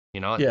this,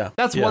 Yeah.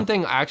 That's one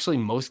thing actually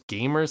most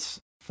gamers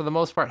for the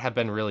most part have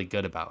been really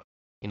good about.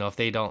 If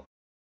they don't,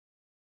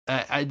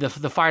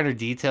 the finer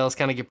details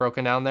kind of get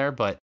broken down there,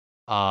 but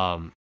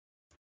gamers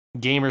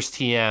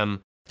TM,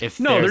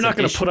 they're not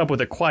going to put up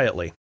with it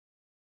quietly.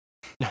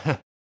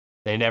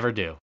 They never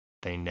do.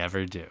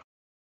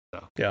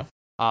 So yeah.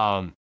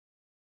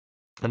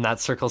 And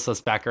that circles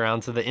us back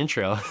around to the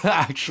intro,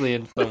 actually,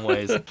 in some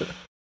ways.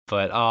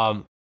 But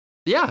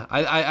yeah,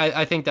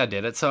 I think that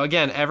did it. So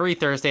again, every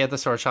Thursday at the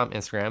Sword Shop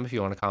Instagram, if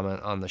you want to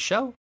comment on the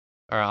show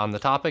or on the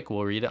topic,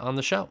 we'll read it on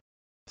the show.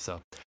 So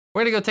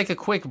we're going to go take a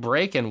quick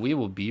break, and we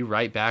will be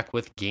right back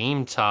with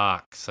Game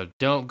Talk. So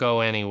don't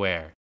go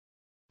anywhere.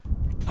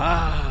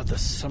 Ah, the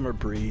summer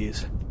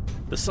breeze.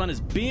 The sun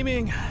is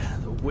beaming.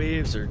 The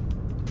waves are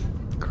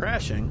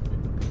crashing.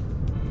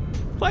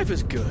 Life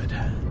is good.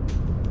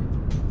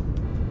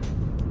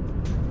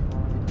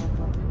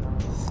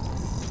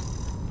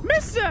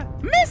 Mister!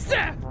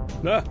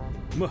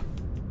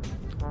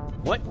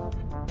 What?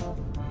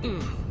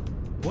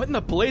 What in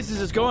the blazes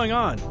is going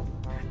on?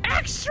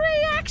 Extra!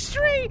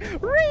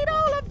 Read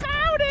all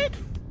about it!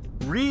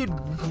 Read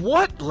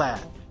what,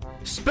 lad?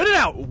 Spit it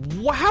out!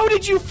 How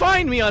did you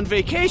find me on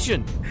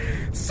vacation?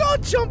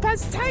 Swordchomp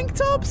has tank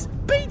tops,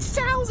 beach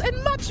towels,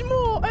 and much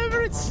more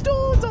over at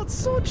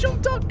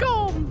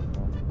store.swordchomp.com.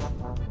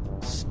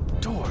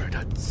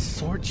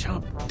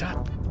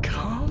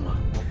 Store.swordchomp.com?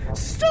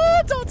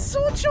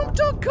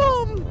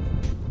 Store.swordchomp.com.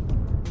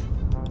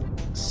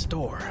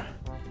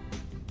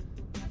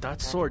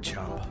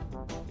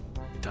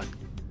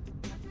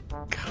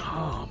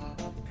 Store.swordchomp.com.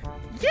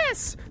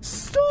 Yes,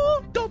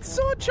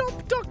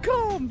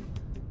 store.swordchomp.com.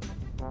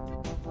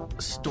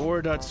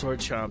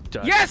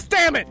 Store.swordchomp.com. Yes,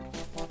 damn it!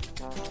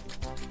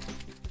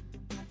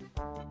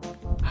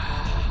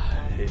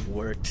 It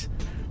worked.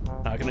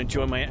 I can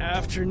enjoy my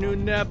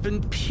afternoon nap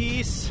in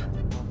peace.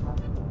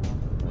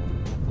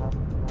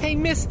 Hey,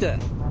 mister,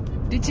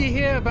 did you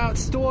hear about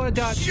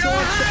store.swordchomp?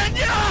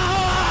 Shut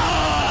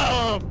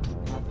up!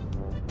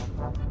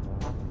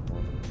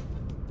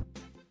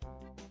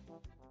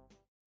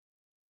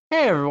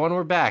 Hey everyone,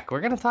 we're back.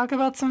 We're going to talk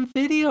about some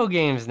video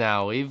games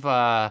now. We've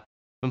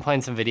been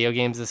playing some video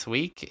games this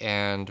week,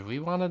 and we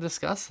want to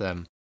discuss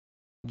them.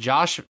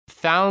 Josh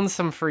found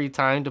some free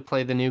time to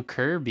play the new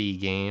Kirby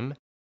game,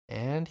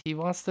 and he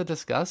wants to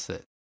discuss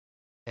it.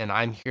 And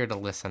I'm here to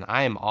listen.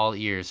 I am all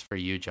ears for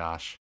you,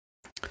 Josh.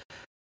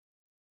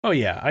 Oh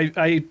yeah,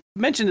 I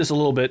mentioned this a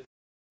little bit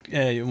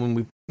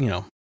when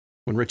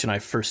when Rich and I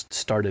first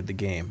started the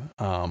game.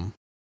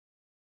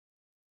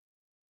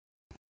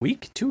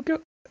 Week 2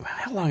 ago?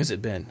 How long has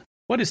it been?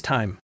 What is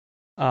time?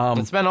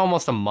 It's been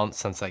almost a month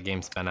since that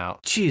game's been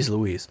out. Jeez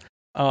Louise.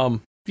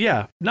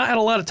 Yeah, not had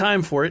a lot of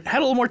time for it. Had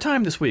a little more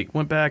time this week.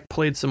 Went back,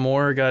 played some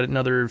more, got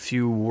another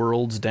few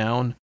worlds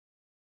down.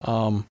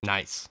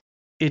 Nice.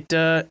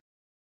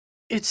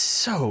 It's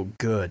so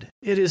good.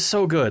 It is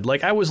so good.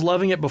 Like, I was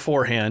loving it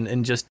beforehand,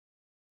 and just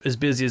as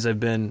busy as I've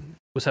been,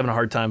 was having a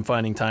hard time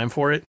finding time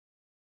for it.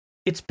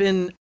 It's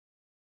been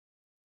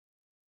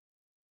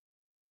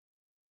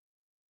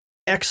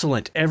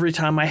excellent every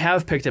time I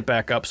have picked it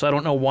back up, so I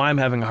don't know why I'm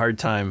having a hard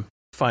time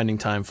finding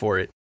time for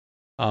it.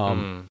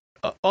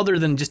 Other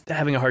than just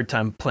having a hard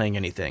time playing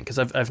anything, because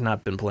I've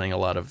not been playing a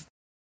lot of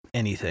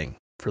anything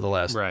for the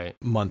last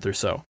month or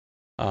so.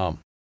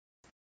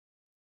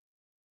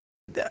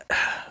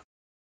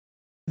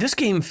 This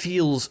game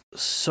feels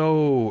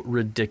so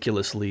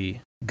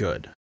ridiculously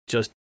good.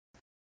 Just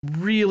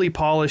really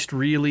polished,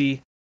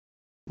 really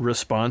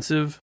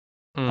responsive,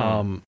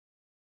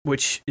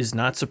 which is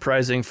not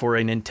surprising for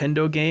a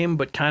Nintendo game,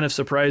 but kind of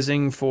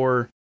surprising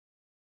for,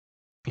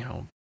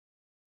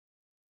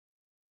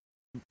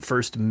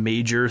 first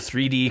major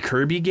 3D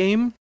Kirby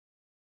game.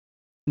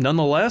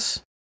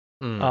 Nonetheless,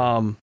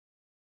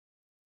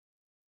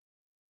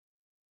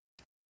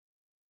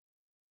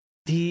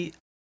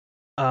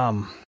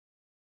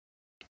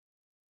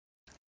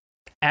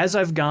 as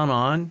I've gone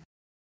on,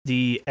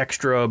 the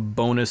extra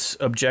bonus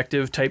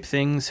objective type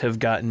things have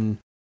gotten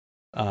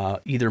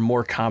either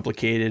more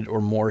complicated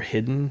or more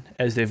hidden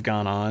as they've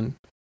gone on.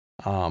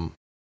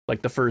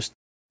 Like the first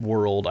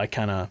world, I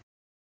kind of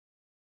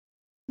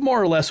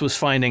more or less was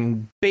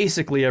finding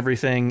basically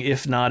everything,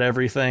 if not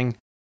everything,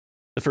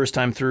 the first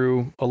time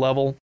through a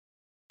level.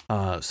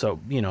 So,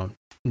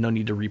 no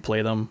need to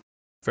replay them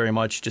very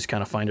much. Just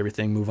kind of find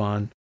everything, move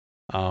on.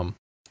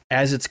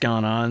 As it's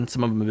gone on,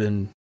 some of them have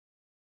been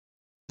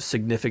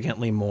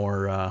significantly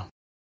more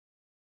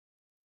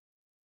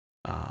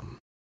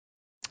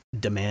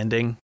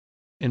demanding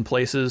in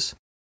places,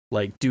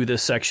 like do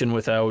this section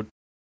without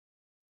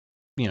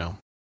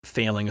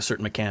failing a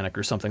certain mechanic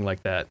or something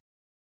like that.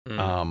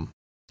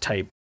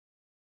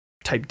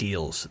 Type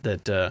deals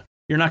that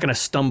you're not going to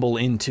stumble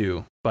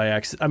into by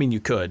accident. I mean, you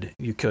could,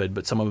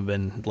 but some of them have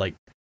been like,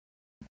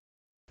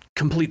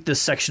 complete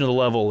this section of the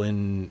level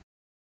in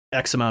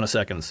X amount of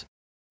seconds.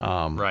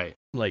 Like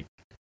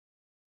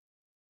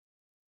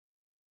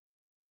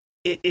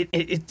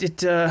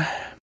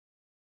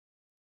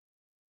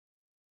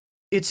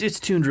it's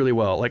tuned really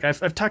well. Like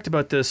I've talked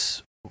about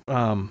this.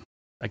 I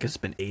guess it's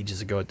been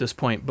ages ago at this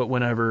point, but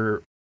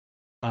whenever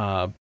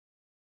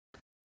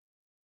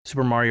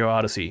Super Mario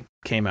Odyssey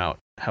came out,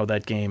 how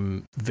that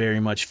game very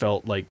much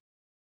felt like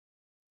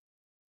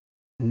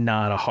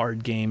not a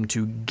hard game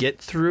to get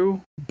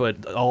through,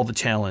 but all the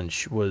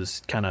challenge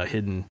was kind of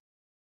hidden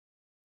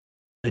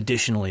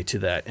additionally to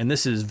that. And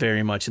this is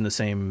very much in the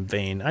same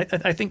vein.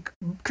 I think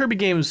Kirby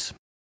games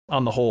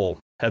on the whole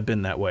have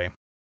been that way.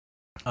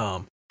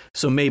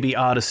 So maybe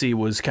Odyssey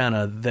was kind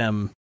of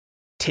them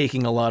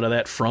taking a lot of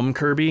that from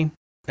Kirby,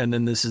 and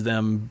then this is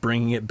them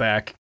bringing it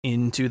back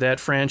into that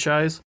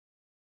franchise.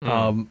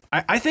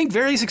 I think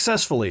very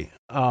successfully.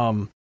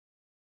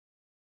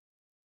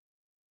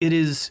 It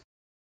is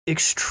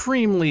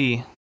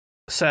extremely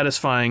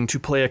satisfying to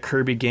play a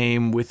Kirby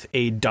game with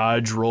a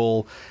dodge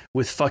roll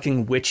with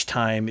fucking witch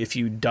time if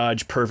you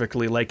dodge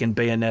perfectly, like in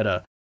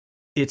Bayonetta.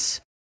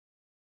 It's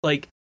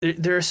like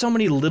there are so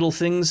many little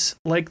things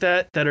like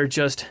that are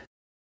just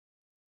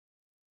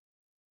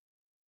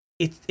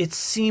it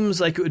seems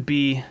like it would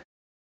be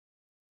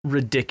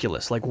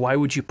ridiculous. Like, why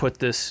would you put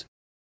this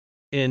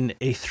in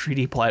a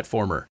 3D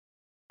platformer?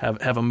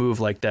 Have a move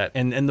like that.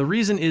 And the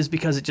reason is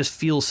because it just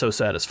feels so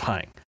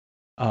satisfying.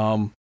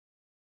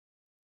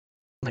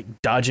 Like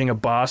dodging a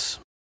boss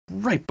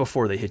right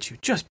before they hit you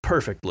just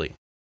perfectly,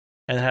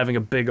 and having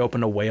a big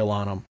open to wail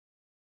on them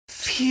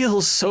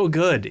feels so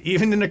good,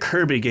 even in a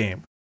Kirby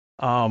game.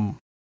 I'm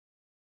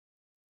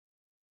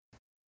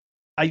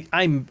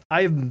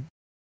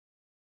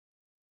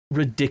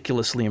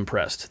ridiculously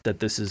impressed that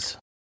this is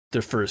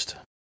the first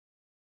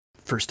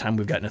time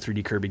we've gotten a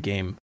 3D Kirby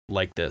game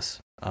like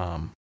this.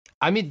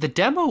 I mean, the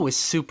demo was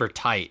super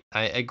tight.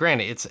 I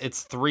granted,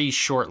 it's 3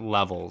 short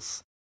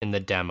levels in the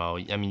demo.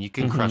 I mean, you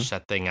can crush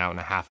that thing out in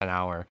a half an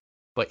hour,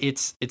 but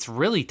it's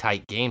really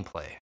tight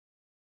gameplay.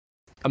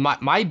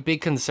 My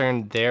big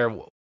concern there,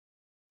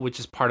 which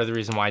is part of the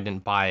reason why I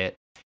didn't buy it,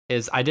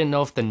 is I didn't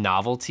know if the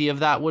novelty of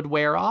that would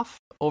wear off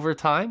over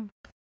time,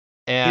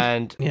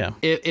 and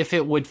if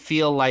it would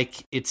feel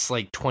like it's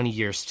like 20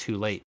 years too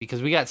late,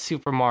 because we got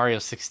Super Mario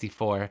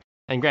 64,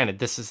 and granted,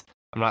 this is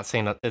I'm not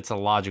saying that it's a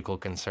logical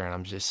concern.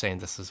 I'm just saying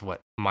this is what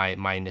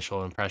my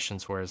initial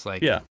impressions were. Is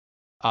like,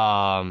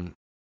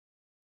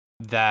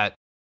 that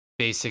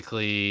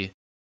basically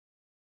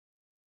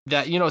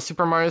that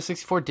Super Mario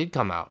 64 did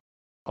come out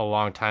a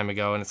long time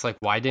ago, and it's like,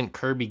 why didn't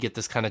Kirby get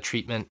this kind of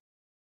treatment?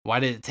 Why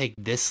did it take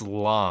this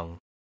long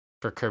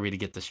for Kirby to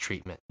get this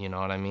treatment? You know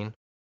what I mean?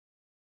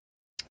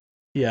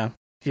 Yeah.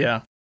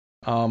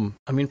 I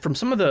mean, from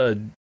some of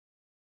the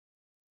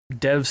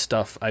dev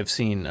stuff I've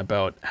seen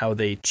about how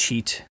they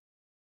cheat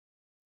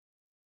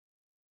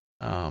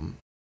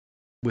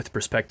with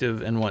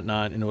perspective and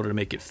whatnot in order to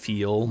make it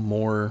feel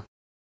more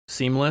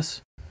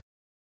seamless,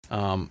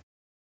 I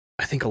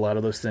think a lot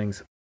of those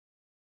things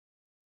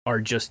are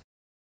just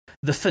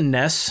the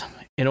finesse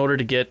in order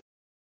to get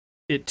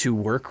it to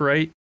work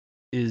right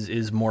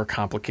is more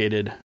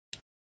complicated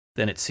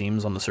than it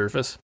seems on the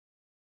surface.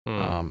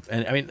 And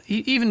I mean,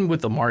 even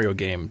with the Mario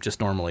game, just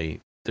normally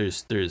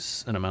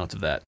there's an amount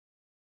of that.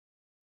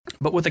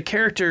 But with a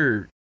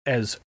character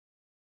as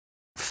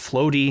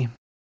floaty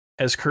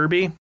as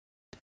Kirby,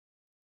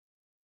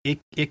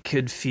 it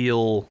could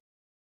feel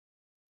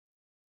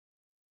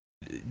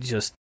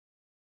just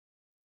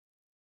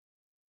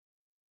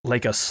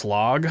like a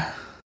slog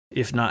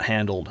if not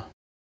handled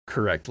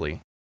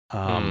correctly.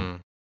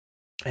 And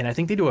I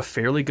think they do a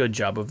fairly good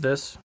job of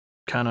this,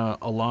 kind of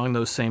along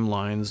those same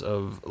lines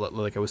of,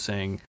 like I was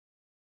saying,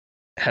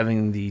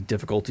 having the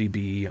difficulty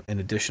be an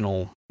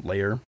additional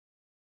layer.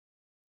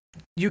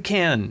 You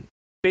can,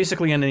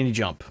 basically on any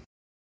jump,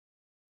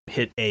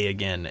 hit A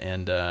again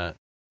and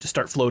just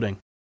start floating.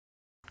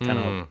 Kind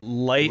of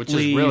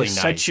lightly really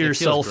set nice.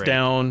 Yourself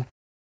down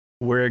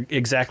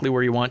exactly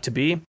where you want to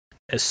be.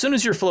 As soon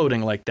as you're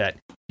floating like that,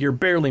 you're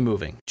barely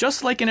moving.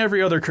 Just like in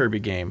every other Kirby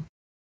game,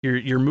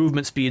 your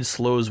movement speed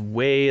slows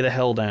way the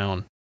hell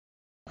down.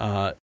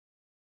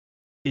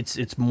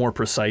 It's more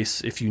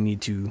precise if you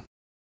need to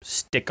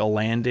stick a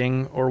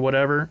landing or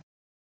whatever.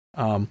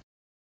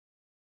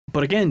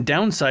 But again,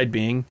 downside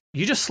being,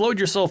 you just slowed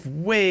yourself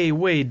way,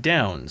 way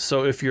down.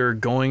 So if you're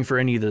going for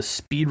any of the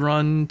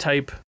speedrun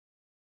type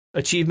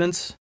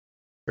achievements,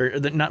 or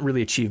not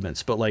really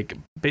achievements, but like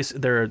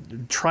there are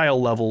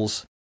trial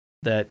levels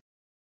that,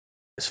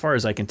 as far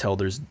as I can tell,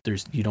 there's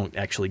you don't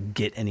actually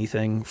get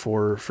anything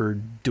for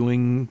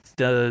doing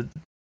the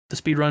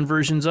speedrun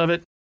versions of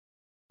it.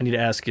 I need to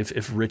ask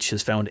if Rich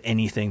has found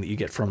anything that you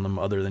get from them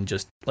other than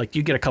just like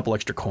you get a couple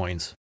extra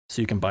coins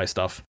so you can buy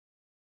stuff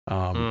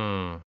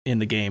in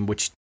the game,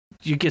 which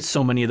you get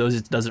so many of those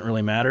it doesn't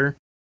really matter.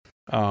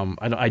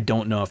 I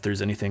don't know if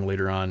there's anything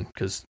later on,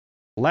 because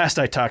last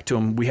I talked to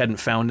him we hadn't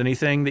found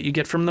anything that you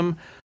get from them,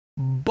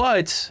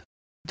 but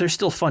they're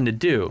still fun to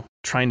do,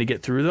 trying to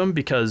get through them,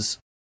 because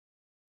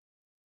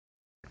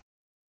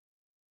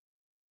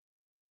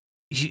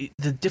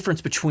the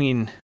difference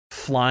between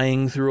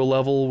flying through a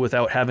level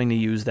without having to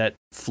use that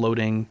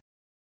floating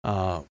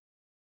and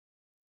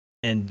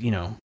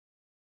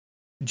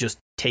just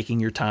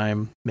taking your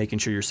time, making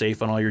sure you're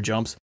safe on all your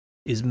jumps,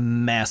 is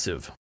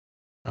massive.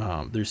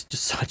 There's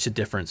just such a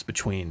difference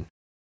between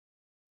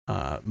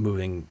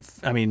moving.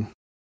 I mean,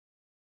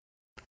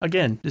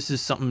 again, this is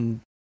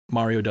something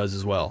Mario does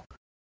as well,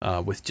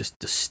 with just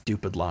the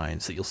stupid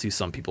lines that you'll see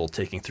some people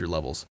taking through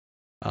levels.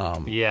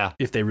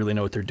 If they really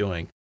know what they're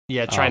doing.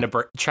 Yeah, trying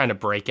to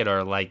break it,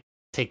 or like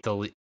take the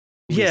least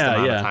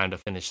amount of time to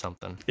finish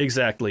something.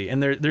 Exactly,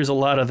 and there's a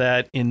lot of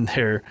that in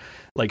their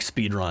like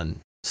speedrun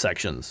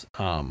sections.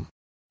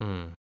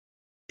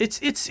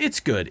 It's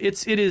good.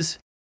 It is,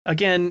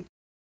 again,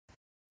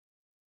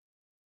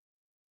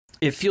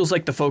 it feels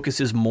like the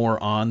focus is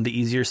more on the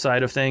easier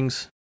side of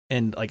things,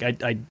 and like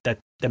that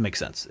makes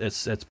sense.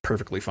 It's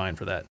perfectly fine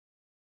for that.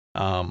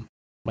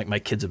 Like my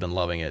kids have been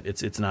loving it.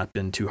 It's not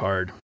been too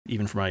hard,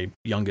 even for my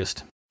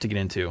youngest, to get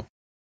into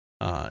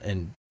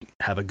and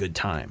have a good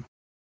time.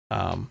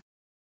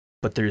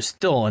 But there's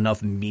still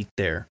enough meat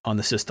there on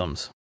the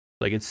systems.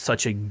 Like, it's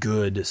such a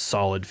good,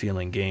 solid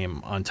feeling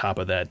game on top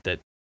of that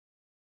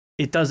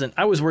it doesn't.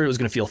 I was worried it was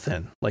going to feel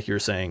thin, like you were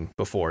saying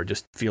before.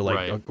 Just feel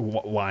like,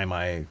 why am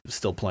I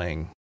still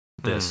playing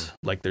this?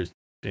 Like,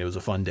 it was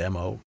a fun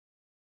demo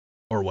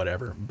or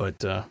whatever. But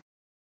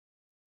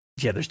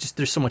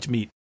there's so much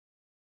meat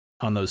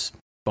on those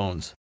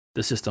bones.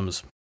 The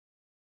systems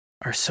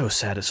are so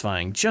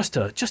satisfying just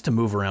to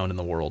move around in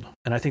the world,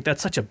 and I think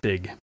that's such a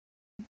big,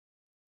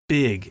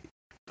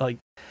 like,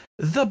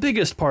 the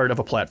biggest part of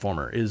a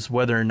platformer is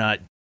whether or not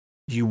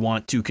you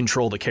want to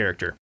control the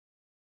character.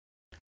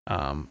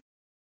 And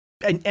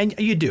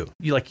you do.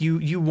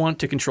 You want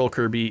to control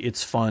Kirby.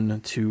 It's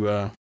fun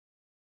to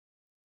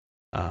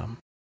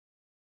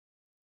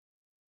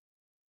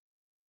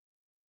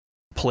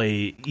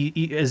play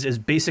as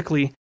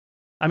basically.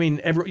 I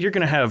mean, you're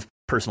going to have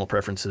personal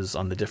preferences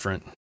on the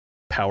different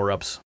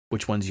power-ups,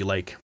 which ones you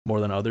like more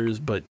than others,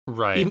 but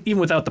even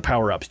without the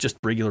power-ups, just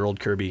regular old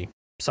Kirby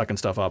sucking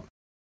stuff up,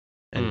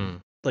 and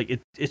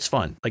like it's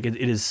fun. Like it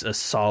is a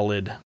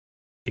solid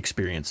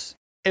experience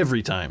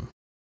every time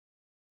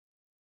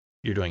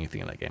you're doing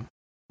anything in that game.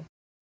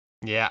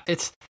 Yeah,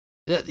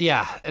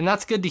 Yeah, and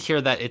that's good to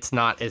hear that it's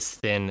not as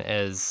thin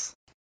as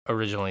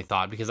originally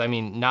thought, because I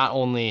mean, not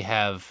only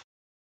have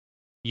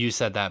you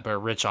said that, but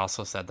Rich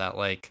also said that,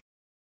 like,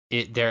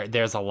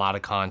 there's a lot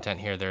of content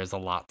here, there's a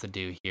lot to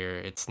do here.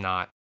 It's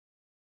not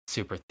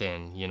super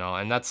thin,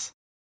 and that's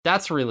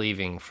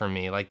relieving for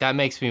me. Like, that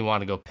makes me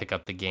want to go pick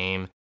up the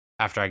game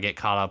after I get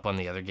caught up on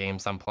the other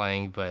games I'm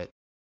playing. But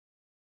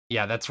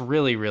yeah, that's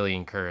really, really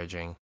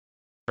encouraging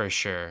for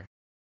sure.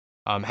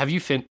 Have you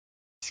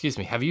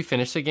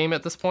finished the game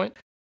at this point?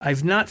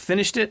 I've not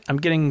finished it. I'm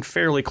getting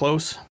fairly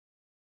close.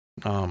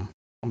 I'll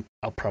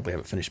probably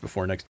have it finished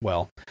before next.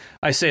 Well,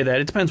 I say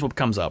that it depends what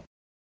comes up.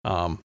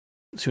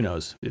 Who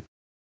knows if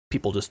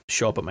people just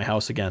show up at my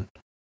house again,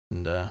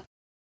 and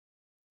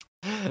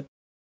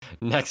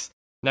next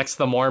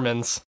the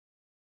Mormons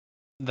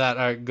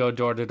that go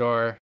door to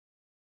door,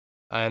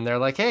 and they're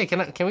like, "Hey,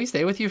 can we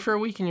stay with you for a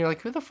week?" And you're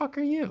like, "Who the fuck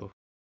are you?"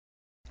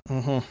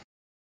 Mm-hmm.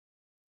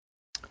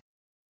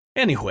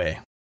 Anyway,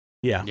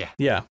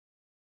 yeah.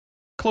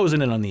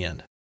 Closing in on the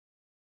end.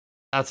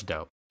 That's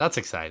dope. That's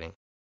exciting.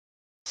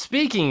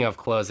 Speaking of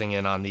closing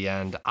in on the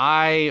end,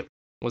 I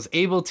was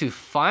able to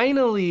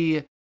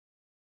finally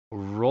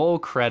roll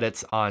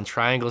credits on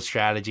Triangle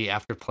Strategy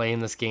after playing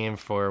this game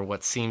for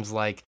what seems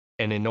like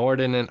an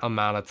inordinate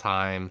amount of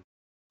time.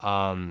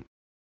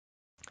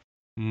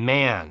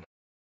 Man,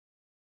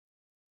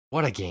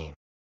 what a game.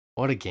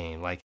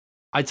 Like,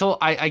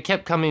 I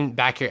kept coming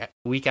back here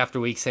week after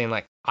week saying,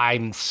 like,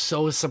 I'm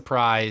so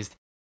surprised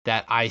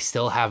that I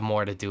still have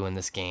more to do in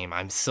this game.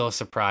 I'm so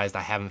surprised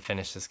I haven't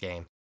finished this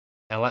game.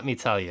 And let me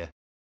tell you,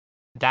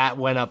 that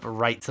went up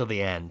right till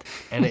the end.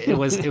 And it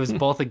was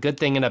both a good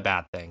thing and a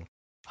bad thing.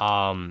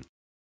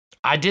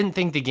 I didn't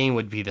think the game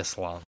would be this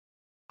long.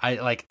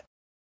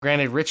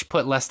 Granted, Rich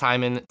put less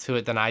time into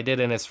it than I did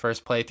in his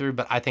first playthrough,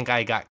 but I think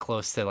I got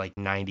close to like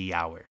 90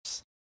 hours.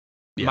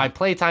 Yeah. My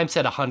playtime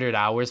said 100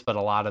 hours, but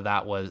a lot of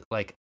that was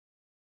like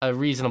a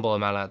reasonable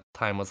amount of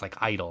time was like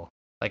idle.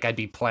 Like, I'd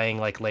be playing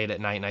like late at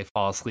night and I'd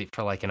fall asleep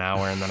for like an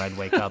hour, and then I'd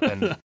wake up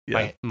and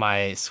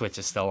my Switch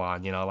is still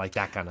on, like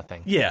that kind of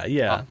thing.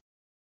 Yeah.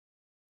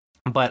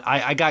 But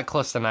I got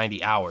close to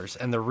 90 hours.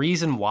 And the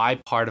reason why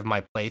part of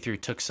my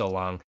playthrough took so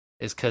long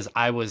is because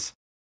I was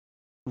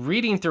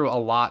reading through a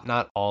lot,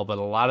 not all, but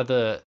a lot of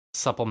the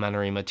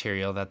supplementary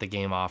material that the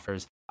game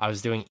offers. I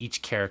was doing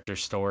each character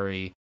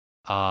story.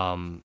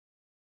 And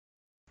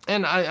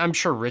I'm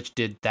sure Rich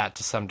did that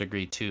to some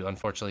degree too.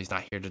 Unfortunately, he's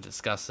not here to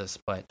discuss this,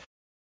 but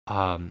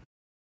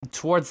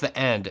towards the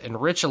end, and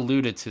Rich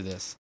alluded to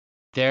this,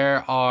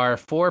 there are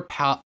 4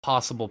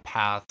 possible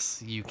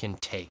paths you can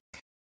take.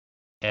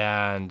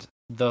 And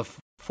the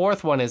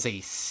fourth one is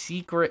a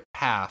secret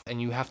path,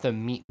 and you have to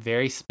meet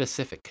very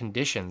specific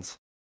conditions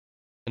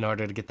in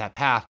order to get that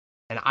path.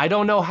 And I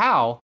don't know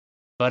how,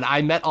 but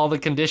I met all the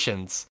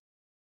conditions.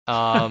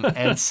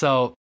 And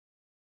so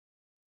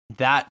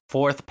that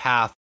fourth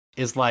path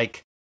is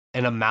like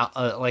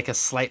like a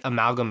slight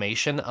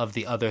amalgamation of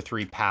the other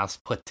 3 paths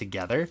put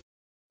together.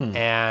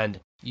 And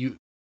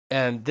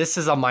this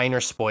is a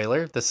minor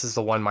spoiler. This is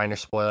the one minor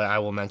spoiler I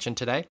will mention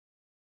today.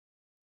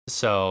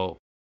 So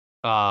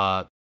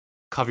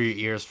cover your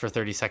ears for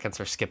 30 seconds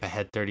or skip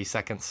ahead 30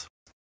 seconds.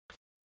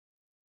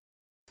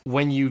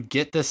 When you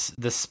get this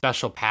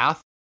special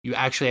path, you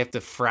actually have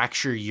to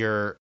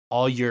fracture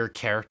all your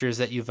characters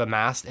that you've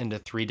amassed into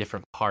 3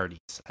 different parties.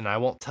 And I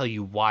won't tell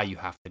you why you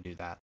have to do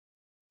that,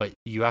 but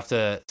you have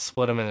to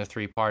split them into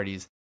 3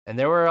 parties. And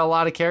there were a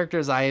lot of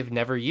characters I have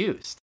never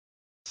used.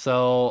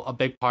 So a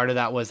big part of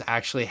that was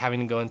actually having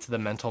to go into the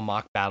mental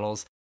mock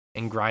battles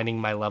and grinding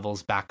my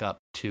levels back up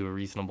to a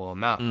reasonable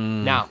amount.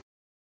 Now,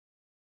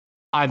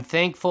 I'm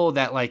thankful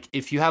that, like,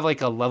 if you have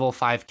like a level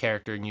 5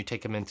 character and you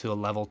take them into a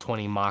level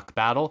 20 mock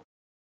battle,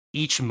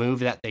 each move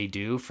that they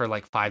do for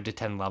like 5 to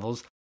 10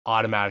 levels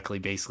automatically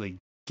basically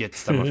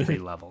gets them a free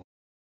level.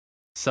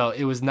 So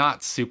it was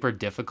not super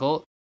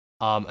difficult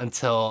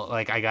until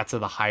like I got to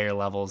the higher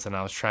levels and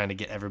I was trying to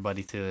get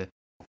everybody to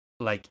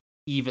like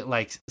even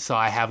like, so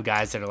I have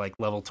guys that are like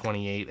level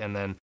 28 and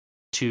then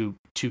two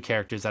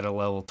characters that are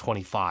level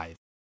 25.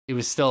 It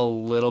was still a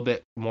little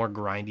bit more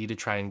grindy to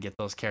try and get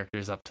those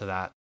characters up to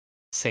that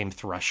same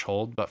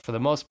threshold, but for the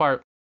most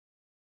part,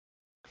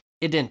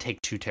 it didn't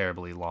take too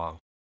terribly long.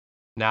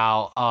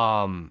 Now,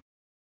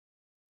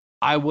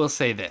 I will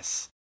say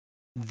this.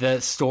 The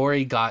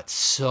story got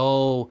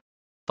so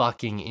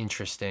fucking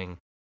interesting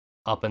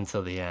up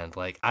until the end.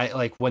 Like,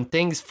 when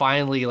things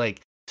finally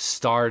like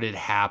started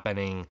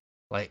happening,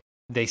 like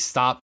they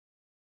stopped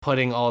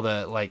putting all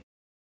the like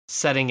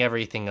setting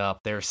everything up.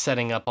 They're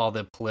setting up all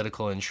the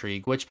political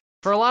intrigue, which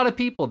for a lot of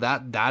people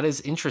that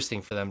is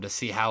interesting for them to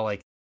see how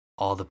like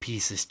all the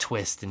pieces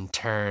twist and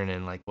turn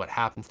and like what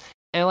happens.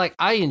 And like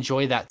I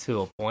enjoy that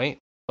to a point,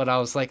 but I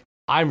was like,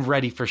 I'm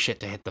ready for shit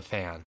to hit the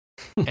fan.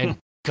 And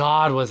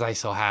God, was I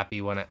so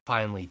happy when it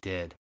finally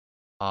did.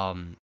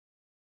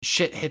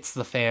 Shit hits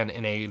the fan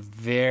in a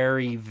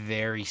very,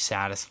 very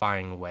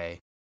satisfying way.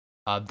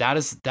 That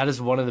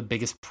is one of the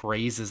biggest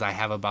praises I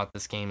have about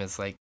this game is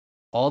like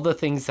all the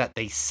things that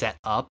they set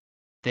up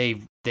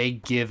they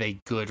give a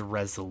good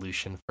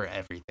resolution for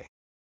everything.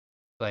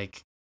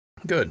 Like,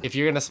 Good. if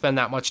you're going to spend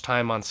that much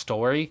time on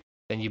story,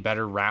 then you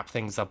better wrap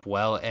things up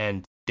well,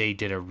 and they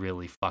did a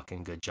really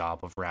fucking good job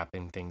of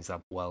wrapping things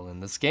up well in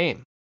this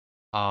game.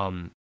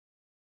 When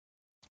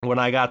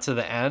I got to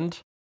the end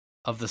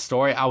of the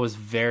story, I was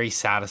very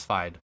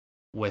satisfied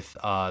with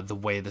the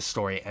way the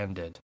story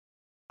ended.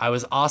 I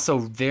was also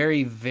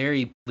very,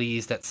 very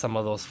pleased at some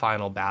of those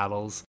final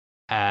battles,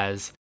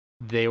 as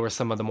they were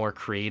some of the more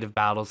creative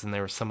battles, and they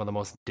were some of the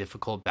most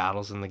difficult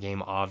battles in the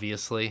game,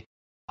 obviously.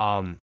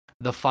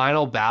 The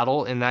final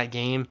battle in that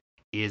game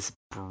is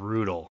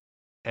brutal,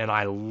 and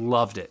I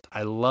loved it.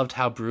 I loved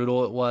how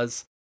brutal it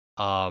was.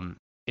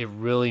 It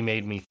really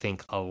made me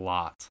think a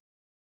lot.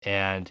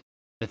 And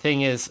the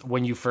thing is,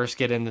 when you first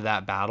get into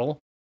that battle,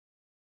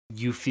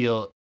 you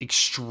feel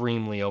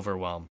extremely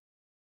overwhelmed.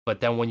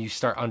 But then when you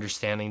start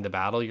understanding the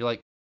battle, you're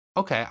like,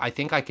 okay, I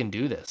think I can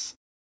do this.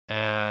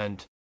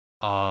 And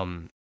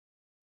yeah,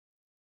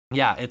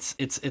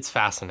 it's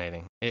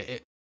fascinating.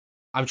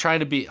 I'm trying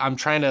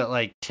to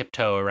like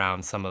tiptoe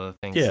around some of the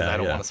things, because I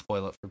don't want to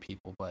spoil it for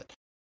people. But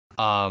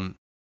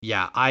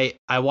yeah,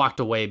 I walked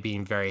away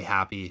being very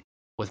happy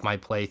with my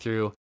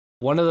playthrough.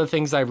 One of the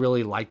things I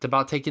really liked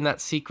about taking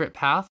that secret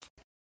path,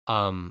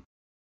 and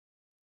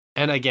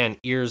again,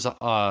 ears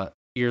off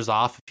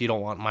if you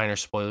don't want minor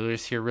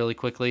spoilers here really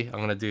quickly. I'm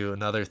going to do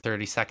another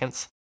 30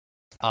 seconds.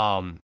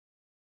 That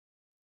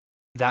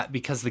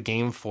because the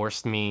game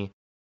forced me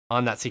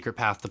on that secret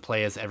path to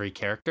play as every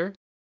character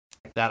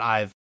that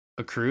I've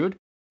accrued,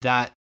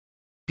 that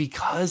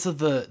because of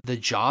the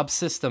job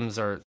systems,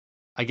 or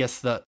I guess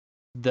the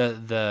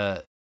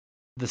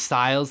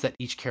styles that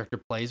each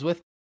character plays with,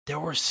 there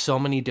were so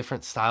many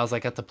different styles I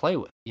got to play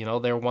with. You know,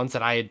 there were ones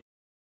that I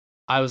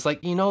was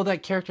like, you know,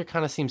 that character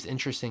kind of seems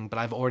interesting, but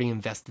I've already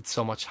invested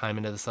so much time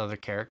into this other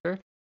character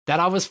that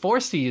I was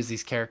forced to use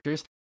these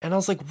characters. And I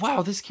was like,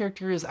 wow, this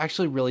character is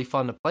actually really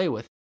fun to play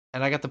with.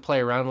 And I got to play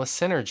around with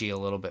synergy a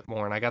little bit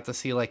more. And I got to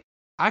see, like,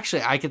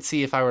 actually, I could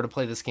see if I were to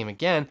play this game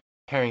again,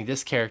 pairing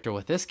this character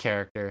with this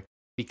character,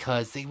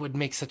 because they would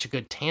make such a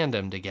good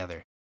tandem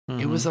together.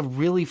 It was a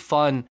really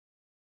fun,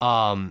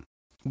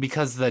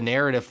 because the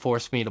narrative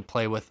forced me to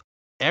play with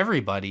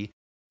everybody,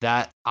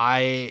 that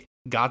I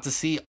got to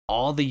see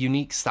all the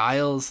unique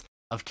styles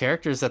of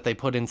characters that they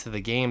put into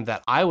the game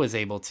that I was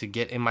able to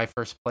get in my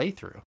first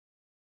playthrough.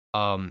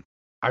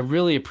 I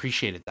really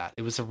appreciated that.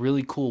 It was a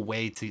really cool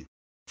way to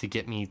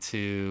get me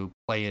to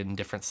play in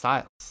different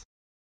styles.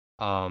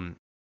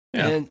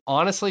 And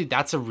honestly,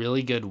 that's a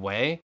really good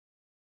way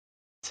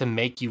to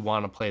make you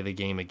want to play the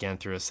game again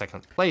through a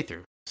second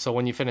playthrough. So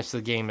when you finish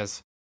the game, as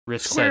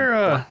Rich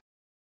said,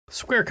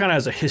 Square kind of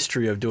has a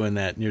history of doing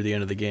that near the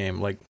end of the game.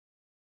 Like,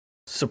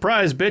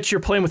 surprise, bitch, you're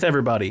playing with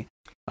everybody.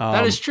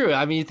 That is true.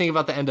 I mean, you think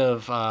about the end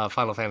of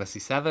Final Fantasy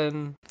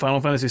VII.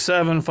 Final Fantasy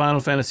VII, Final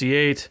Fantasy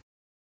VIII,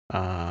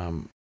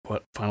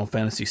 Final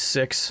Fantasy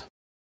VI.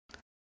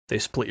 They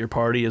split your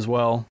party as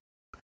well.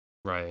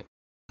 Right.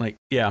 Like,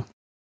 yeah.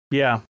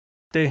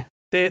 They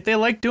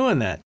like doing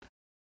that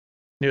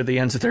near the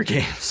ends of their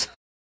games.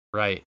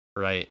 Right,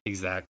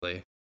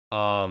 exactly.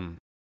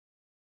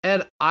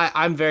 And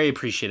I'm very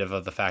appreciative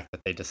of the fact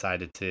that they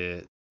decided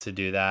to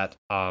do that.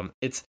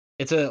 It's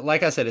a,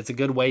 like I said, it's a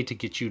good way to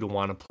get you to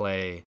want to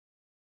play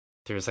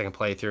through a second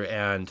playthrough,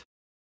 and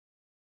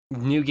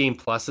New Game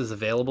Plus is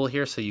available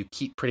here, so you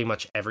keep pretty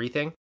much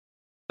everything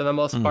for the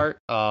most part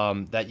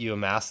that you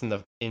amassed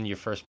in your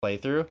first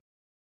playthrough.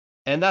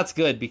 And that's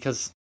good,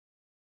 because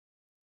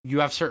you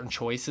have certain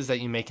choices that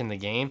you make in the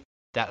game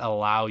that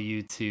allow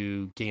you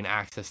to gain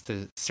access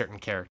to certain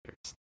characters,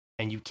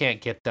 and you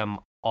can't get them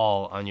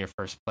all on your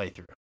first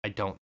playthrough, I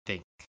don't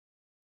think.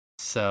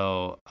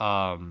 So,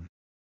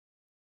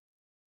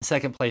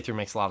 second playthrough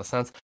makes a lot of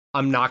sense.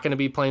 I'm not going to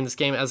be playing this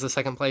game as a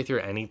second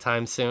playthrough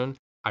anytime soon.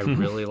 I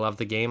really love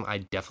the game.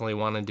 I definitely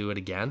want to do it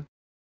again.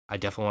 I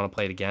definitely want to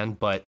play it again,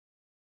 but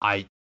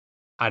I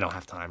don't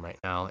have time right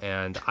now,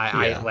 and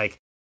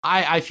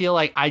I feel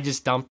like I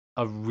just dumped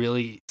a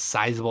really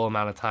sizable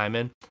amount of time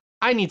in.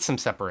 I need some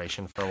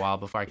separation for a while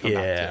before I come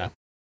back to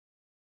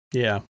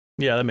it.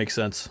 Yeah, that makes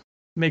sense.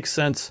 Makes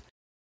sense.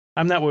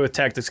 I'm that way with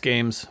tactics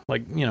games.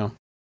 Like, you know,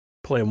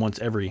 play them once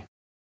every,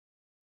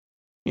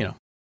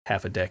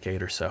 half a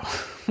decade or so.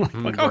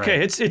 Like, okay,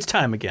 right. It's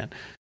time again.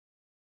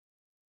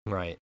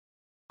 Right.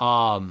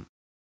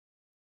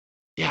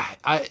 Yeah,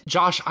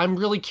 Josh, I'm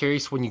really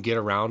curious when you get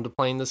around to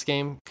playing this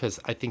game, because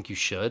I think you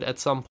should at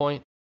some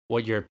point,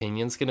 what your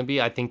opinion's going to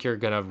be. I think you're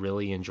going to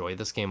really enjoy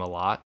this game a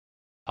lot.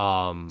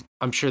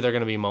 I'm sure there are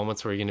going to be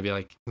moments where you're going to be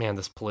like, man,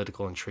 this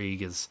political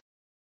intrigue is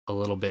a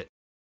little bit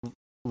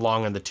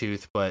long in the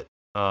tooth, but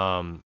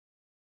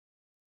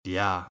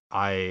yeah,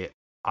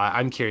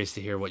 I'm curious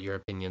to hear what your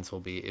opinions will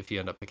be if you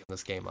end up picking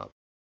this game up.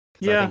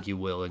 I think you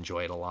will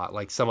enjoy it a lot.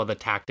 Like, some of the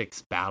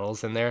tactics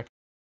battles in there,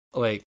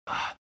 like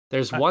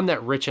there's one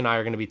that Rich and I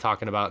are going to be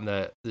talking about in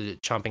the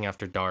Chomping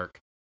After Dark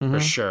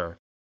for sure,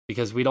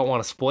 because we don't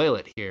want to spoil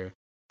it here.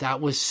 That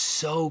was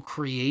so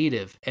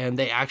creative, and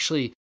they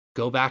actually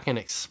go back and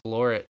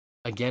explore it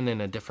again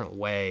in a different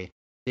way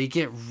they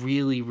get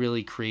really,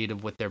 really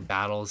creative with their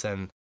battles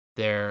and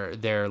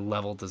their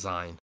level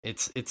design.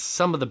 It's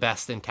some of the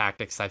best in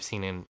tactics I've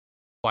seen in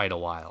quite a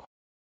while.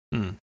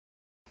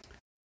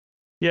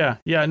 Yeah.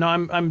 No,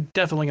 I'm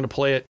definitely gonna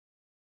play it.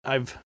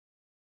 I've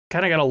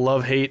kind of got a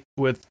love-hate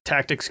with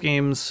tactics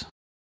games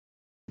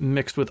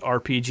mixed with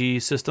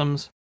RPG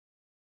systems,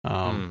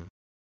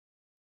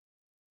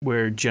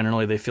 where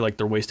generally they feel like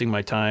they're wasting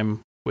my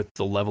time with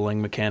the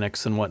leveling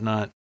mechanics and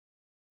whatnot.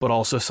 But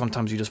also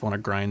sometimes you just want to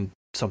grind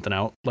something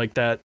out like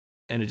that,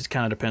 and it just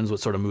kind of depends what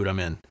sort of mood I'm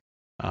in.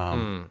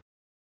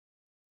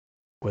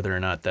 Whether or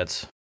not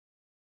that's,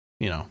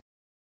 going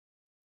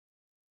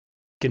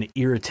to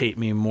irritate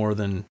me more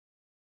than,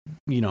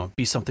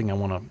 be something I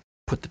want to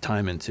put the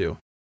time into.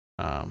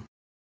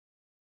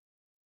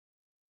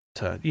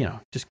 To,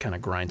 just kind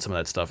of grind some of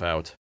that stuff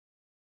out.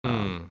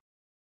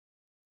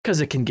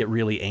 Because it can get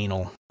really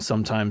anal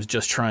sometimes,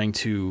 just trying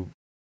to,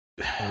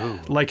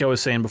 like I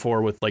was saying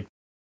before, with like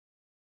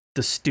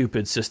the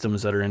stupid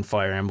systems that are in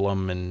Fire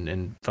Emblem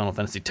and Final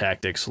Fantasy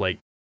Tactics. Like,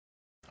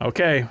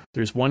 okay,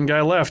 there's one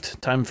guy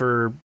left. Time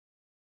for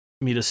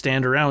me to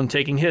stand around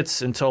taking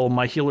hits until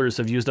my healers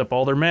have used up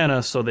all their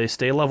mana so they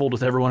stay leveled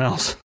with everyone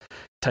else.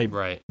 Type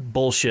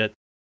bullshit.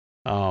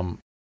 Either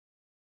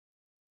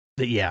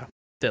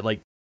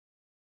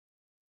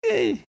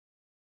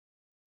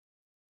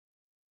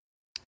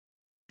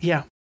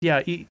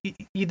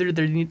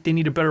they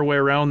need a better way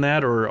around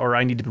that, or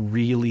I need to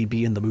really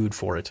be in the mood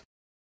for it.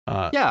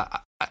 I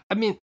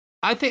mean,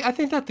 I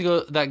think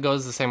that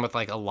goes the same with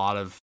like a lot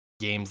of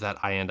games that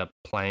I end up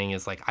playing.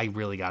 Is like I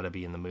really got to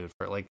be in the mood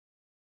for it. Like,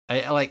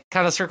 I like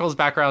kind of circles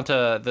back around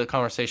to the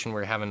conversation we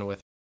were having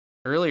with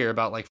earlier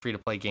about like free to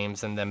play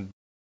games and then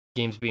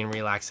games being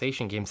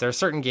relaxation games. There are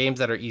certain games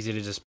that are easy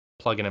to just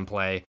plug in and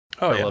play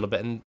for a little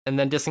bit and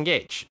then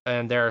disengage.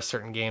 And there are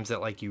certain games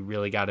that like you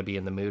really got to be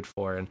in the mood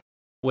for. And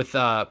with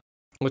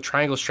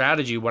Triangle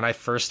Strategy, when I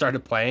first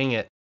started playing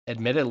it,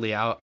 admittedly,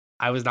 I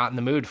was not in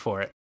the mood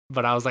for it.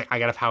 But I was like, I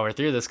gotta power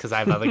through this because I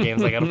have other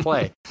games I gotta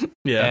play.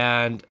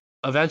 And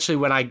eventually,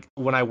 when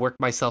I worked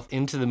myself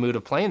into the mood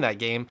of playing that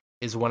game,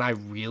 is when I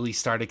really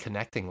started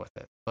connecting with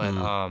it. But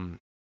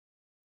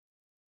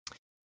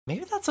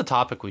maybe that's a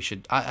topic we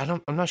should.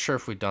 I'm not sure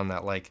if we've done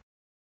that. Like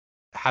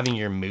having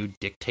your mood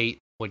dictate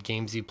what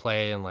games you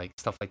play and like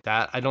stuff like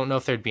that. I don't know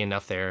if there'd be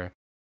enough there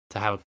to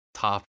have a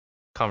top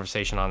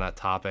conversation on that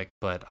topic,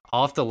 but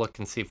I'll have to look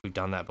and see if we've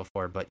done that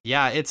before. But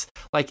yeah, it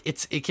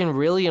can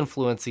really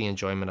influence the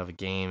enjoyment of a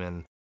game,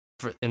 and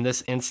in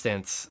this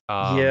instance,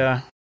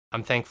 I'm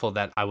thankful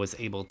that I was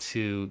able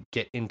to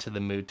get into the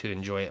mood to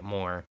enjoy it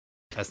more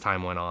as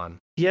time went on.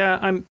 Yeah,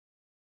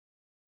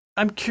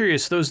 I'm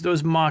curious,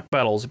 those mock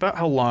battles, about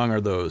how long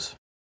are those?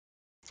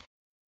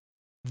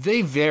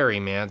 They vary,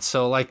 man.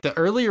 So like the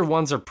earlier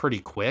ones are pretty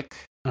quick.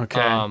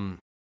 Okay.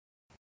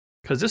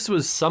 Because this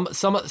was some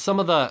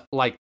of the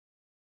like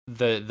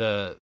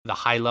the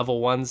high level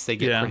ones, they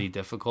get pretty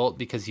difficult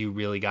because you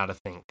really got to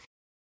think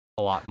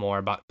a lot more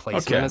about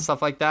placement and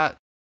stuff like that.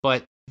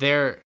 But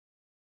they're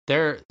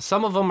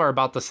some of them are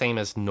about the same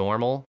as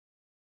normal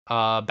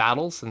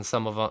battles, and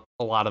a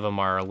lot of them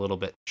are a little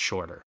bit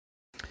shorter.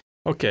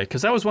 Okay,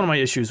 because that was one of my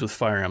issues with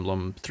Fire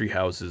Emblem Three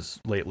Houses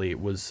lately,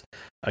 was,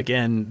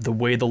 again, the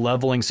way the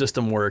leveling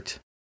system worked.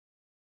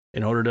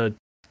 In order to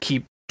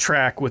keep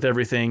track with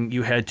everything,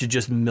 you had to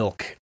just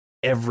milk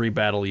every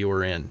battle you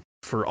were in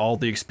for all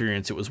the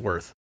experience it was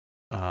worth,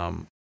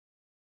 in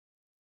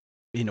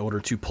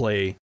order to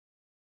play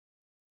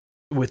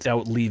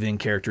without leaving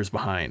characters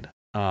behind.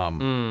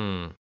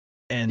 And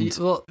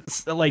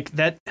like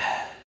that,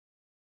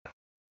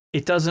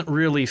 it doesn't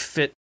really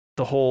fit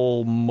the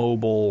whole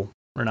mobile,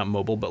 or not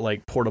mobile, but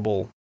like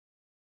portable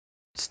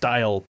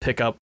style,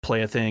 pick up,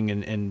 play a thing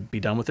and be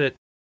done with it,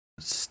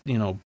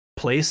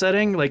 play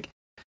setting. Like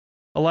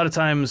a lot of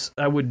times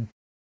I would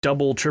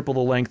double, triple the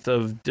length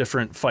of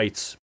different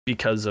fights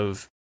because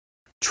of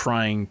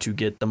trying to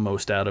get the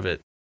most out of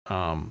it,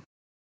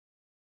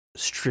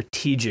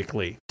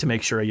 strategically, to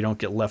make sure you don't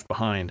get left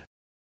behind.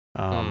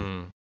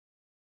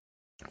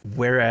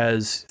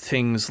 Whereas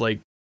things like,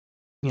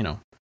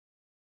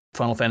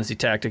 Final Fantasy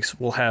Tactics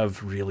will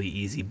have really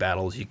easy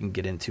battles you can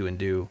get into and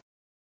do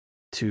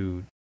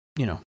to,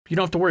 you don't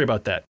have to worry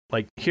about that.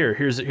 Like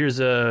here's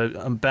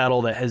a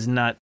battle that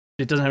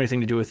it doesn't have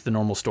anything to do with the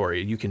normal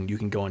story. You can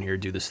go in here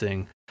and do this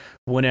thing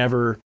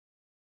whenever.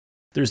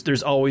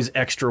 There's always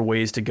extra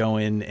ways to go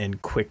in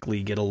and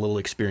quickly get a little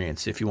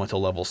experience if you want to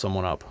level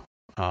someone up.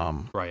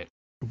 Right.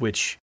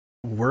 Which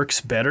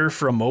works better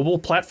for a mobile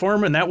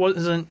platform, and that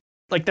was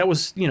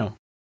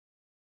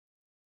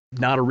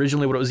not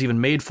originally what it was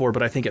even made for,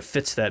 but I think it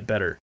fits that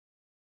better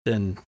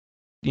than,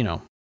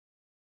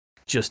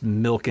 just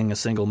milking a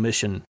single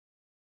mission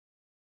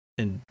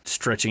and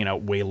stretching it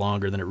out way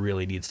longer than it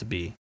really needs to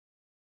be.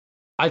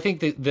 I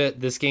think that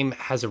this game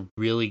has a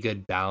really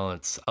good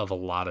balance of a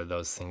lot of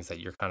those things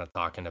that you're kind of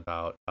talking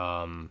about.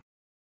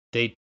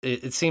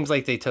 It seems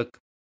like they took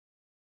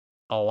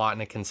a lot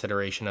into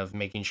consideration of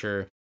making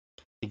sure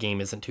the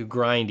game isn't too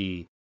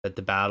grindy, that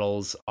the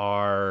battles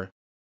are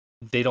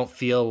they don't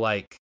feel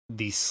like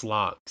these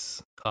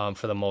slogs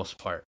for the most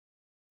part.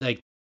 Like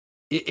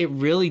it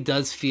really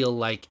does feel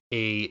like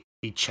a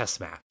chess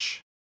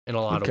match in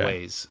a lot of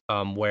ways,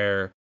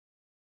 where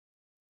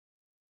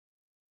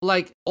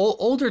like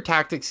older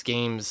tactics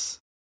games,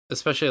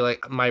 especially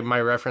like my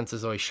reference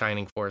is always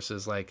Shining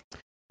Forces. Like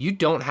you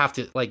don't have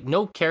to, like,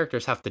 no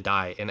characters have to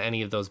die in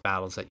any of those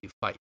battles that you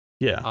fight.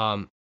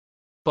 Yeah.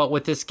 But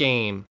with this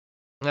game,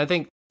 and I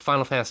think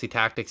Final Fantasy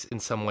Tactics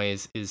in some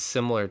ways is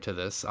similar to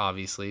this,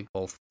 obviously,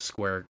 both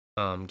Square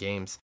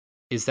games,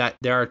 is that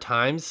there are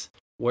times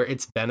where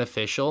it's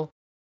beneficial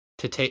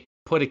to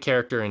put a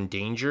character in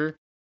danger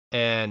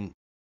and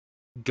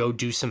go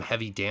do some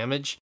heavy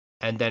damage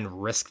and then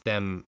risk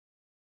them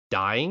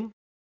dying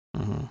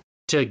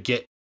to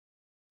get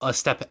a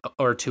step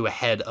or two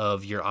ahead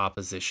of your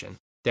opposition.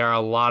 There are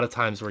a lot of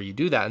times where you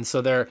do that. And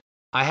so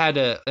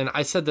and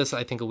I said this,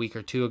 I think a week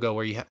or two ago,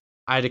 where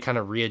I had to kind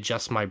of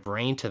readjust my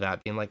brain to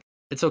that, being like,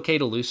 it's okay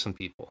to lose some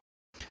people.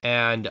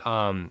 And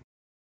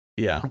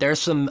there's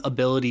some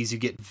abilities you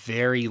get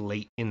very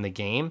late in the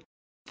game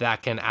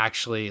that can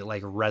actually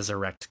like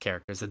resurrect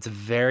characters. It's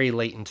very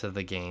late into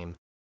the game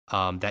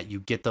that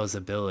you get those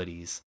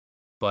abilities,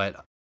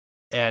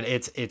 and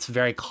it's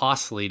very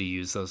costly to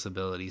use those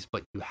abilities,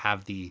 but you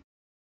have the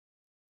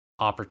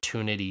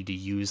opportunity to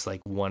use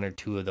like one or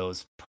two of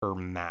those per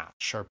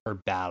match or per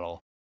battle.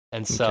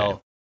 And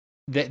so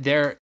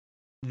there's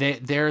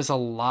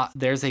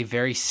a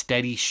very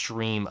steady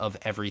stream of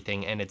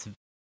everything, and it's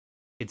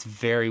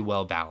very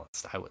well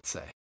balanced, I would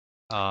say.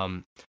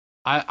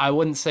 I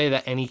wouldn't say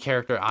that any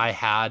character I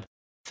had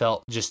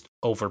felt just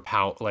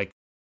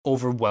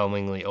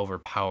overwhelmingly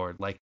overpowered.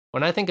 Like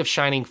when I think of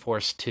Shining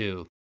Force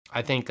 2,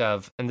 I think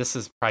of, and this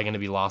is probably going to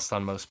be lost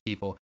on most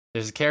people,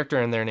 there's a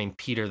character in there named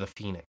Peter the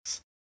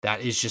Phoenix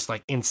that is just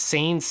like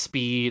insane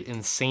speed,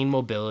 insane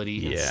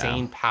mobility,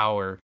 insane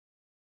power.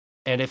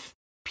 And if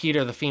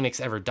Peter the Phoenix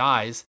ever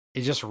dies,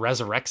 it just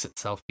resurrects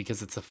itself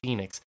because it's a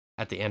phoenix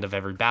at the end of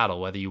every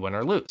battle, whether you win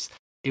or lose.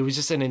 It was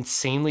just it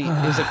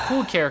was a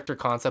cool character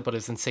concept, but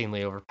it's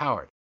insanely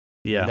overpowered.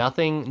 Yeah.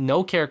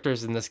 No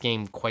characters in this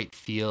game quite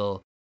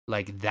feel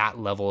like that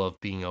level of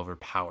being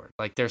overpowered.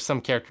 Like there's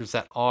some characters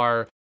that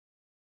are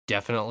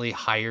definitely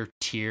higher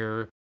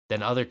tier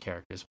than other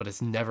characters, but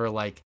it's never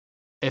like,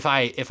 if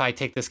I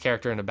take this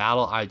character in a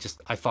battle, I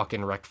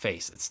fucking wreck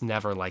face. It's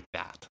never like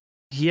that.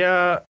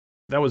 Yeah,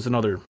 that was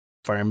another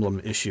Fire Emblem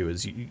issue,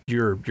 is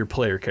your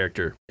player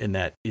character in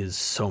that is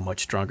so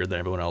much stronger than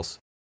everyone else.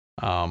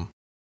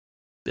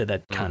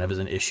 That kind of is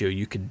an issue.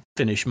 You could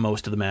finish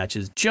most of the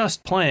matches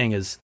just playing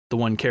as the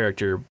one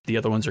character. The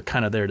other ones are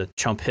kind of there to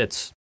chump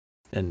hits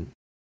and,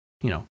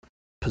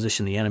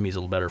 position the enemies a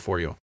little better for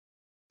you.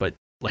 But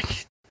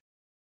like,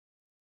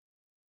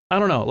 I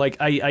don't know. Like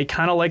I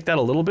kind of like that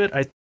a little bit.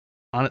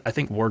 I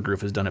think Wargroove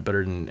has done it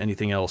better than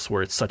anything else,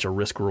 where it's such a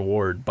risk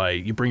reward. By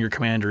you bring your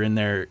commander in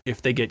there,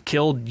 if they get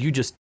killed,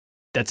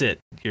 that's it.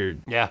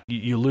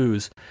 You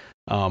lose.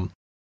 And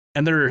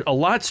they're a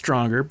lot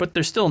stronger, but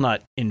they're still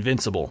not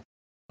invincible.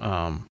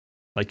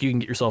 Like you can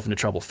get yourself into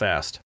trouble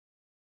fast.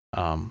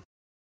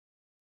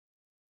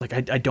 Like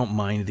I don't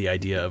mind the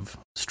idea of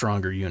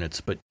stronger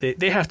units, but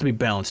they have to be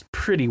balanced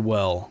pretty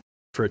well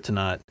for it to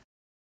not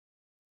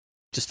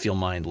just feel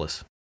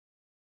mindless.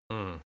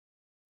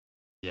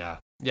 Yeah.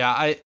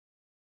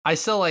 I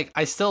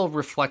still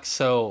reflect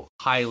so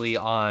highly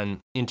on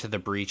Into the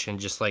Breach and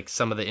just like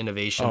some of the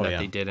innovation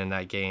they did in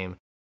that game.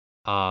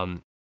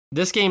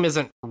 This game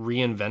isn't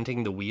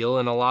reinventing the wheel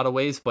in a lot of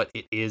ways, but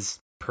it is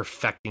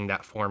perfecting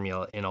that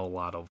formula in a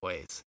lot of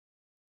ways.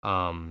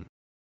 And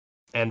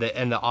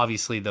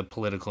obviously the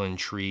political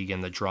intrigue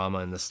and the drama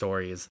in the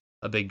story is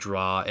a big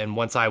draw. And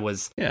once I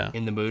was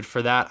in the mood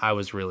for that, I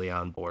was really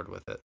on board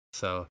with it.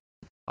 So,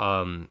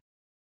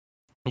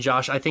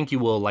 Josh, I think you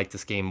will like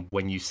this game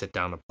when you sit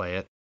down to play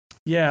it.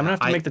 Yeah, I'm gonna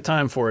have to make the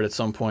time for it at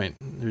some point.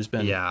 There's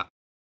been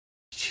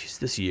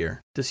this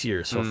year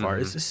so far.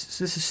 This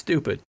is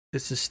stupid.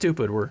 This is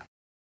stupid. We're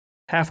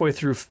halfway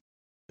through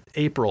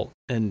April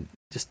and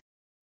just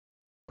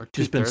or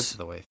 2/3 of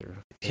the way through.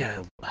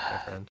 Yeah.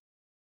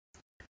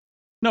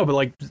 No, but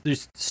like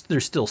there's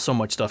still so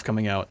much stuff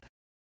coming out.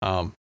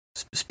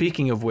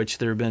 Speaking of which,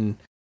 there have been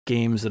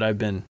games that I've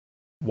been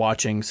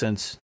watching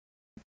since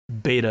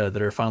beta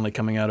that are finally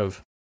coming out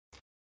of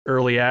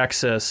early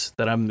access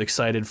that I'm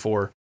excited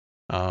for.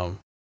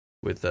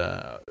 With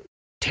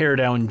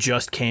Teardown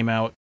just came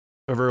out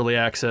of early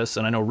access,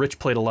 and I know Rich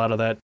played a lot of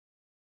that.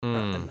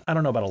 I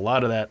don't know about a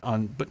lot of that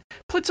but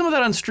played some of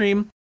that on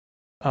stream.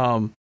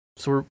 So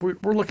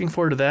we're looking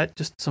forward to that.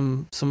 Just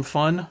some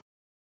fun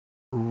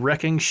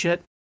wrecking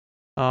shit.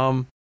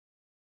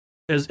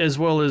 As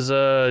well as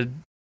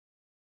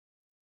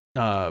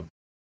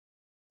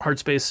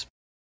Hardspace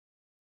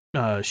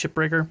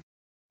Shipbreaker.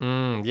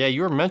 Yeah,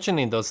 you were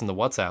mentioning those in the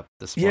WhatsApp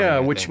this morning. Yeah,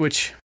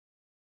 which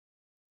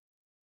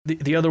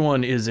the other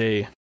one is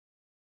a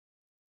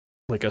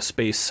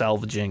space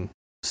salvaging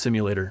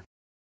simulator,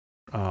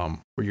 where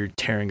you're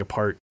tearing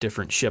apart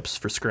different ships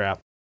for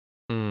scrap,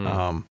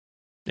 and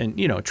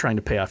trying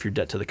to pay off your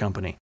debt to the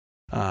company.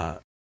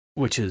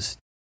 which is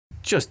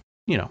just,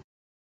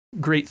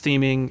 great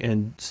theming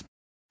and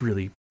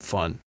really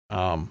fun.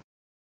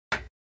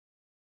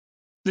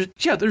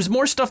 There's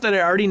more stuff that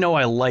I already know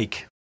I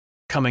like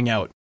coming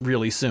out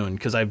really soon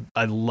because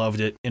I loved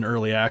it in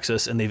early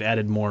access, and they've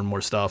added more and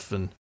more stuff,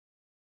 and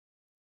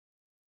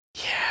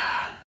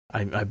yeah,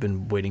 I've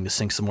been waiting to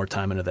sink some more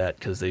time into that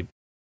because they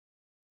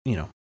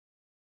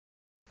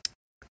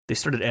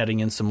started adding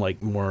in some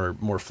like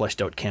more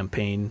fleshed out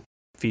campaign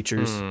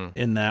features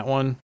in that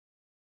one.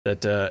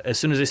 That as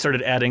soon as they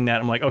started adding that,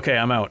 I'm like, okay,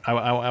 I'm out.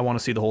 I want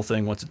to see the whole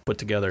thing once it's put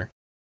together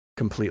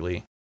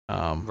completely.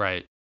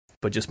 Right.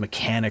 But just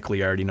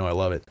mechanically, I already know I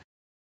love it.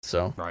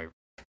 So right.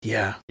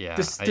 Yeah.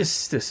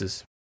 This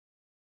is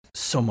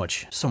so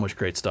much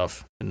great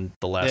stuff in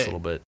the last little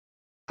bit.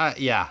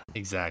 Yeah,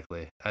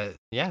 exactly.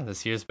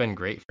 This year's been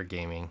great for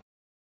gaming.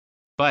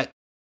 But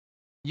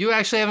you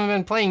actually haven't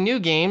been playing new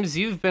games.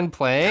 You've been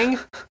playing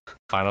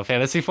Final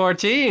Fantasy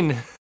XIV.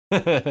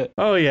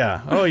 Oh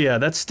yeah.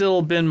 That's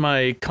still been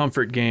my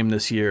comfort game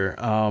this year.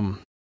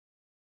 I've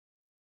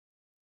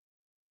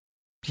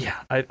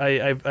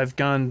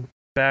gone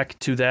back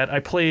to that. I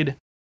played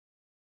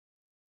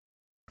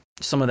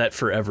some of that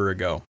forever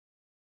ago.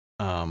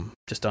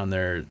 Just on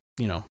there,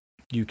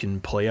 you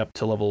can play up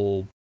to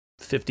level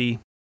 50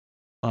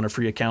 on a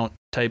free account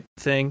type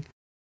thing.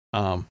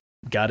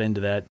 Got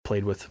into that,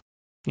 played with,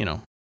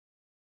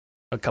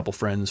 a couple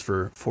friends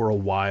for a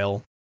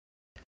while,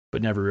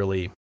 but never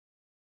really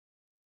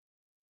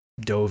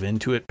dove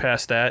into it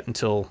past that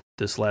until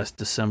this last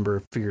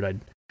December.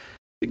 Figured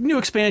new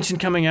expansion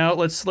coming out.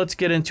 Let's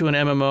get into an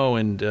MMO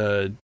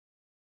and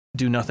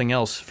do nothing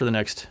else for the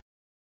next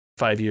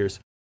 5 years.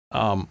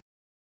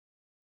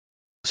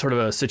 Sort of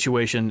a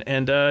situation.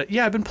 And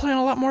I've been playing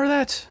a lot more of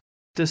that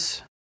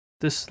this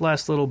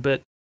last little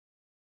bit.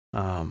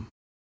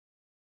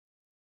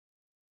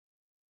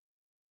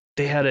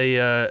 They had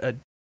a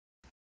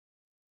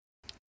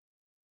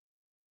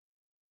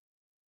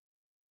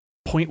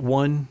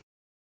 0.1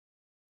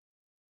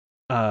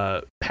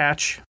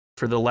 patch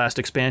for the last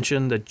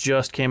expansion that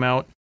just came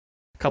out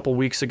a couple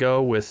weeks ago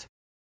with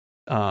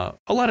a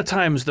lot of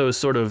times those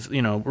sort of,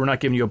 we're not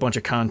giving you a bunch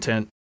of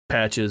content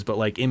patches, but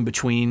like in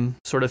between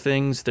sort of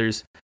things,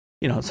 there's,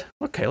 it's,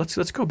 okay,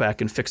 let's go back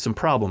and fix some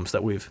problems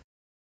that we've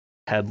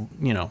had,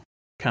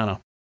 kind of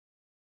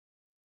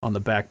on the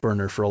back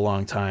burner for a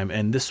long time.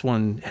 And this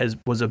one has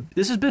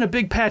been a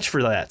big patch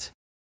for that.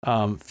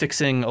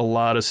 Fixing a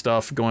lot of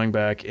stuff, going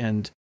back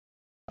and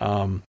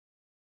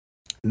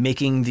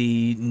making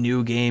the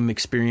new game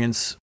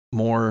experience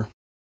more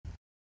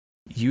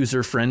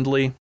user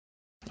friendly.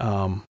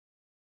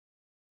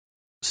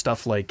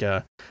 Stuff like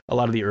a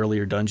lot of the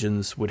earlier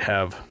dungeons would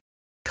have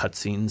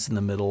cutscenes in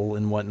the middle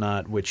and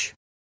whatnot, which,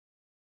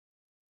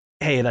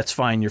 hey, that's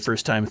fine your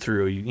first time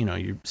through,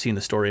 you're seeing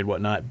the story and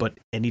whatnot, but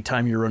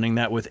anytime you're running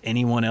that with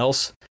anyone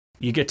else,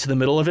 you get to the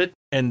middle of it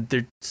and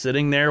they're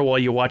sitting there while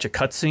you watch a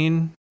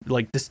cutscene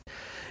like this.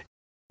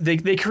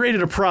 They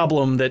created a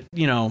problem that,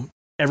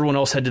 everyone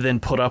else had to then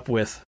put up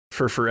with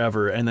for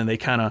forever. And then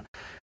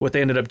what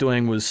they ended up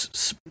doing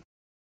was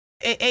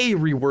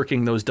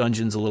reworking those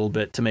dungeons a little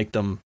bit to make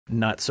them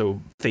not so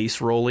face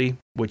rolly,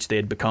 which they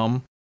had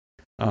become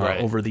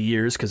over the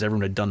years because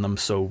everyone had done them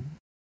so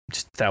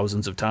just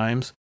thousands of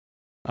times.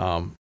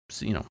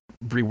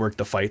 Rework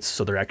the fights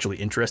so they're actually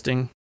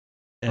interesting.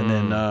 And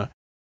then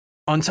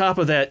on top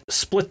of that,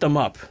 split them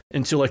up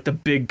into like the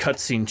big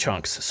cutscene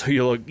chunks. So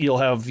you'll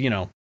have,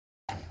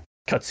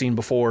 cutscene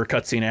before,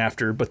 cutscene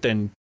after, but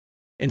then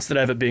instead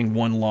of it being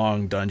one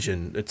long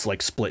dungeon, it's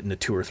like split into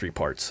 2 or 3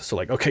 parts. So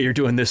like, okay, you're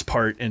doing this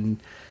part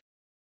and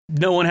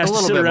no one has to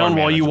sit around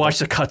while you watch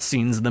the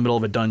cutscenes in the middle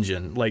of a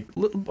dungeon. Like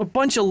a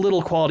bunch of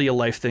little quality of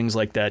life things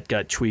like that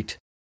got tweaked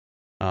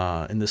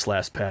in this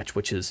last patch,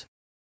 which has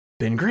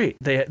been great.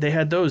 They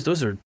had those.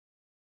 Those are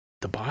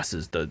the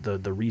bosses. The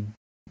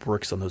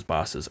reworks on those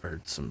bosses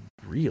are some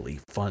really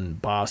fun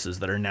bosses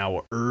that are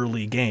now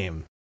early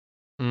game.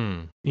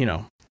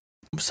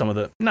 Some of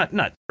the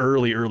not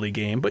early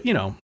game, but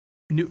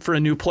for a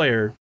new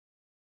player,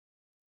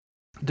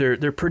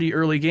 they're pretty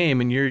early game,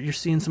 and you're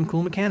seeing some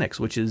cool mechanics,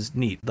 which is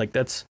neat. Like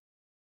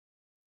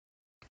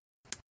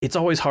it's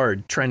always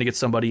hard trying to get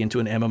somebody into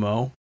an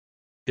MMO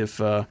if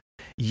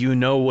you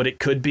know what it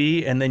could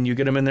be, and then you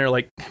get them in there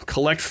like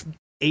collect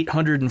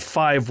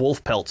 805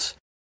 wolf pelts.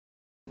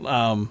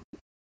 Trying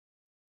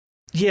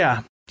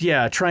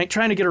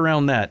to get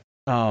around that.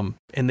 And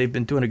they've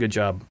been doing a good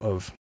job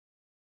of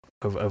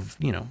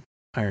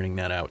ironing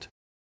that out.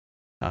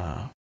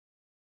 And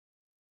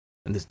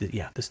this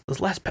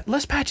last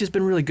patch has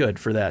been really good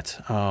for that.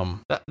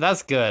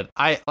 That's good.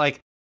 I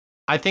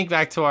think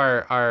back to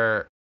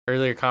our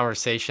earlier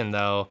conversation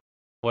though,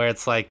 where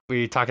it's like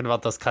we were talking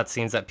about those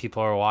cutscenes that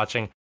people are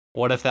watching.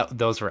 What if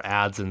those were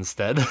ads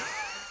instead?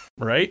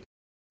 Right?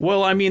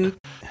 Well, I mean,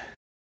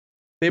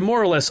 they more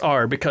or less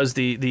are because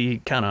the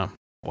kind of,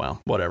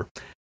 well, whatever.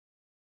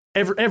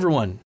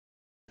 Everyone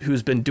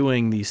who's been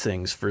doing these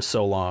things for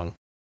so long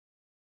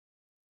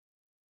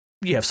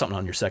you have something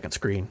on your second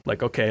screen.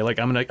 Like, okay, like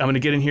I'm gonna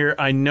get in here.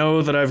 I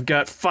know that I've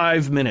got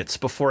 5 minutes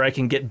before I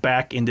can get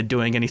back into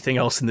doing anything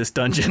else in this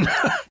dungeon.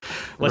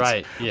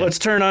 Let's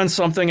turn on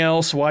something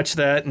else. Watch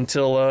that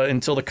until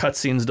the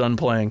cutscene's done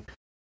playing.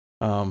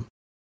 So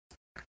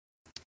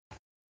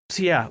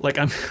yeah, like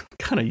I'm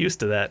kind of used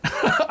to that.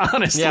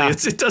 Honestly,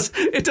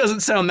 it doesn't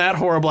sound that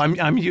horrible.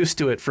 I'm used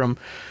to it from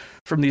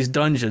these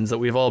dungeons that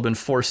we've all been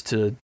forced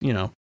to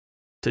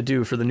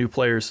do for the new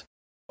players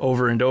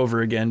over and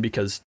over again,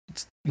 because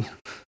it's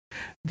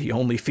the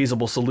only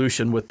feasible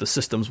solution with the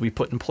systems we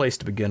put in place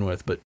to begin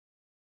with. But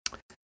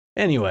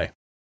anyway,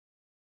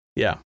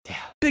 yeah.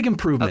 Big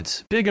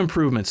improvements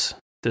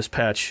this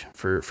patch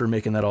for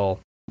making that all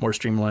more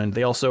streamlined.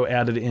 They also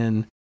added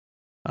in,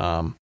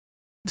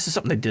 this is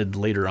something they did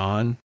later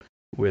on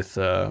with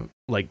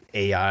like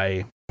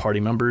AI party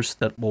members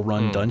that will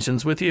run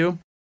dungeons with you.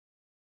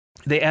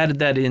 They added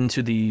that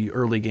into the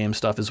early game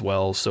stuff as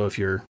well. So if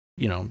you're,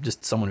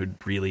 just someone who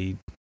really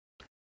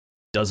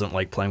doesn't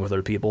like playing with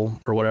other people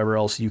or whatever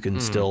else, you can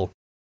still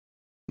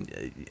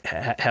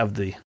have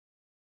the,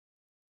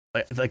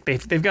 like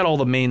they've got all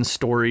the main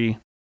story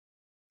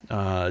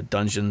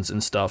dungeons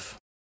and stuff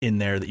in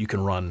there that you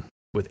can run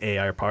with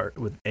AI party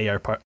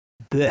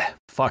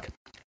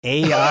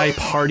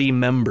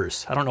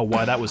members. I don't know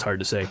why that was hard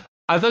to say.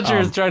 I thought you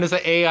were trying to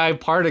say AI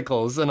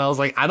particles, and I was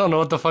like, I don't know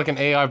what the fucking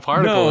AI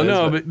particle is.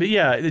 No, but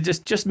yeah,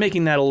 just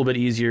making that a little bit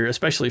easier,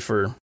 especially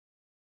for,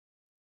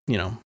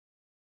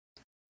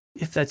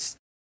 if that's,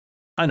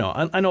 I know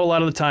a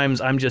lot of the times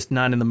I'm just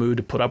not in the mood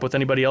to put up with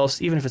anybody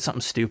else, even if it's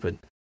something stupid.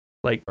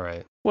 Like,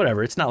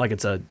 whatever. It's not like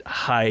it's a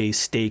high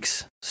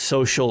stakes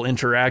social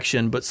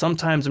interaction, but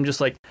sometimes I'm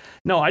just like,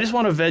 no, I just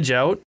want to veg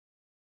out.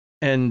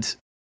 And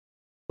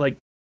like,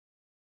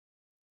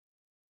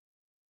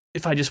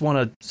 if I just want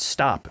to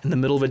stop in the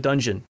middle of a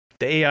dungeon,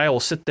 the AI will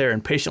sit there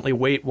and patiently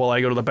wait while I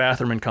go to the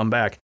bathroom and come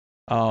back.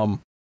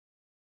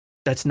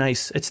 That's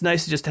nice. It's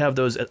nice to just have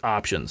those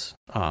options.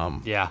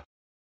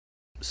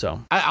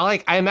 So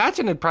I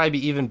imagine it'd probably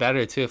be even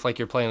better too if like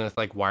you're playing with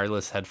like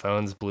wireless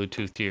headphones,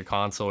 Bluetooth to your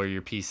console or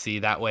your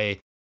PC. That way,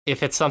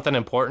 if it's something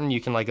important,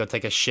 you can like go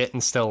take a shit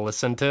and still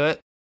listen to it,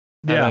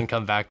 and then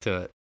come back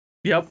to it.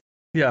 Yep.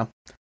 Yeah.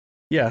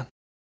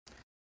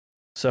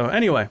 So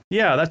anyway,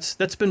 yeah,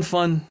 that's been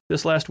fun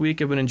this last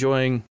week. I've been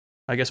enjoying,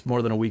 I guess,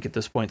 more than a week at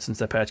this point since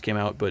that patch came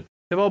out, but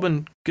they've all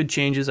been good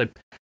changes. I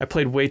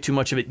played way too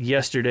much of it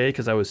yesterday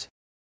because I was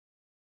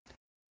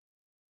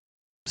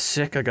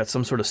sick. I got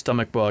some sort of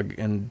stomach bug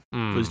and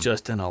was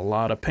just in a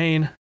lot of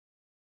pain.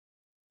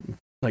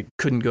 Like,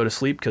 couldn't go to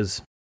sleep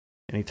because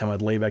anytime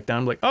I'd lay back down,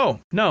 I'm like, oh,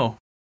 no,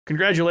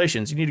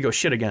 congratulations, you need to go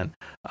shit again.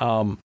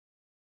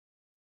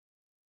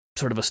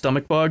 Sort of a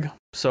stomach bug.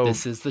 So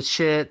this is the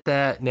shit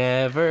that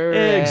never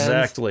ends.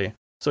 Exactly.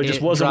 So it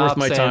just wasn't worth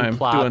my time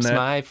doing that.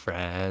 My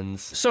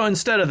friends. So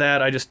instead of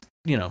that, I just,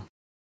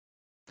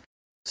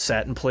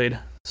 sat and played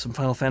some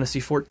Final Fantasy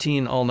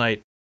 14 all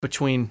night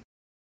between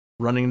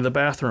running to the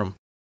bathroom.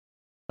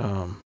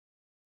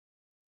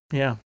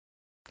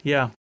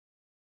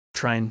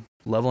 Trying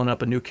leveling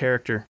up a new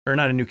character, or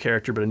not a new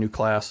character, but a new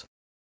class.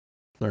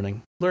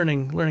 Learning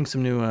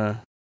some new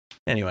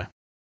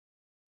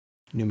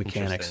new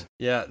mechanics.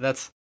 Yeah,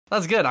 that's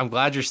good. I'm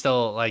glad you're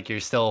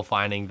still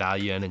finding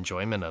value and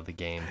enjoyment of the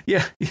game.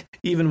 Yeah,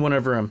 even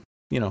whenever I'm,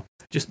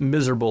 just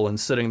miserable and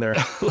sitting there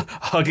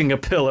hugging a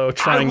pillow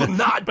trying I will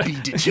not be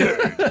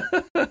deterred.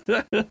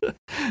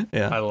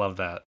 Yeah. I love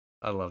that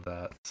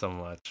so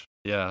much.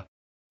 Yeah.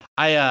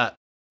 I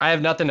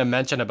have nothing to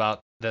mention about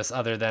this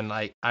other than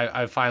like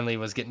I finally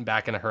was getting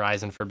back into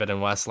Horizon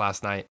Forbidden West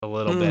last night a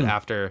little bit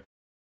after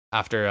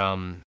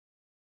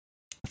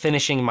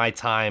finishing my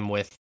time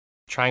with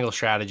Triangle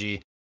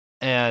Strategy,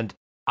 and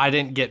I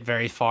didn't get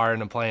very far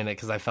into playing it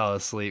because I fell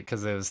asleep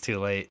because it was too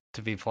late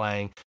to be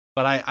playing.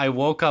 But I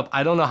woke up,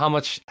 I don't know how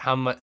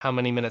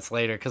many minutes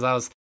later, because I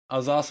was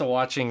also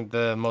watching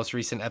the most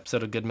recent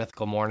episode of Good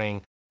Mythical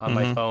Morning on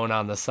my phone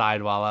on the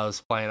side while I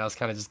was playing. I was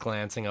kind of just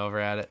glancing over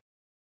at it.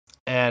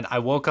 And I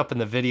woke up and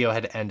the video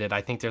had ended.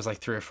 I think there's like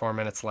 3 or 4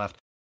 minutes left.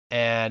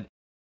 And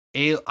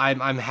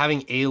I'm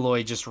having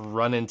Aloy just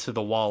run into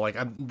the wall. Like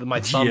my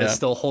thumb is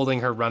still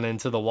holding her run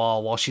into the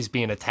wall while she's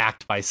being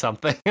attacked by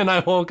something. And I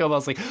woke up, I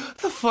was like, what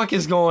the fuck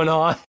is going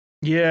on?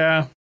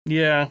 Yeah.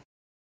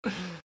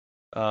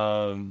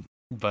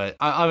 But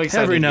I'm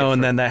excited. Every now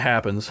and then that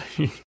happens.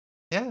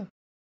 Yeah,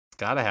 it's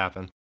gotta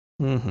happen.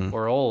 Mm-hmm.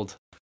 We're old.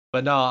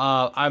 But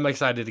no, I'm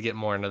excited to get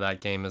more into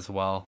that game as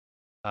well.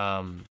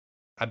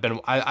 I've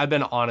been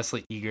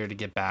honestly eager to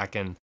get back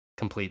and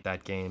complete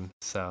that game.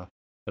 So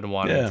I've been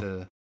wanting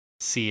to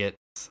see it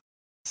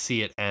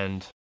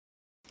end.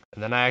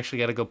 And then I actually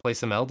got to go play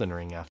some Elden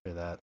Ring after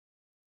that.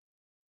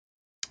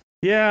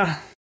 Yeah.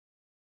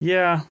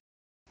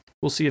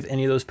 We'll see if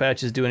any of those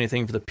patches do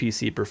anything for the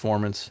PC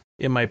performance.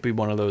 It might be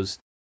one of those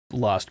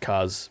lost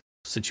cause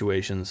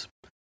situations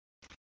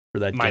for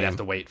that game. Might have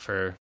to wait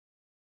for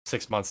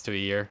 6 months to a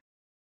year.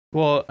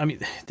 Well, I mean,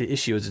 the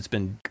issue is it's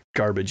been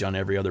garbage on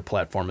every other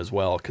platform as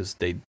well, because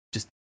it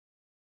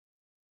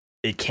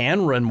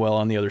can run well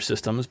on the other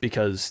systems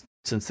because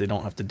since they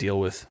don't have to deal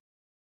with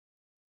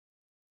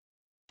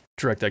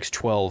DirectX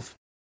 12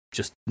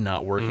 just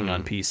not working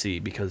on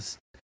PC because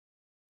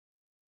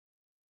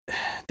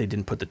they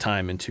didn't put the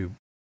time into,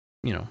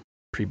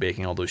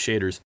 pre-baking all those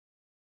shaders.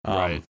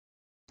 Right.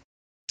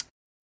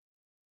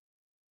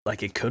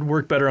 Like it could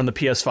work better on the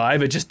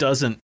PS5, it just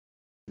doesn't.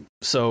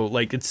 So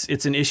like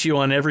it's an issue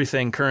on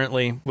everything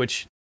currently,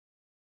 which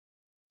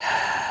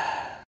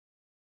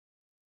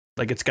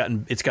like it's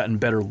gotten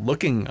better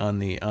looking on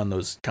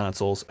those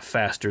consoles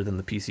faster than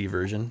the PC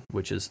version,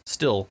 which is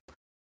still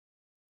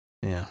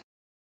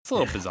it's a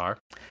little bizarre.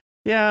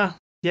 Yeah.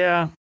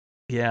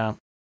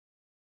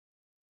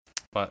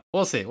 But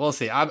we'll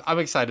see. I'm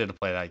excited to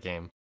play that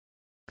game.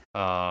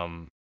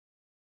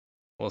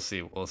 We'll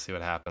see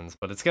what happens,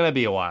 but it's gonna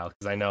be a while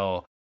because I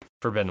know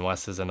Forbidden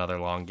West is another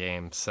long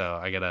game, so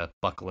I gotta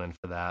buckle in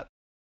for that.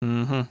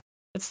 Mm-hmm.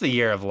 It's the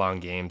year of long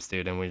games,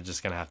 dude, and we're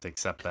just gonna have to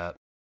accept that.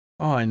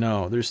 Oh, I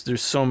know.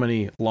 There's so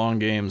many long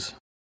games.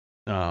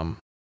 Like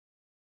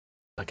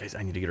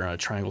I need to get around a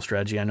triangle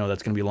strategy. I know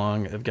that's gonna be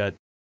long. I've got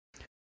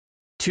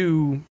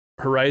 2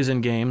 Horizon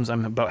games.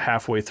 I'm about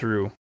halfway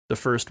through the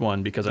first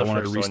one because I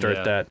wanted to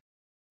restart that.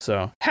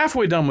 So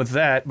halfway done with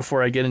that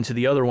before I get into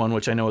the other one,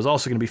 which I know is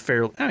also going to be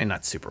fairly,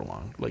 not super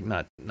long, like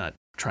not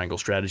triangle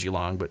strategy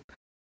long, but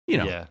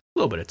a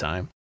little bit of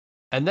time.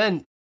 And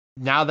then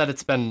now that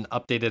it's been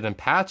updated and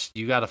patched,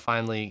 you got to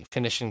finally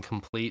finish and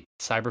complete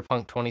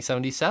Cyberpunk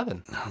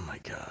 2077. Oh my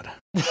God.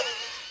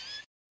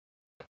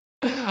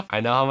 I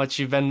know how much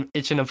you've been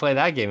itching to play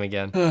that game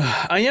again.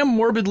 I am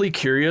morbidly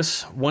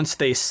curious once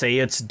they say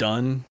it's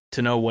done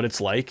to know what it's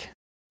like.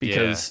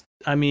 Because,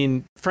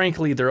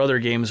 frankly, their other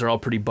games are all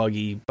pretty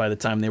buggy by the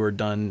time they were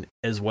done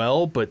as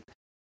well, but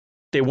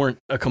they weren't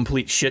a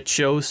complete shit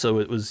show, so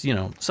it was,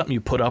 something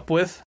you put up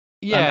with.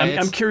 Yeah,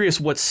 I'm curious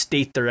what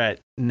state they're at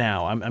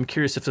now. I'm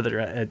curious if they're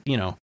at,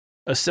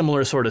 a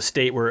similar sort of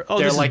state where,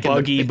 this is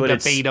buggy, but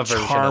it's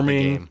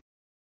charming.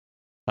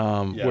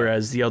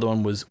 Whereas the other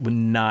one was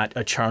not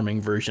a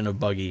charming version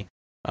of buggy.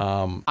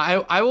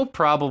 I will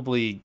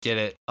probably get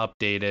it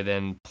updated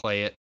and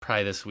play it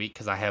probably this week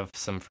because I have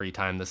some free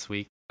time this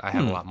week. I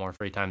have a lot more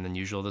free time than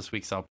usual this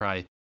week, so I'll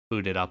probably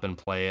boot it up and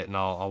play it, and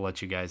I'll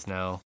let you guys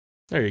know.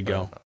 There you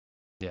go.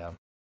 Yeah.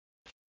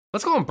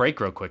 Let's go on break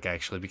real quick,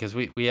 actually, because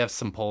we have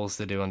some polls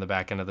to do on the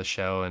back end of the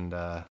show, and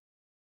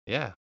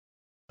yeah.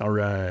 All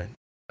right.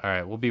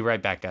 We'll be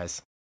right back,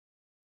 guys.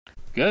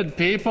 Good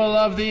people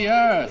of the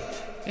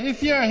earth,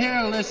 if you're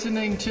here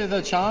listening to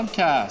the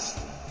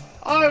Chompcast,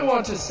 I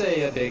want to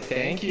say a big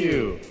thank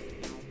you.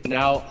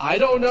 Now, I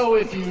don't know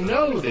if you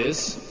know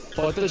this,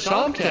 but the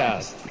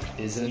Chompcast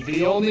isn't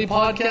the only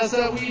podcast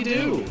that we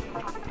do.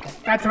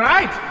 That's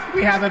right.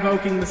 We have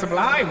Evoking the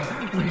Sublime,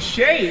 where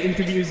Shea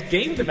interviews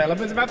game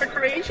developers about the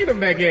creation of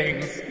their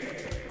games.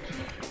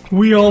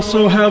 We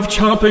also have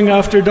Chomping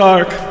After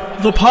Dark,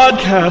 the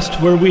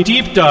podcast where we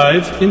deep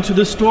dive into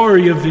the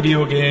story of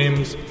video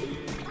games,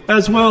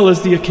 as well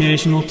as the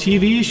occasional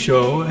TV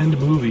show and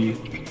movie.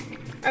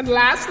 And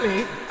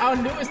lastly, our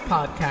newest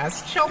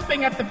podcast,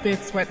 Chomping at the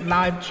Bits, went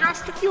live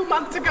just a few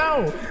months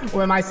ago,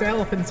 where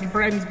myself and some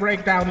friends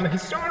break down the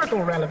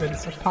historical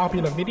relevance of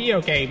popular video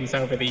games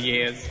over the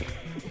years.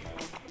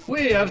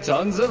 We have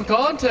tons of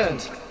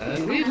content,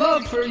 and we'd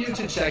love for you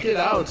to check it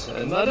out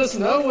and let us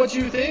know what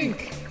you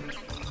think.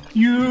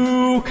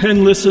 You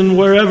can listen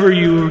wherever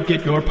you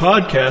get your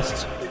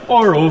podcasts,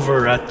 or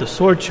over at the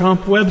Sword Chomp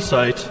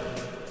website.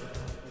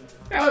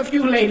 Now, if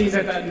you ladies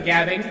are done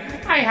gabbing,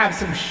 I have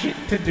some shit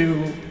to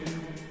do.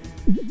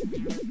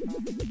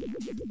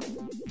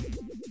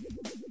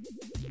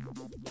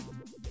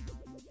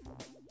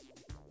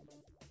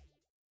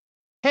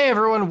 Hey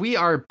everyone, we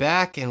are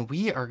back and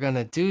we are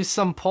gonna do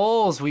some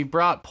polls. We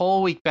brought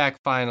poll week back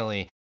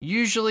finally.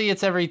 Usually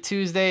it's every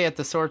Tuesday at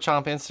the Sword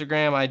Chomp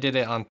Instagram. I did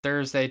it on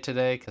Thursday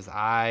today because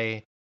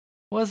I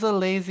was a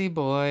lazy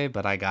boy,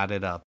 but I got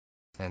it up.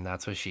 And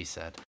that's what she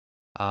said.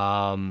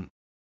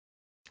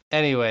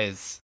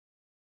 Anyways,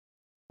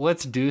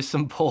 let's do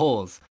some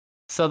polls.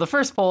 So the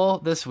first poll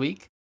this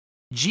week,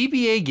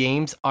 GBA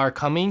games are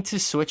coming to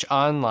Switch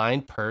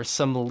Online per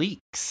some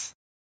leaks.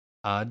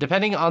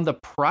 Depending on the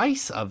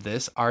price of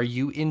this, are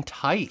you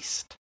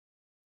enticed?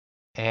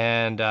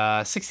 And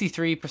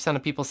 63%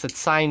 of people said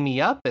sign me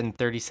up, and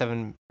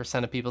 37%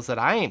 of people said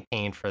I ain't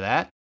paying for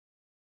that.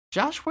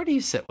 Josh, where do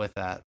you sit with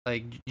that?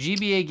 Like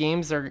GBA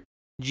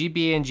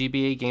and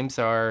GBA games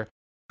are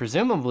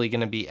presumably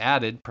going to be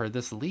added per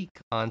this leak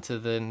onto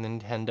the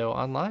Nintendo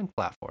Online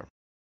platform.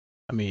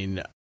 I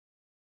mean,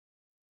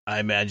 I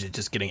imagine it's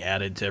just getting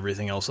added to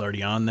everything else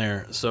already on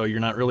there. So you're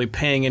not really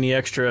paying any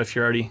extra if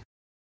you're already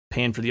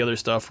paying for the other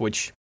stuff,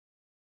 which,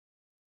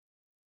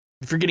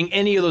 if you're getting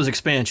any of those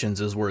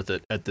expansions, is worth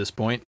it at this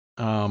point.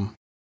 So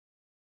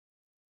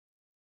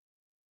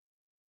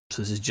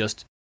this is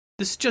just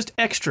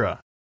extra.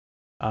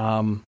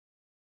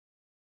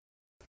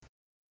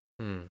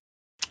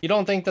 You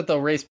don't think that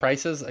they'll raise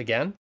prices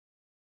again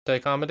to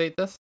accommodate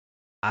this?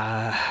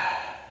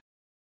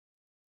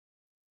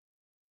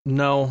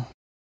 No,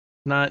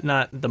 not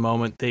at the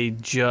moment. They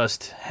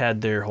just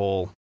had their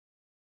whole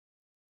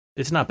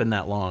It's not been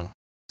that long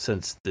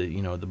since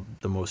the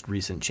most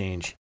recent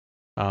change.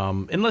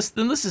 Unless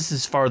this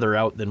is farther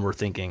out than we're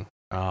thinking.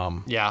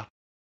 Yeah.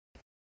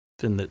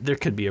 Then there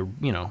could be a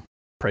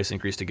price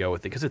increase to go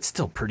with it, because it's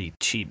still pretty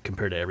cheap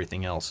compared to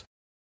everything else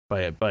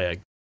by a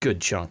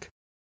good chunk.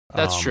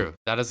 That's true.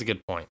 That is a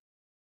good point.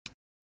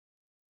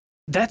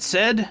 That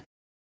said,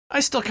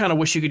 I still kind of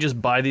wish you could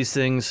just buy these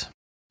things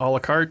a la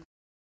carte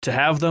to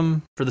have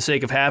them for the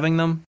sake of having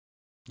them.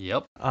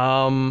 Yep.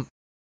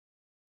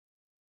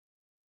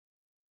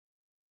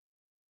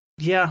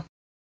 Yeah.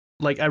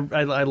 Like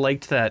I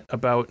liked that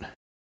about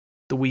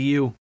the Wii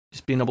U,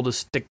 just being able to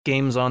stick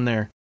games on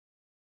there,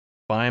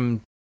 buy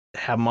them,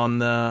 have them on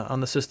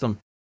the system.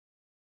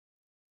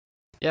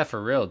 Yeah,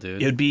 for real,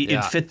 dude.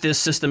 It'd fit this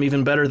system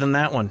even better than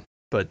that one.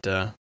 But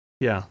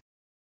yeah.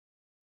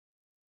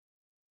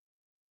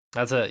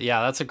 That's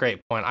a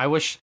great point. I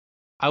wish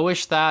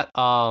that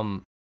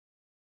there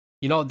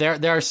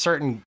are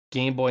certain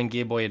Game Boy and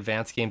Game Boy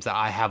Advance games that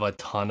I have a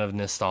ton of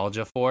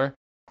nostalgia for,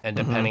 and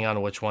depending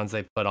on which ones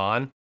they put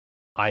on,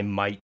 I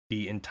might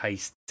be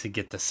enticed to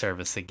get the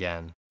service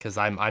again, because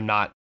I'm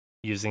not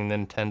using the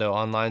Nintendo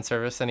Online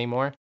service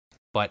anymore.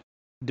 But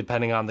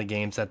depending on the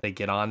games that they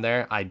get on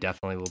there, I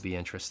definitely will be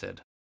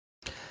interested.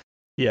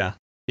 Yeah.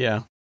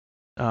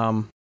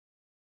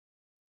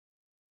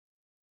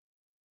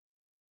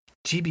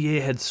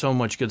 GBA had so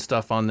much good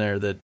stuff on there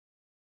that,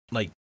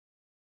 like,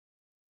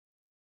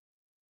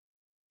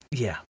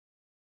 yeah,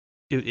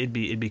 it'd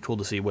be cool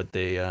to see what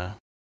they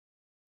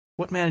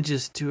what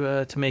manages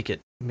to make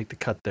the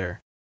cut there.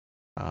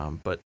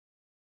 But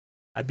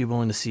I'd be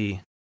willing to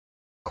see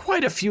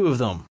quite a few of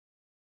them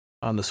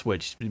on the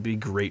Switch. It'd be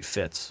great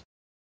fits.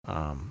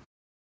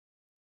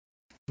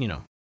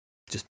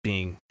 Just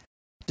being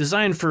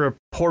designed for a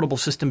portable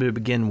system to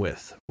begin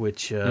with,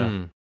 which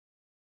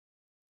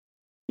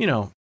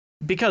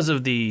because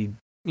of the,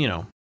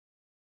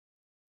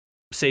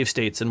 save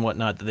states and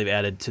whatnot that they've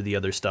added to the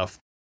other stuff,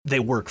 they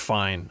work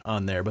fine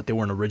on there, but they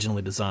weren't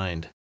originally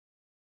designed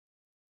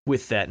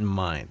with that in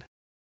mind.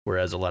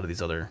 Whereas a lot of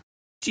these other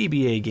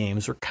GBA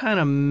games were kind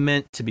of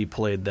meant to be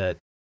played that,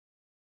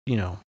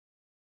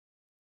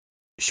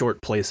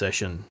 short play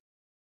session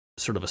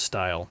sort of a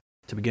style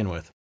to begin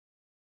with.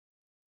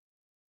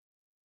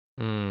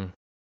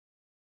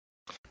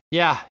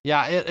 Yeah,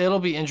 it'll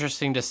be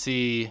interesting to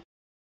see.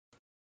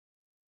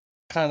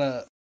 Kind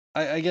of,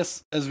 I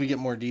guess, as we get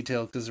more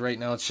detail, because right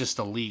now it's just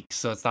a leak,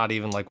 so it's not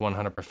even like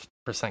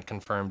 100%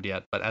 confirmed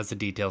yet. But as the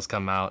details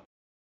come out,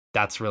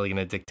 that's really going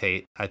to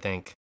dictate, I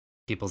think,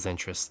 people's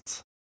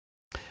interests.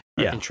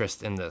 Yeah.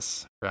 Interest in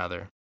this,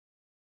 rather.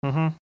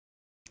 Mm-hmm.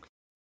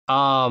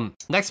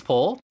 Next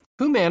poll: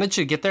 who managed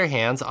to get their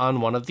hands on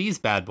one of these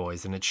bad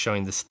boys? And it's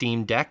showing the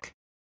Steam Deck.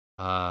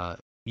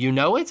 You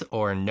know it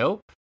or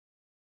nope?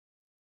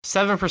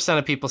 7%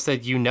 of people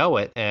said you know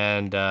it,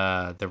 and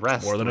the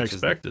rest, more than I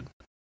expected.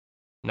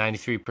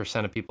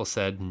 93% of people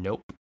said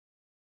nope.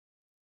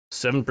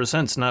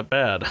 7%'s not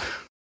bad.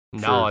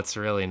 No, it's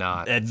really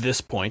not. At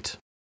this point.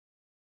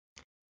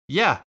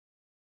 Yeah.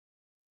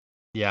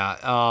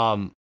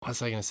 What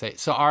was I going to say?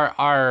 So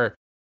our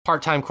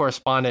part-time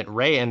correspondent,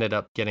 Ray, ended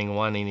up getting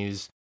one, and he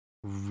was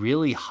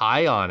really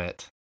high on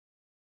it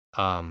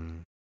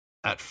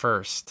at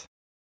first.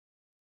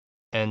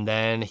 And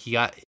then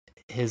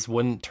his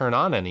wouldn't turn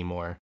on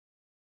anymore,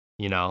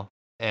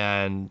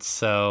 And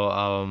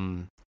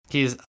so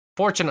he's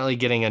fortunately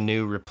getting a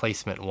new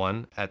replacement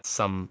one at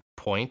some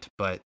point.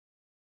 But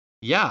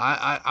yeah,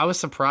 I was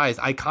surprised.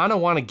 I kind of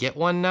want to get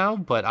one now,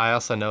 but I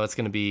also know it's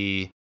going to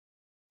be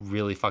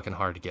really fucking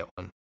hard to get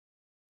one.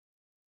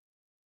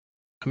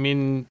 I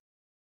mean,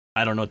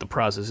 I don't know what the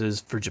process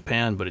is for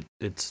Japan, but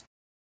it's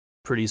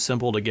pretty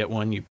simple to get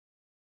one. You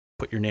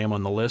put your name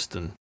on the list,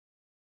 and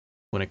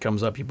when it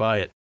comes up, you buy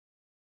it.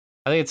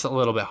 I think it's a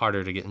little bit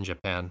harder to get in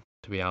Japan,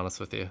 to be honest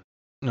with you,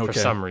 for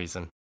some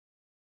reason.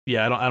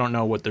 Yeah, I don't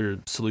know what their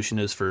solution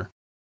is for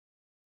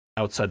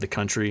outside the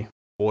country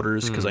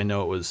orders, because I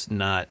know it was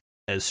not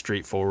as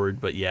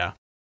straightforward. But yeah,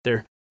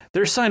 their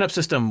sign-up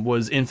system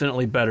was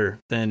infinitely better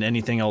than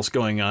anything else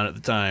going on at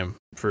the time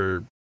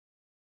for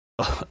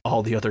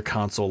all the other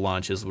console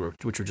launches,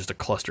 which were just a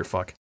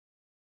clusterfuck.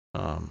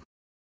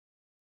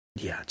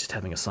 Yeah, just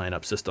having a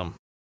sign-up system,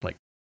 like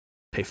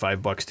pay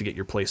 $5 to get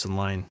your place in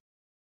line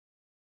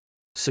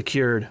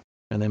secured,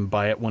 and then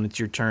buy it when it's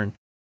your turn.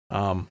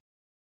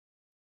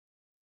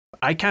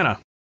 I kind of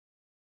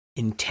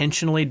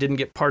intentionally didn't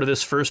get part of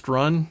this first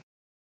run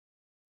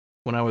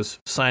when I was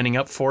signing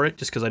up for it,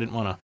 just because I didn't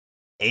want to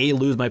A,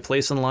 lose my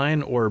place in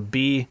line, or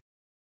B,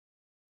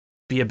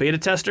 be a beta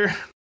tester,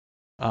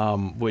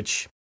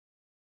 which,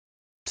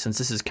 since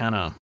this is kind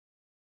of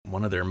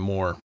one of their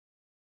more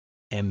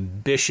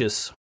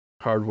ambitious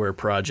hardware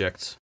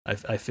projects,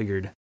 I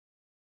figured,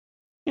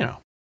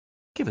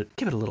 give it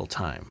a little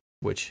time.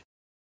 Which,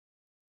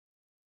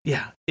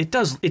 yeah, it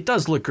does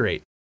look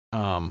great.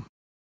 I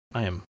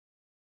am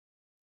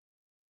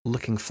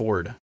looking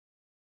forward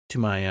to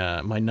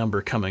my my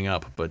number coming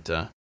up, but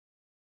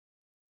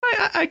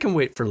I can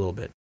wait for a little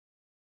bit.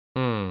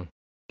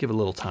 Give it a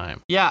little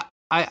time. Yeah,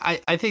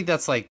 I think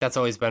that's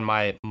always been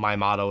my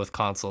motto with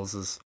consoles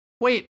is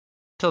wait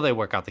till they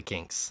work out the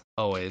kinks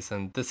always,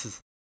 and this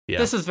is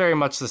very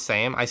much the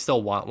same. I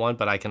still want one,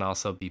 but I can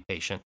also be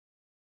patient.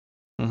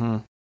 Mm-hmm.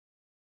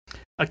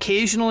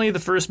 Occasionally, the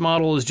first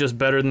model is just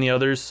better than the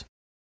others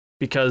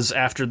because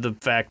after the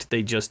fact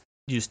they just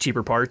use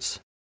cheaper parts,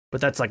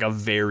 but that's like a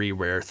very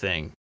rare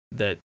thing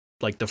that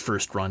like the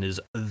first run is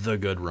the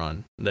good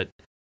run that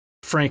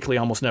frankly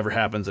almost never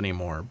happens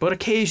anymore. But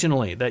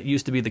occasionally that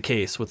used to be the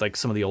case with like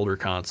some of the older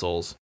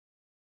consoles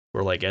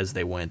where like as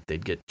they went,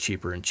 they'd get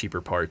cheaper and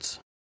cheaper parts.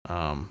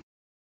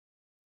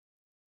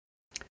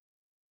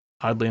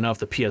 Oddly enough,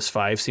 the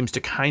PS5 seems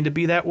to kind of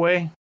be that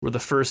way, where the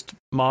first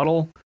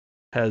model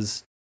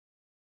has...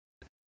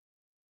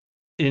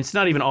 It's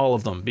not even all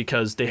of them,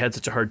 because they had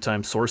such a hard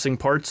time sourcing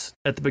parts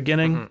at the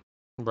beginning.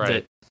 Mm-hmm. Right.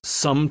 That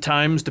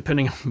sometimes,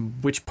 depending on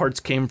which parts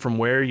came from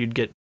where, you'd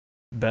get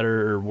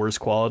better or worse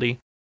quality.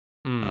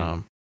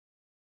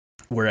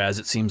 Whereas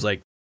it seems like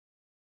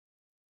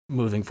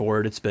moving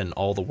forward, it's been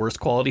all the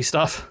worst quality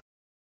stuff.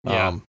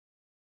 Yeah.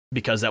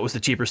 Because that was the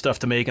cheaper stuff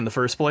to make in the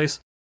first place.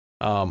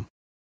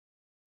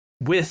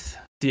 With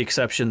the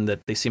exception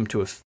that they seem to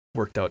have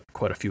worked out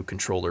quite a few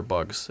controller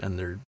bugs, and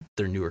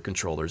their newer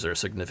controllers are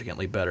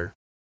significantly better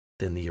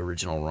than the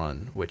original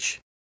run, which,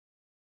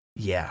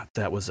 yeah,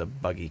 that was a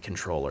buggy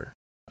controller.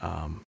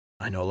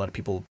 I know a lot of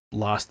people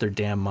lost their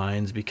damn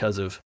minds because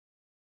of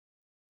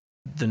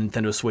the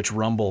Nintendo Switch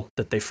Rumble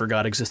that they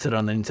forgot existed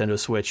on the Nintendo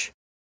Switch.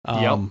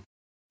 But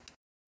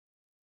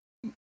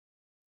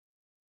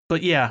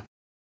yeah,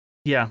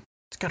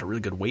 it's got a really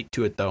good weight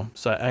to it though,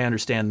 so I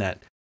understand that.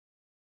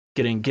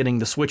 Getting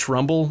the Switch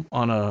Rumble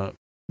on a,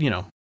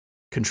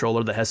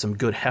 controller that has some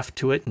good heft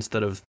to it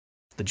instead of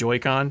the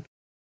Joy-Con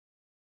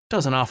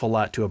does an awful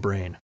lot to a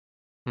brain.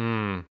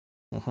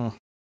 Mm-hmm.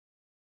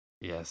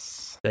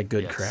 Yes. That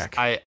good crack.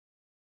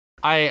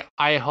 I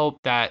hope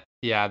that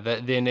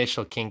the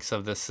initial kinks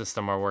of this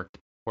system are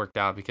worked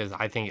out, because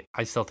I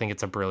still think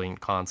it's a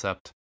brilliant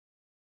concept.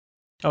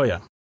 Oh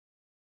yeah.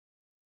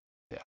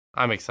 Yeah,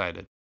 I'm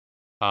excited.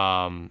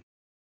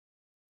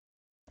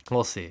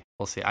 We'll see.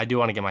 I do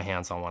want to get my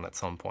hands on one at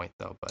some point,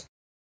 though. But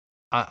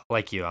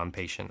like you, I'm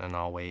patient and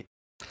I'll wait.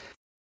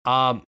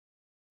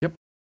 Yep.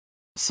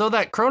 So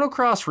that Chrono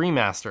Cross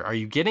remaster, are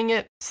you getting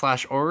it /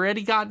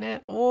 already gotten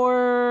it,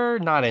 or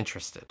not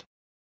interested?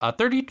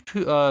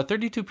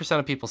 32%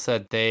 of people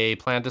said they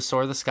plan to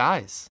soar the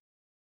skies,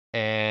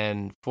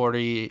 and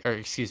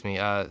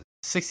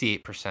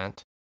 68%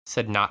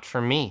 said not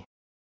for me.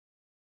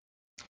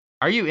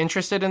 Are you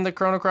interested in the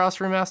Chrono Cross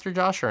remaster,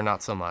 Josh, or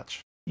not so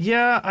much?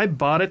 Yeah, I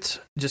bought it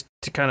just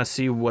to kind of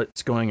see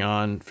what's going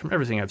on. From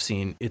everything I've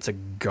seen, it's a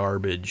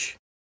garbage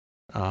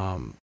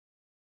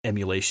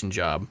emulation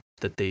job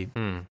that they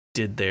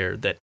did there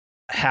that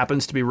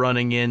happens to be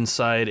running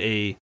inside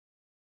a,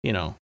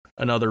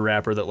 another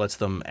wrapper that lets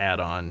them add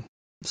on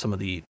some of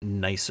the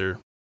nicer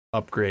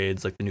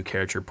upgrades, like the new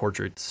character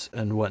portraits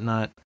and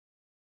whatnot.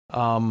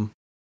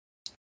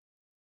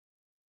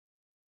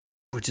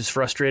 Which is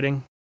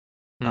frustrating.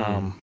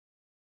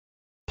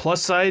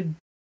 Plus side,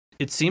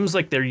 it seems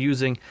like they're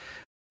using,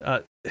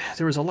 there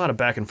was a lot of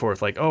back and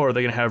forth, like, are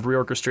they going to have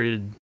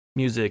reorchestrated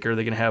music, or are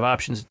they going to have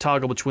options to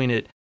toggle between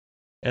it?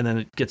 And then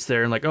it gets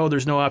there and like,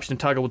 there's no option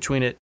to toggle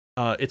between it.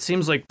 It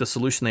seems like the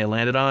solution they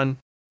landed on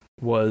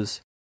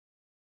was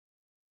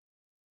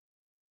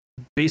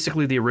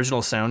basically the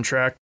original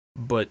soundtrack,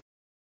 but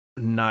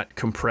not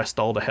compressed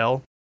all to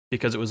hell,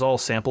 because it was all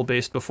sample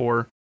based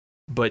before,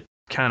 but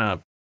kind of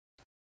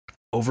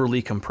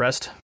overly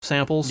compressed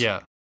samples.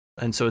 Yeah.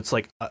 And so it's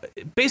like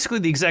basically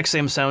the exact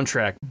same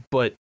soundtrack,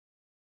 but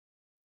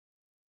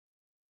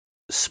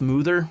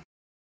smoother.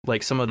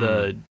 Like some of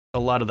a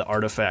lot of the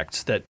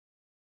artifacts that,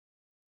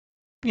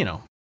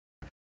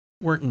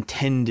 weren't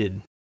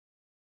intended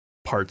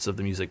parts of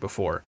the music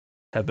before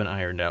have been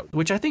ironed out,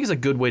 which I think is a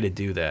good way to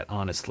do that,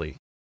 honestly.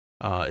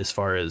 As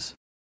far as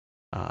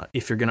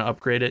if you're going to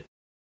upgrade it,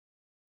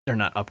 or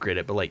not upgrade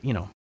it, but like,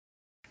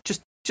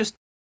 just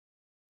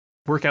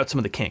work out some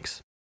of the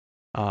kinks.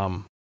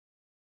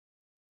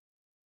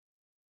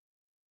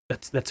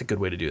 That's a good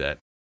way to do that.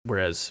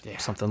 Whereas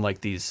something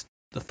like the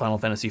Final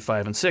Fantasy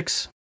 5 and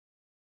 6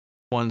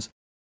 ones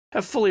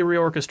have fully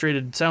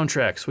reorchestrated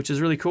soundtracks, which is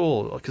really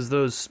cool because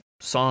those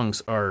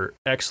songs are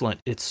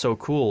excellent. It's so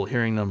cool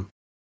hearing them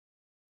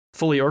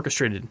fully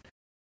orchestrated.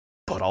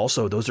 But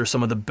also, those are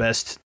some of the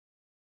best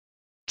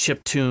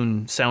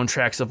chiptune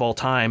soundtracks of all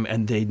time,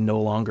 and they no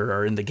longer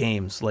are in the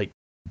games. Like,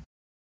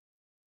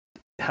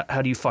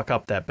 how do you fuck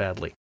up that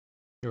badly?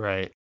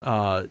 Right.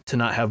 To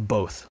not have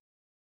both.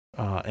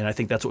 And I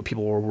think that's what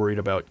people were worried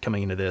about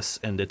coming into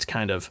this, and it's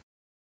kind of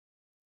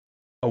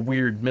a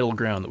weird middle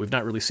ground that we've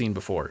not really seen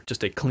before.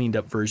 Just a cleaned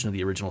up version of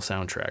the original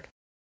soundtrack,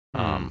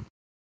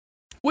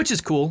 which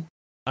is cool.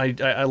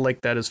 I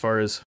like that as far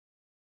as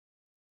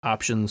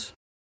options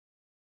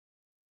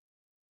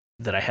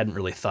that I hadn't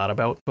really thought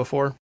about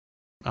before.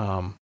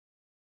 It's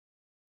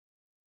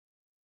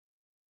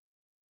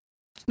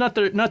not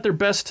their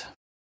best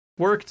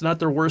work. It's not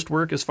their worst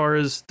work as far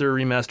as their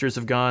remasters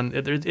have gone.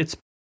 It's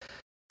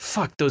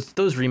fuck, those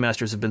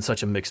remasters have been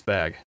such a mixed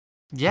bag.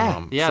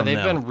 Yeah,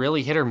 they've been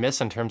really hit or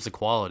miss in terms of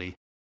quality.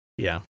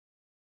 Yeah.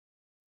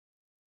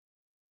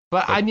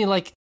 But I mean,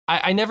 like,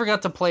 I never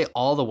got to play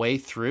all the way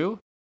through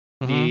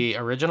the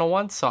original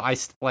one, so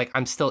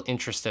I'm still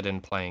interested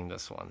in playing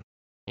this one,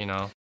 you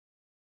know?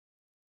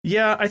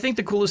 Yeah, I think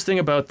the coolest thing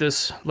about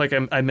this, like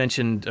I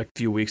mentioned a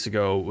few weeks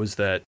ago, was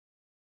that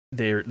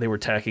they were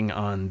tacking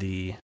on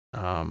the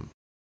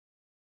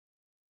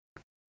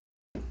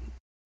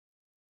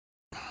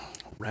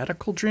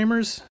Radical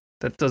Dreamers?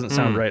 That doesn't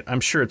sound right.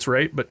 I'm sure it's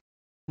right, but...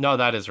 No,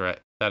 that is right.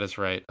 That is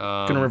right.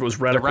 I can't remember if it was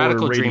Radical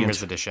Radical or Radiant.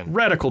 Dreamers edition.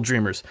 Radical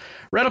Dreamers.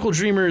 Radical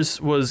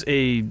Dreamers was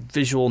a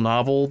visual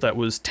novel that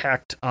was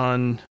tacked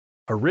on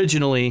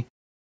originally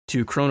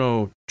to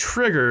Chrono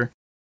Trigger,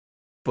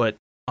 but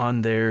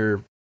on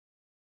their...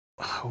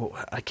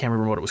 I can't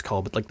remember what it was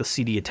called, but like the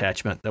CD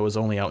attachment that was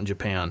only out in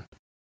Japan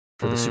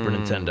for the Super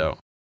Nintendo.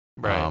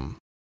 Right.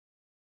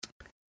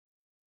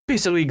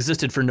 Basically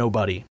existed for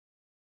nobody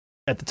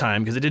at the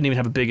time because it didn't even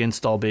have a big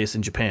install base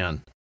in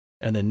Japan,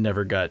 and then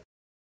never got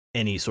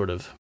any sort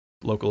of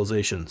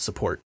localization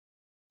support.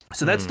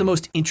 So that's the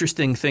most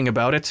interesting thing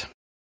about it,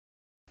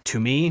 to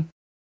me,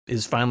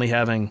 is finally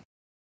having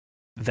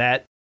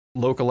that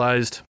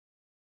localized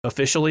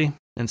officially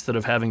instead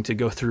of having to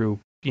go through,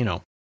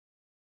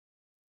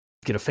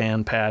 get a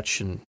fan patch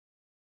and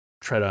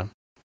try to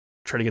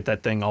get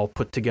that thing all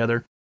put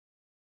together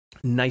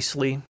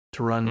nicely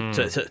to run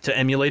to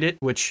emulate it,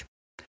 which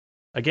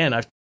again,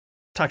 I've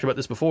talked about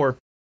this before.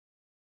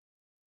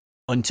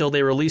 Until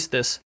they release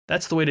this,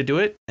 that's the way to do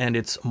it, and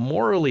it's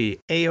morally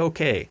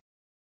A-okay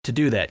to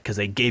do that because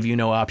they gave you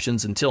no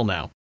options until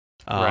now.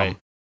 Right.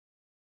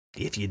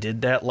 If you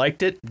did that,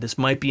 liked it, this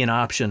might be an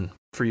option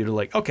for you to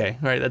like, okay,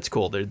 all right, that's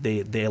cool.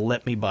 They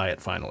let me buy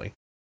it finally.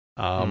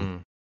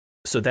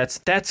 So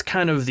that's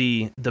kind of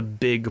the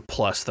big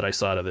plus that I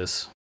saw to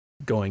this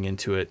going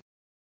into it.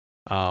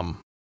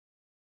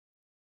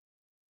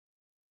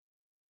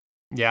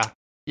 Yeah.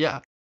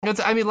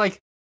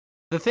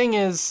 The thing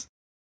is,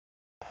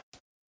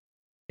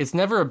 it's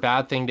never a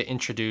bad thing to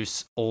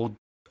introduce old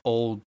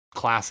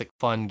classic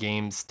fun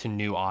games to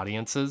new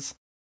audiences.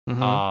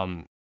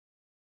 And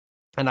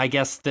I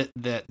guess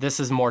that this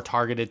is more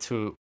targeted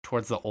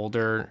towards the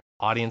older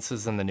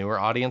audiences than the newer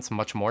audience,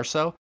 much more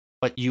so.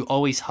 But you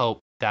always hope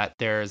that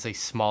there is a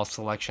small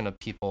selection of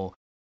people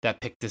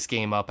that pick this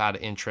game up out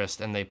of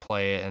interest and they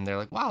play it and they're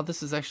like, wow,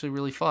 this is actually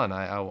really fun.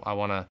 I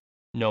want to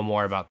know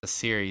more about the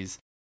series.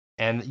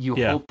 And you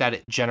hope that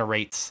it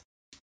generates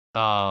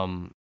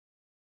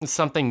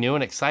something new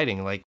and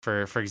exciting. Like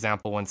for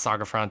example, when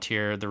Saga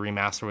Frontier, the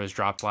remaster, was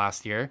dropped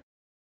last year,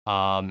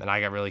 and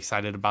I got really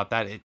excited about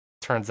that. It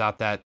turns out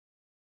that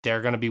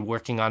they're going to be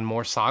working on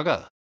more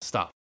Saga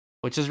stuff,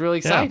 which is really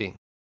exciting.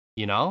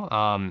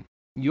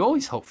 You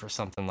always hope for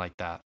something like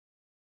that.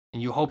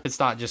 And you hope it's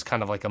not just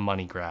kind of like a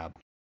money grab,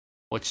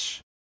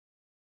 which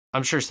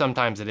I'm sure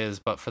sometimes it is,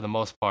 but for the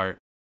most part,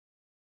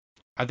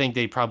 I think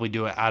they probably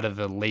do it out of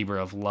a labor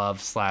of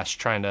love /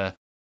 trying to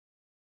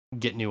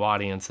get new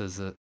audiences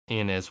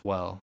in as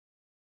well.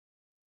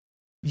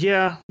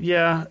 Yeah.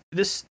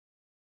 This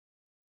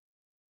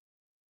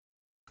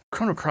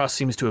Chrono Cross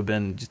seems to have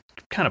been just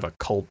kind of a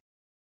cult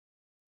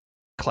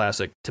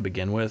classic to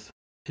begin with.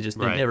 It just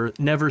it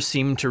never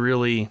seemed to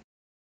really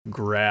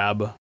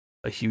grab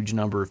a huge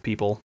number of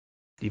people,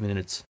 even in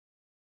its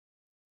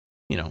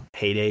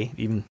heyday.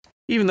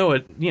 Even though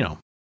it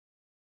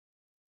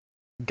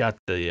got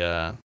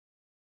the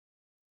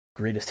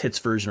greatest hits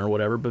version or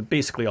whatever, but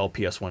basically all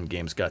PS1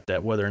 games got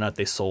that, whether or not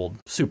they sold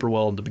super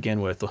well to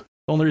begin with. The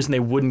only reason they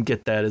wouldn't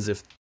get that is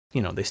if,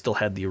 they still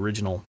had the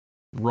original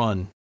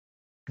run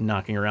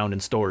knocking around in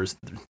stores.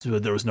 So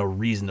there was no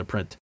reason to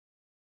print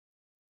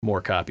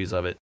more copies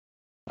of it.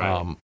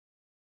 Right.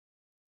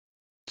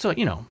 So,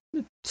 it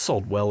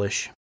sold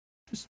well-ish.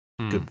 Just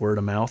good word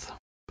of mouth.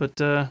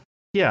 But,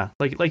 yeah,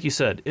 like you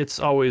said, it's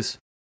always...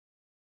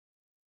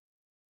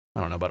 I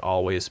don't know about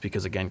always,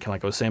 because again, kind of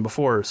like I was saying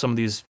before, some of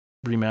these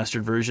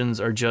remastered versions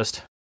are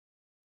just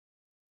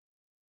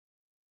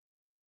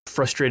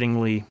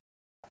frustratingly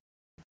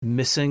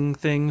missing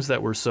things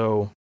that were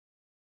so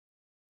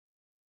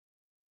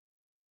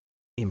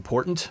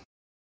important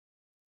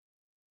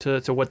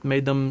to what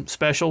made them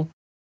special.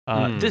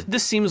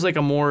 This seems like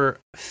a more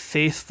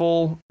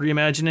faithful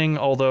reimagining,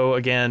 although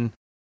again,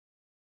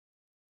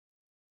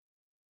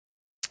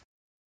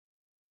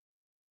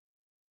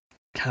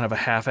 kind of a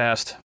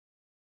half-assed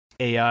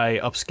AI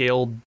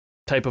upscaled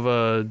type of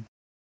a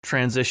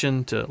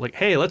transition to like,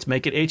 hey, let's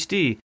make it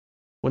HD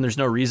when there's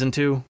no reason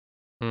to.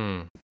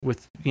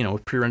 With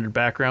with pre-rendered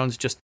backgrounds,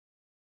 just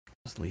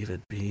leave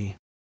it be.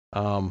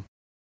 I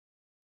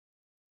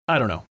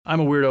don't know. I'm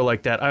a weirdo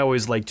like that. I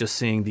always like just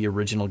seeing the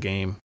original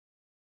game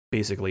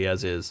basically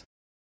as is.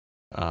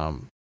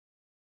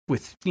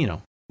 With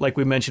like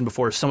we mentioned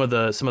before, some of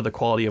the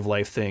quality of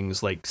life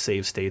things like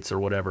save states or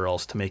whatever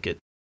else to make it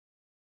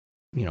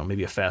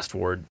maybe a fast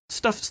forward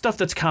stuff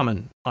that's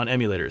common on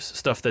emulators,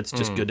 stuff that's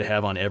just good to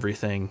have on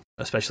everything,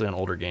 especially on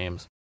older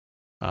games.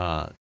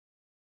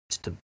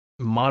 Just to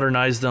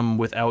modernize them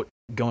without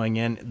going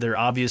in. They're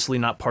obviously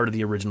not part of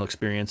the original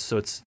experience, so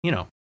it's, you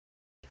know.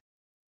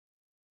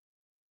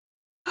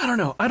 I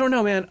don't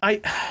know, man.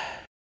 I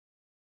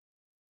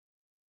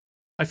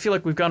feel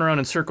like we've gone around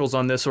in circles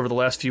on this over the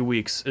last few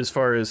weeks as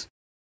far as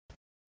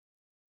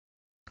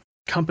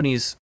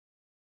companies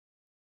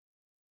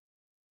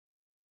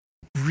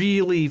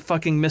really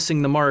fucking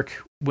missing the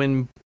mark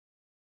when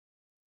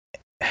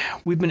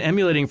we've been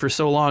emulating for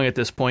so long at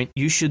this point.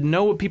 You should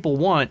know what people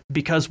want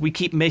because we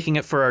keep making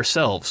it for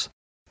ourselves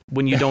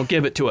when you don't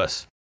give it to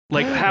us.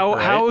 Like, how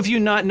have you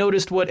not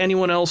noticed what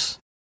anyone else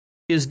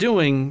is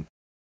doing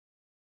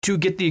to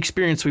get the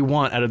experience we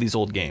want out of these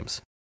old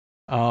games?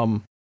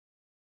 And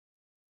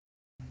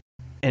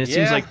it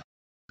seems like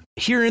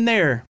here and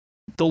there,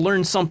 they'll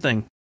learn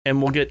something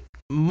and we'll get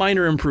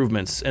minor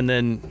improvements. And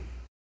then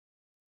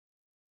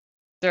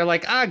they're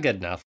like, good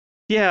enough.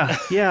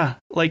 Yeah.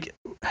 Like,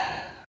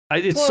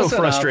 it's so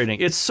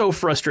frustrating. It's so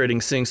frustrating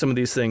seeing some of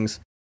these things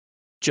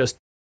just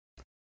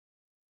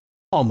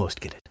almost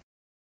get it.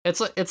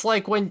 It's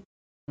like when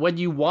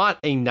you want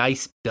a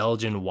nice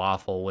Belgian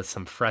waffle with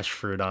some fresh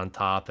fruit on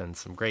top and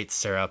some great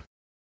syrup,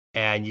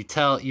 and you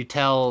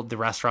tell the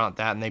restaurant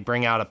that, and they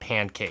bring out a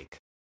pancake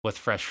with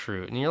fresh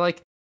fruit, and you're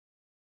like,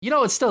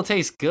 it still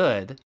tastes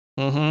good,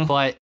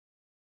 but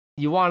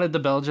you wanted the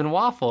Belgian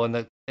waffle, and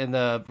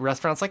the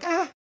restaurant's like,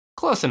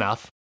 close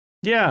enough.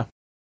 Yeah.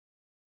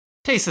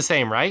 Tastes the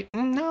same, right?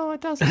 No,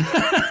 it doesn't.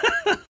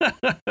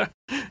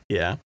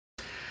 Yeah.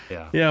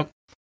 Now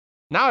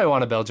I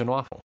want a Belgian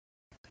waffle.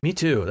 Me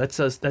too.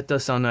 That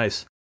does sound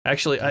nice.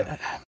 Actually, I'm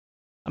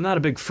not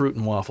a big fruit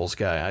and waffles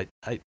guy.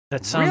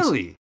 That sounds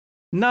really.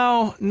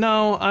 No.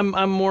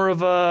 I'm more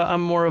of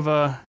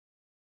a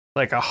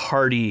like a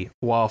hearty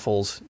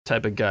waffles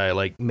type of guy,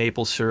 like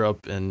maple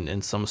syrup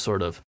and some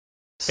sort of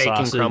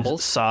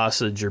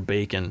sausage or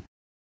bacon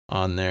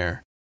on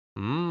there.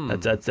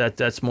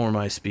 That's more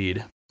my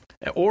speed.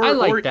 I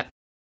like that.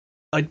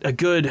 A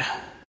good.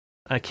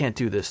 I can't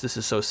do this. This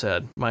is so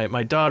sad.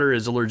 My daughter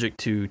is allergic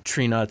to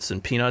tree nuts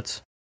and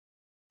peanuts,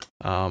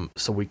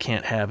 so we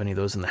can't have any of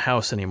those in the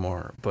house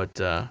anymore.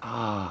 But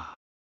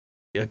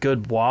a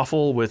good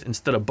waffle with,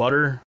 instead of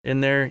butter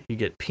in there, you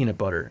get peanut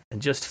butter,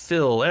 and just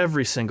fill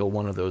every single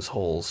one of those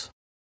holes.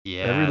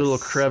 Yeah. Every little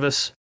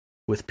crevice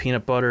with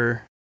peanut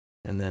butter,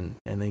 and then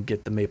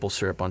get the maple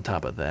syrup on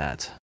top of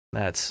that.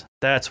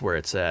 That's where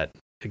it's at.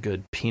 A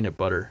good peanut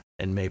butter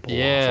and maple waffle.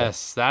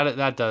 Yes,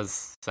 that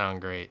does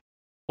sound great.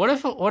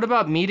 What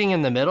about meeting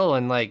in the middle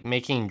and like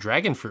making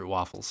dragon fruit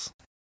waffles?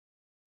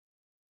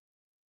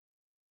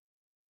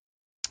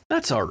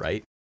 That's all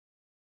right.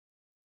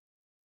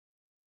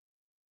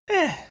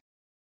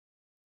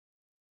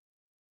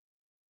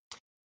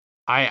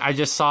 I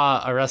just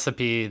saw a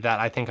recipe that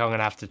I think I'm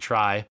gonna have to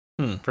try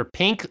for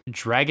pink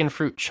dragon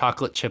fruit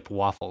chocolate chip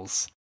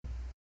waffles.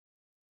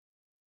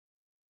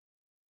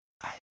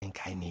 I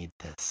think I need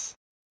this.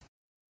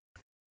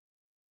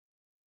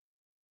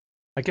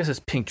 I guess it's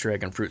pink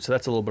dragon fruit, so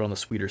that's a little bit on the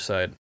sweeter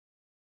side.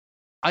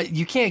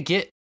 You can't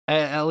get,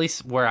 at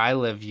least where I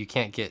live, you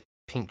can't get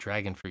pink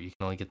dragon fruit. You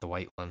can only get the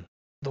white one.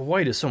 The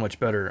white is so much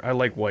better. I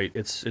like white.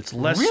 It's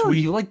less really?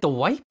 sweet. You like the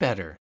white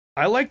better?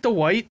 I like the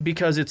white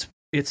because it's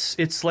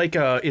like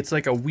a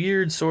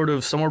weird sort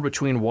of somewhere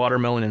between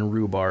watermelon and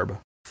rhubarb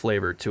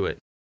flavor to it.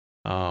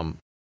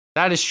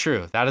 That is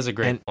true. That is a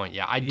great point.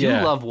 Yeah, I do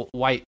love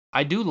white.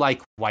 I do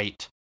like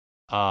white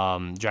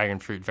dragon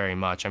fruit very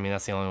much. I mean,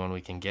 that's the only one we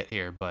can get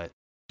here, but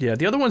yeah,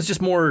 the other one's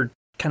just more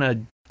kind of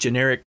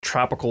generic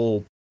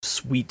tropical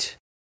sweet.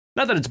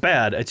 Not that it's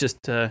bad. It's just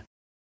I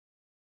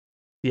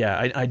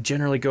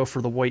generally go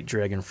for the white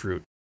dragon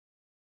fruit.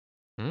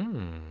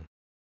 I'm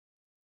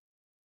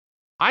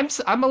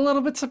a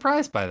little bit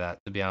surprised by that,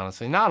 to be honest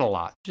with you. Not a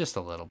lot, just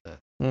a little bit.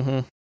 Mm-hmm.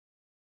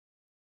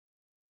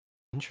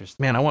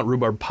 Interesting. Man, I want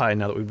rhubarb pie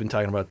now that we've been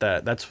talking about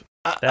that.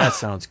 That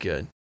sounds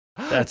good.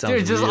 That sounds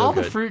dude, just real all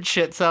good. The fruit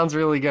shit sounds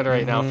really good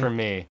right now for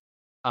me.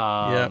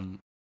 Yep.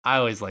 I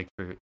always like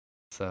fruit,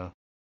 so.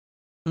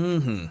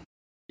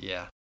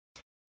 Yeah.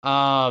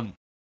 The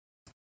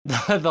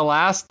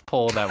last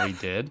poll that we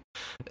did,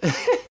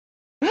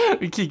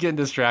 we keep getting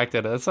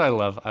distracted. That's what I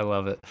love. I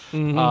love it.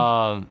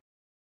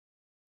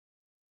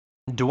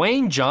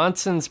 Dwayne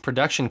Johnson's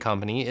production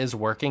company is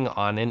working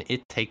on an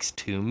It Takes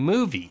Two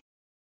movie.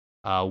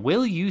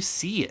 Will you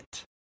see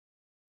it?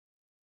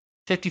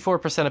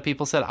 54% of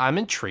people said, I'm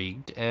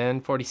intrigued,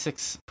 and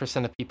 46%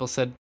 of people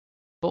said,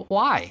 but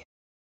why?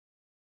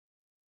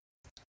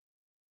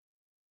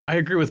 I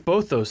agree with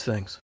both those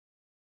things.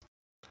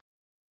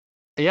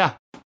 Yeah,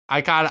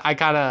 I kind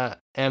of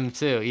am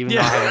too, even though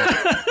I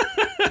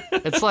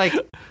haven't.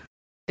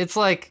 It's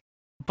like,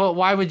 but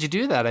why would you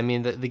do that? I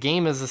mean, the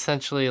game is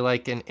essentially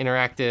like an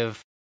interactive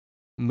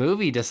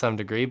movie to some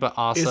degree, but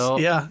also,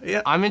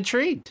 I'm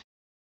intrigued.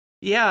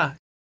 Yeah.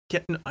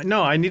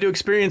 No, I need to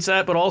experience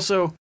that, but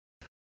also,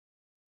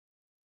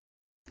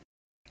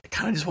 I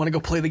kind of just want to go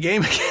play the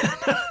game again.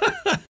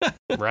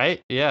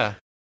 Right? Yeah.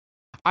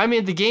 I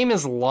mean, the game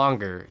is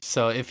longer,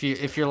 so if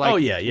you're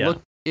like,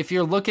 if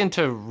you're looking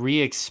to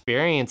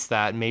re-experience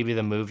that, maybe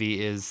the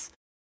movie is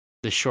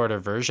the shorter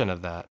version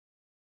of that.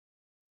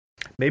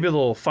 Maybe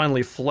they'll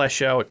finally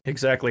flesh out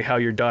exactly how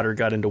your daughter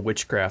got into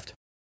witchcraft.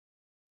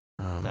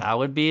 That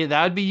would be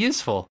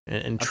useful.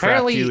 And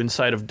trap you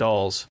inside of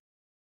dolls.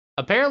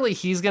 Apparently,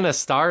 he's gonna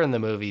star in the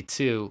movie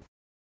too,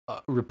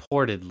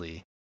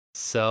 reportedly.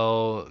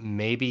 So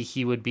maybe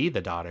he would be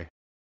the daughter.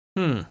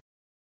 He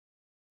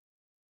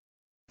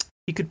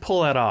could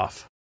pull that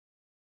off.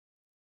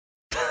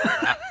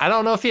 I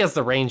don't know if he has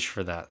the range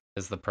for that.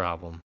 Is the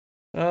problem?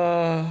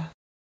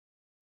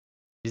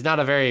 He's not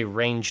a very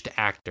ranged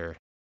actor.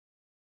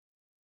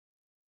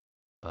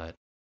 But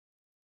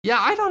yeah,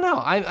 I don't know.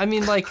 I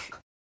mean, like,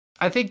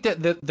 I think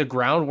that the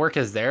groundwork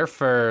is there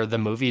for the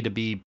movie to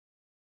be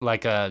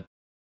like a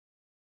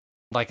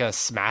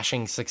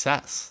smashing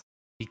success,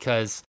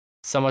 because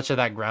so much of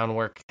that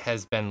groundwork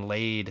has been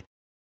laid,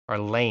 or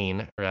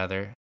lain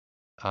rather,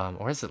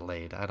 or is it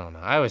laid? I don't know.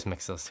 I always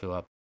mix those two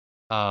up.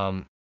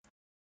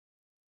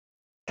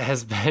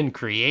 Has been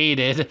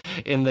created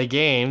in the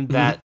game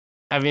that,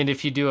 I mean,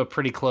 if you do a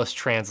pretty close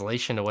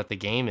translation to what the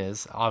game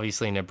is,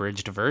 obviously an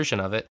abridged version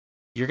of it,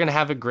 you're going to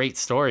have a great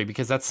story,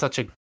 because that's such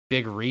a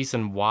big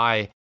reason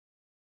why.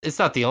 It's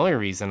not the only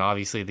reason,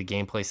 obviously the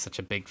gameplay is such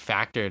a big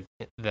factor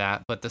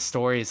that, but the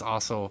story is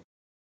also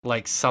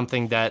like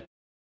something that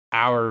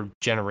our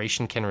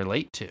generation can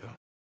relate to.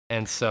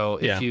 And so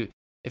if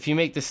you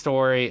make the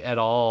story at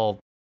all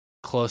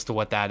close to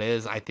what that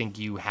is, I think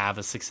you have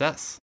a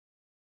success.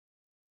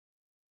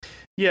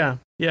 Yeah.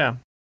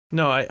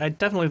 No, I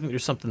definitely think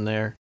there's something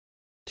there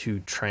to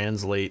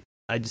translate.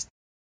 I just...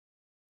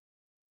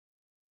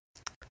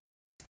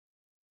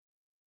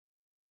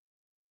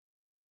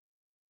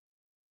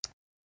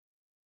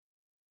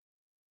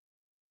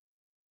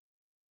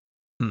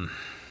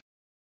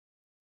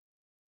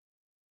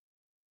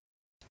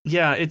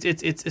 Yeah,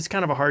 it's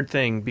kind of a hard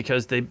thing,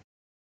 because they...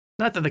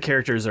 Not that the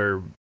characters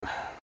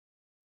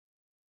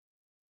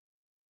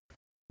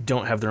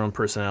don't have their own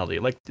personality.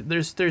 Like,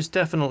 there's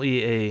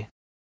definitely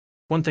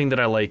one thing that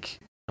I like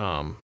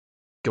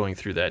going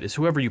through that is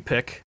whoever you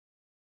pick,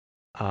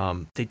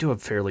 they do a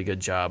fairly good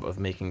job of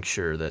making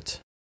sure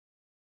that,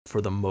 for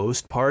the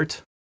most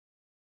part,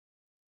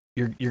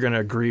 you're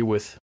gonna agree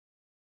with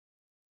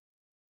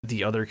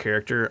the other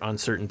character on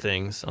certain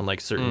things, on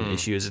like certain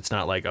issues. It's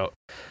not like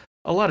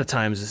a lot of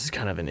times this is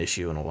kind of an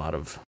issue in a lot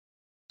of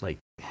like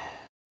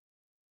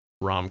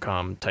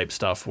rom-com type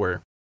stuff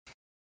where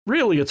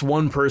really it's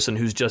one person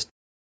who's just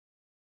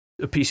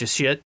a piece of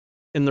shit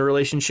in the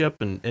relationship,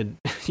 and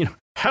you know,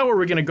 how are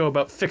we going to go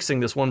about fixing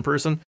this one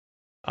person?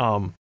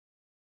 And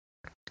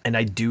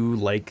I do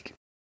like,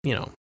 you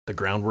know, the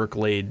groundwork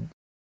laid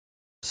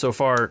so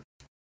far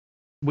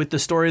with the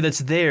story that's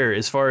there,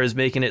 as far as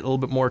making it a little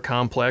bit more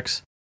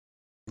complex.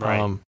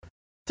 Right.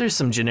 There's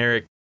some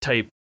generic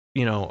type,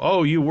 you know,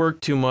 oh, you work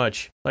too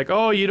much, like,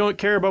 oh, you don't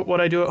care about what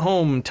I do at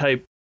home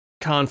type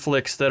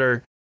conflicts that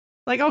are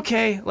like,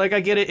 okay, like,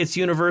 I get it, it's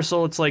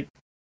universal, it's like,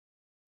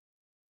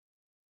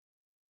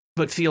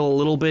 but feel a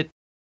little bit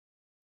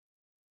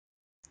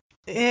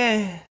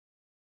Yeah,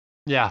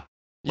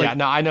 like,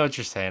 no, I know what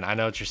you're saying.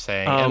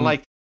 And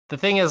like, the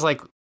thing is,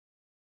 like,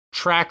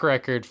 track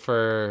record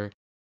for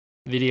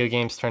video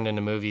games turned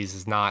into movies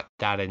is not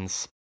that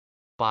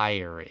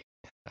inspiring,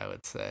 I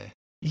would say.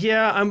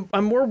 Yeah,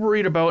 I'm more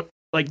worried about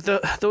like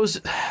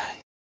those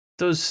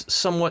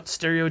somewhat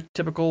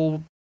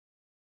stereotypical,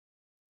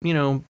 you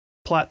know,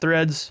 plot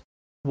threads,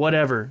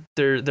 whatever.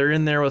 They're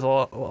in there with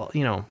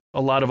a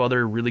lot of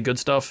other really good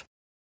stuff.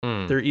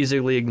 They're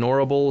easily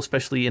ignorable,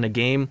 especially in a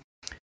game.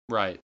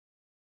 Right.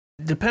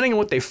 Depending on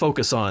what they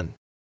focus on,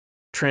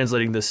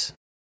 translating this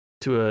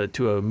to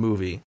a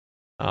movie.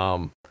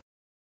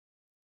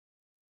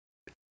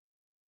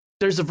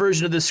 There's a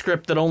version of this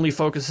script that only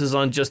focuses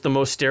on just the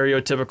most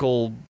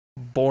stereotypical,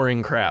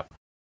 boring crap.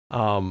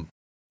 I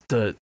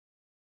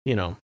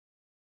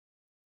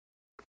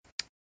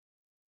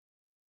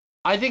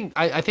think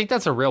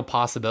that's a real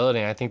possibility.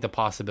 And I think the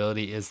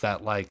possibility is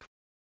that, like,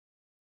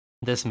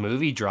 this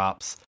movie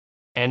drops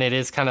and it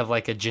is kind of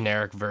like a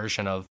generic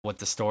version of what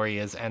the story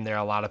is, and there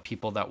are a lot of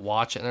people that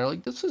watch it and they're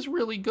like, this is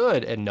really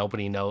good, and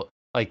nobody know,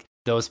 like,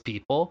 those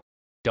people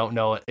don't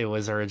know it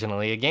was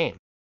originally a game.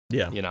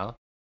 Yeah. You know?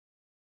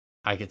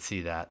 I could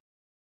see that.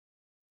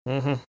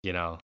 Mm-hmm. You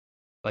know,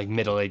 like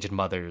middle-aged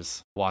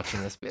mothers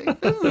watching this, being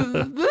like,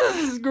 this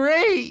is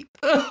great.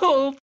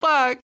 Oh,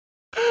 fuck.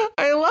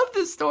 I love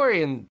this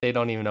story. And they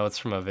don't even know it's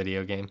from a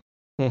video game.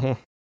 Mm-hmm.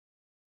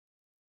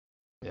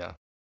 Yeah.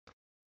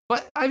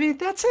 But, I mean,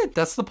 that's it.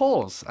 That's the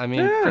polls. I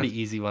mean, pretty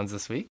easy ones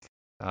this week.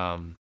 I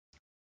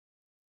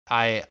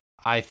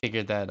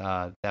figured that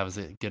that was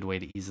a good way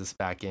to ease us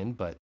back in.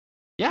 But,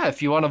 yeah,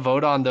 if you want to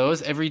vote on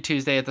those every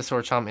Tuesday at the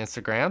Sword Chomp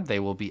Instagram,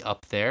 they will be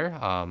up there.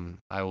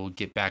 I will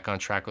get back on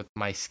track with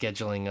my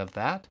scheduling of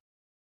that.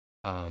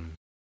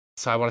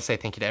 So I want to say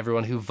thank you to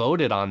everyone who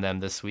voted on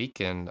them this week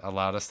and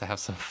allowed us to have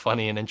some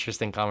funny and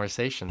interesting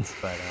conversations.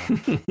 But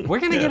we're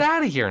gonna get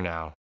out of here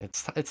now.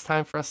 It's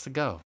time for us to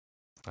go.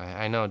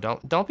 I know.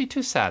 Don't be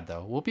too sad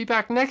though. We'll be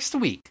back next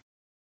week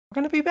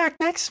we're going to be back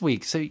next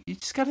week. So you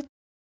just got to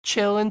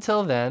chill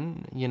until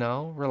then,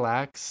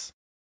 relax,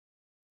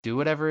 do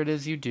whatever it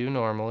is you do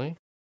normally.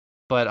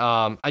 But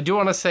I do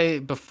want to say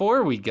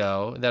before we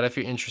go that if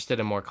you're interested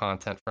in more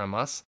content from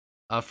us,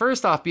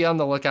 first off, be on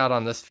the lookout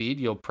on this feed.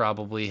 You'll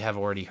probably have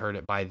already heard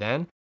it by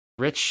then.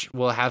 Rich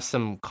will have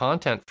some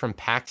content from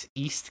PAX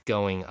East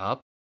going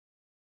up.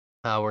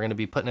 We're going to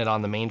be putting it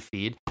on the main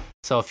feed.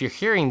 So if you're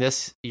hearing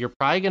this, you're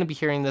probably going to be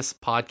hearing this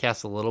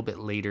podcast a little bit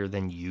later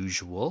than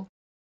usual,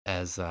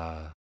 as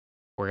we're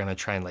going to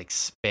try and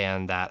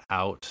span that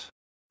out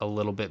a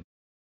little bit.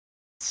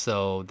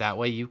 So that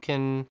way you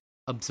can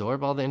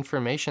absorb all the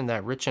information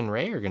that Rich and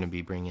Ray are going to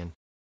be bringing.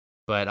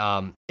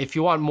 But if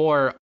you want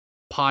more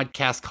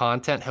podcast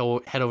content,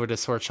 head over to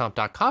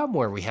swordchomp.com,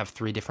 where we have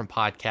 3 different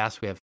podcasts.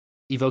 We have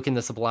Evoking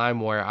the Sublime,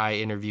 where I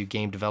interview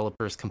game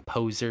developers,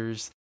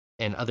 composers,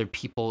 and other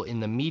people in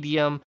the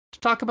medium to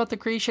talk about the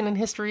creation and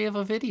history of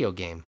a video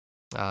game.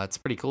 It's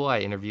pretty cool. I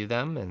interview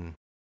them, and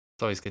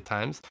it's always good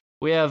times.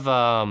 We have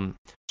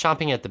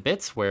Chomping at the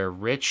Bits, where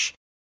Rich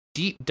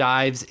deep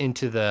dives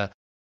into the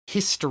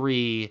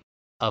history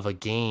of a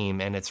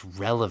game and its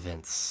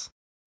relevance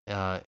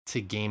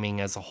to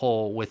gaming as a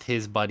whole with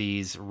his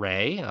buddies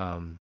Ray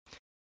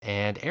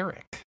and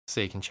Eric. So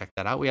you can check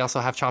that out. We also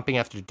have Chomping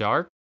After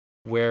Dark,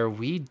 where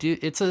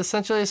it's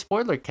essentially a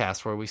spoiler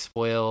cast where we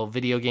spoil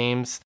video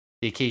games,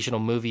 the occasional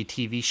movie,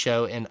 TV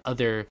show, and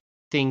other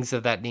things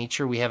of that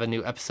nature. We have a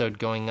new episode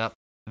going up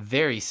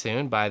very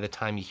soon. By the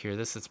time you hear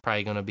this, it's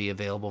probably going to be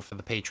available for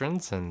the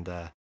patrons, and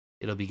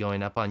it'll be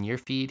going up on your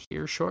feed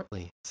here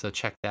shortly. So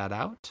check that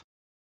out.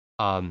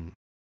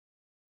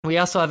 We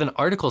also have an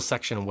article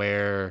section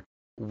where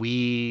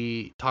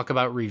we talk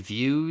about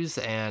reviews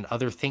and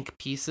other think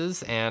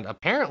pieces. And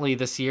apparently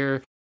this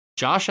year,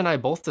 Josh and I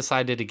both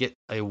decided to get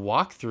a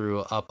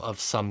walkthrough up of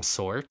some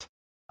sort,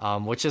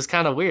 which is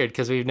kind of weird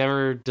because we've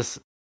never just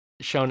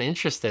shown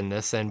interest in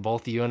this. And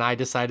both you and I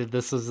decided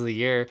this was the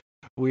year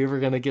we were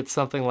going to get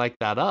something like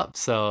that up.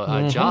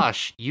 So,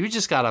 Josh, you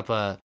just got up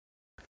out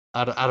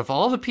of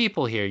all the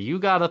people here, you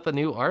got up a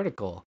new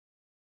article.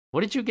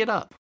 What did you get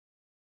up?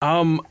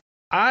 Not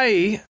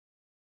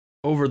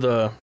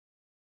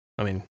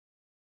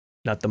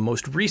the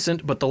most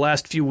recent, but the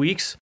last few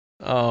weeks,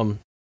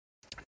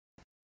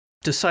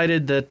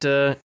 decided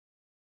that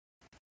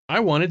I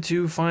wanted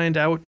to find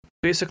out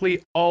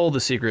basically all the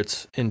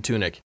secrets in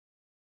Tunic,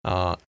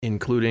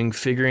 including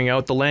figuring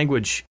out the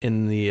language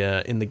in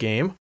the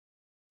game,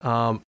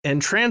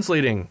 and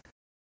translating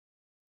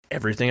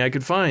everything I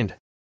could find,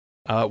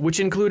 which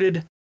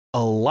included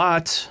a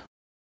lots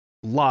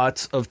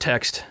of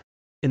text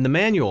in the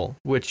manual,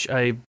 which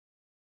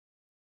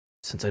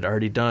since I'd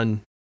already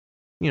done,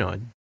 a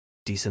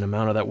decent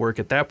amount of that work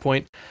at that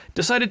point,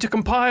 decided to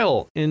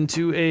compile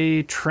into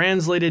a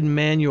translated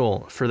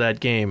manual for that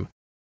game,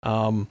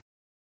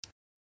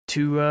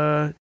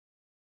 to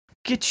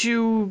get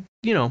you,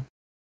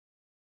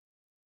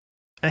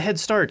 a head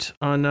start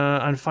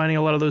on finding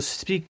a lot of those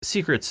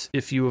secrets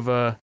if you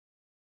have,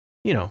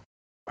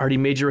 already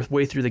made your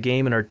way through the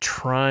game and are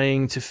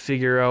trying to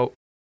figure out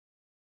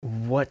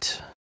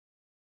what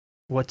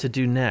to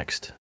do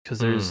next.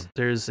 Because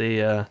there's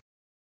a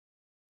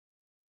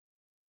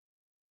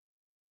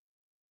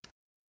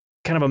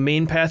kind of a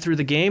main path through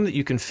the game that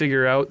you can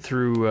figure out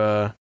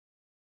through,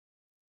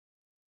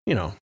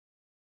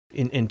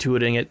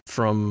 intuiting it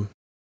from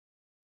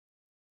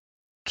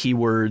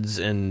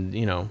keywords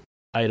and,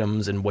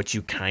 items and what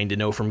you kind of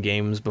know from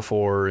games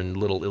before and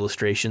little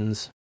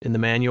illustrations in the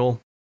manual.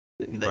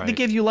 Right. They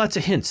give you lots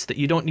of hints that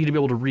you don't need to be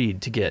able to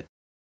read to get.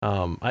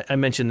 I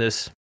mentioned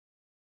this,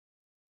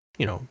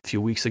 a few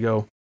weeks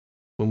ago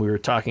when we were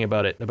talking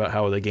about it, about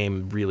how the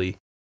game really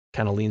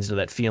kind of leans into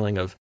that feeling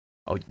of,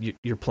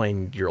 you're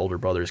playing your older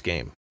brother's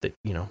game that,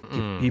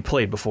 you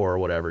played before or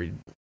whatever. It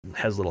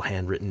has little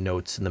handwritten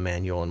notes in the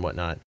manual and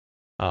whatnot.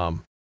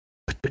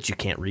 But you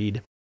can't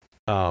read.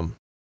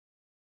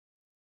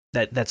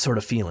 That sort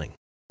of feeling.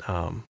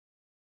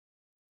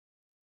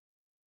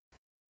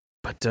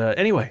 But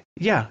anyway,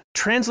 yeah,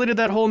 translated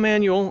that whole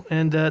manual,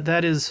 and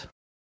that is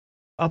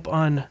up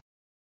on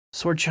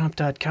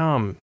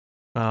swordchomp.com.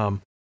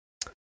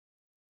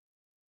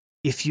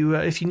 If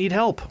you need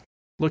help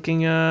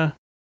looking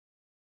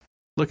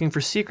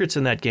for secrets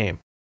in that game,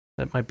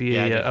 that might be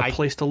a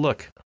place to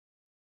look.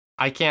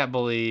 I can't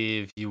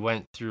believe you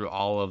went through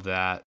all of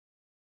that.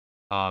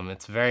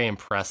 It's very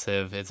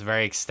impressive. It's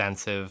very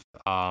extensive.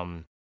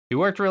 You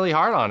worked really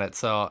hard on it.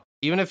 So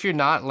even if you're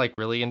not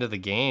really into the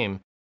game,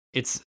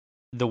 it's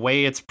the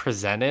way it's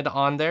presented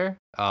on there,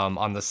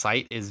 on the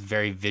site, is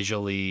very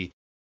visually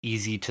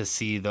easy to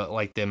see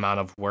the amount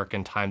of work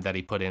and time that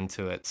he put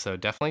into it. So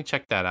definitely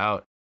check that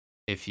out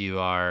if you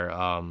are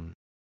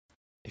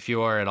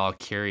at all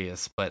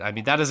curious. But I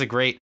mean, that is a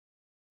great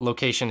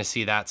location to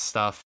see that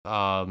stuff,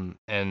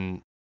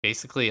 and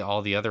basically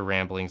all the other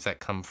ramblings that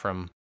come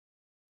from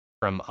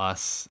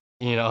us,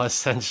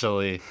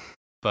 essentially.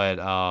 But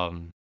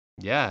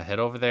yeah, head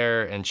over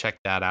there and check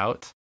that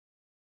out.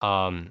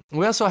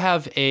 We also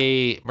have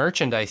a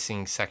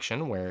merchandising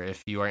section where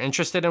if you are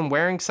interested in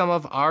wearing some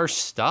of our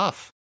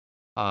stuff,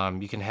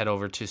 you can head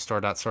over to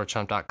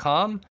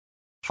store.swordchomp.com,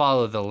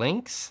 follow the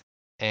links,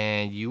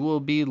 and you will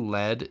be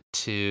led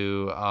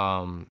to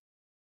a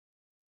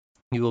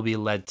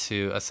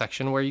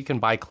section where you can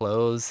buy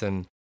clothes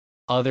and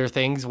other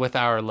things with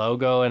our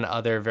logo and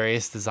other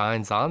various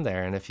designs on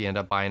there. And if you end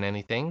up buying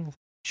anything,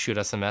 shoot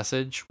us a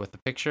message with a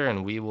picture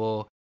and we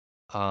will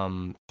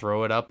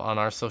throw it up on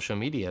our social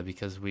media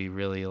because we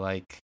really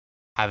like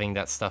having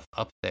that stuff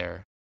up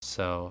there.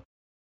 So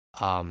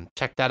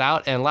check that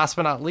out. And last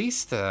but not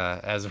least,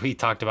 as we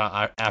talked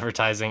about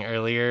advertising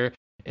earlier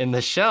in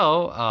the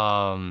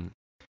show,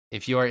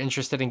 if you are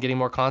interested in getting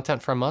more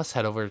content from us,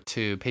 head over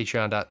to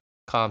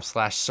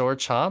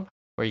patreon.com/swordchomp,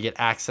 where you get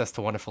access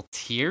to wonderful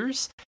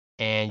tiers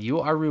and you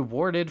are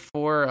rewarded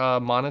for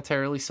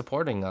monetarily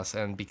supporting us.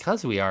 And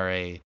because we are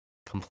a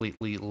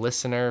completely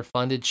listener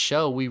funded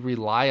show, we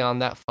rely on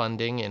that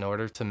funding in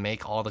order to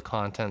make all the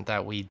content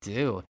that we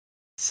do.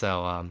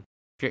 So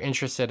if you're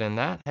interested in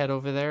that, head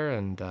over there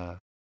and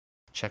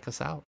check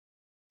us out.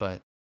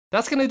 But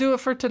that's going to do it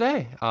for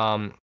today.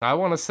 I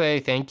want to say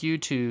thank you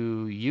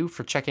to you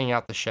for checking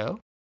out the show.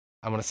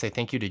 I want to say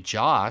thank you to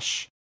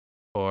Josh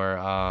for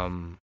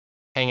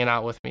hanging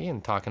out with me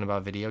and talking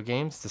about video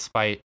games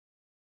despite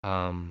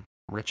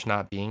Rich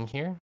not being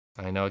here.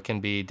 I know it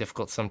can be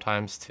difficult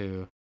sometimes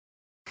to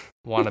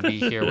want to be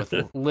here with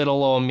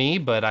little old me,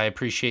 but I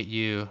appreciate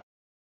you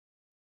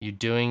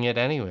doing it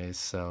anyways.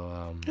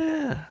 So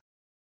yeah,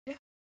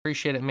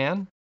 appreciate it,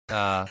 man.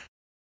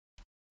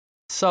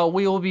 So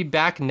we will be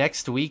back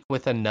next week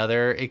with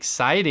another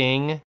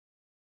exciting,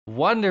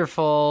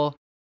 wonderful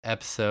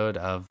episode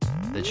of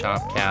the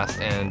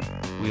Chompcast, and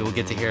we will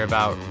get to hear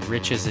about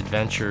Rich's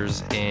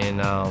adventures in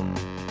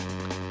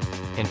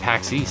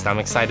PAX East. I'm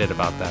excited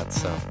about that.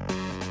 So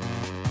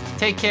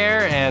take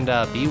care and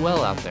be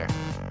well out there.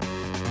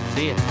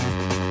 See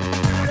ya.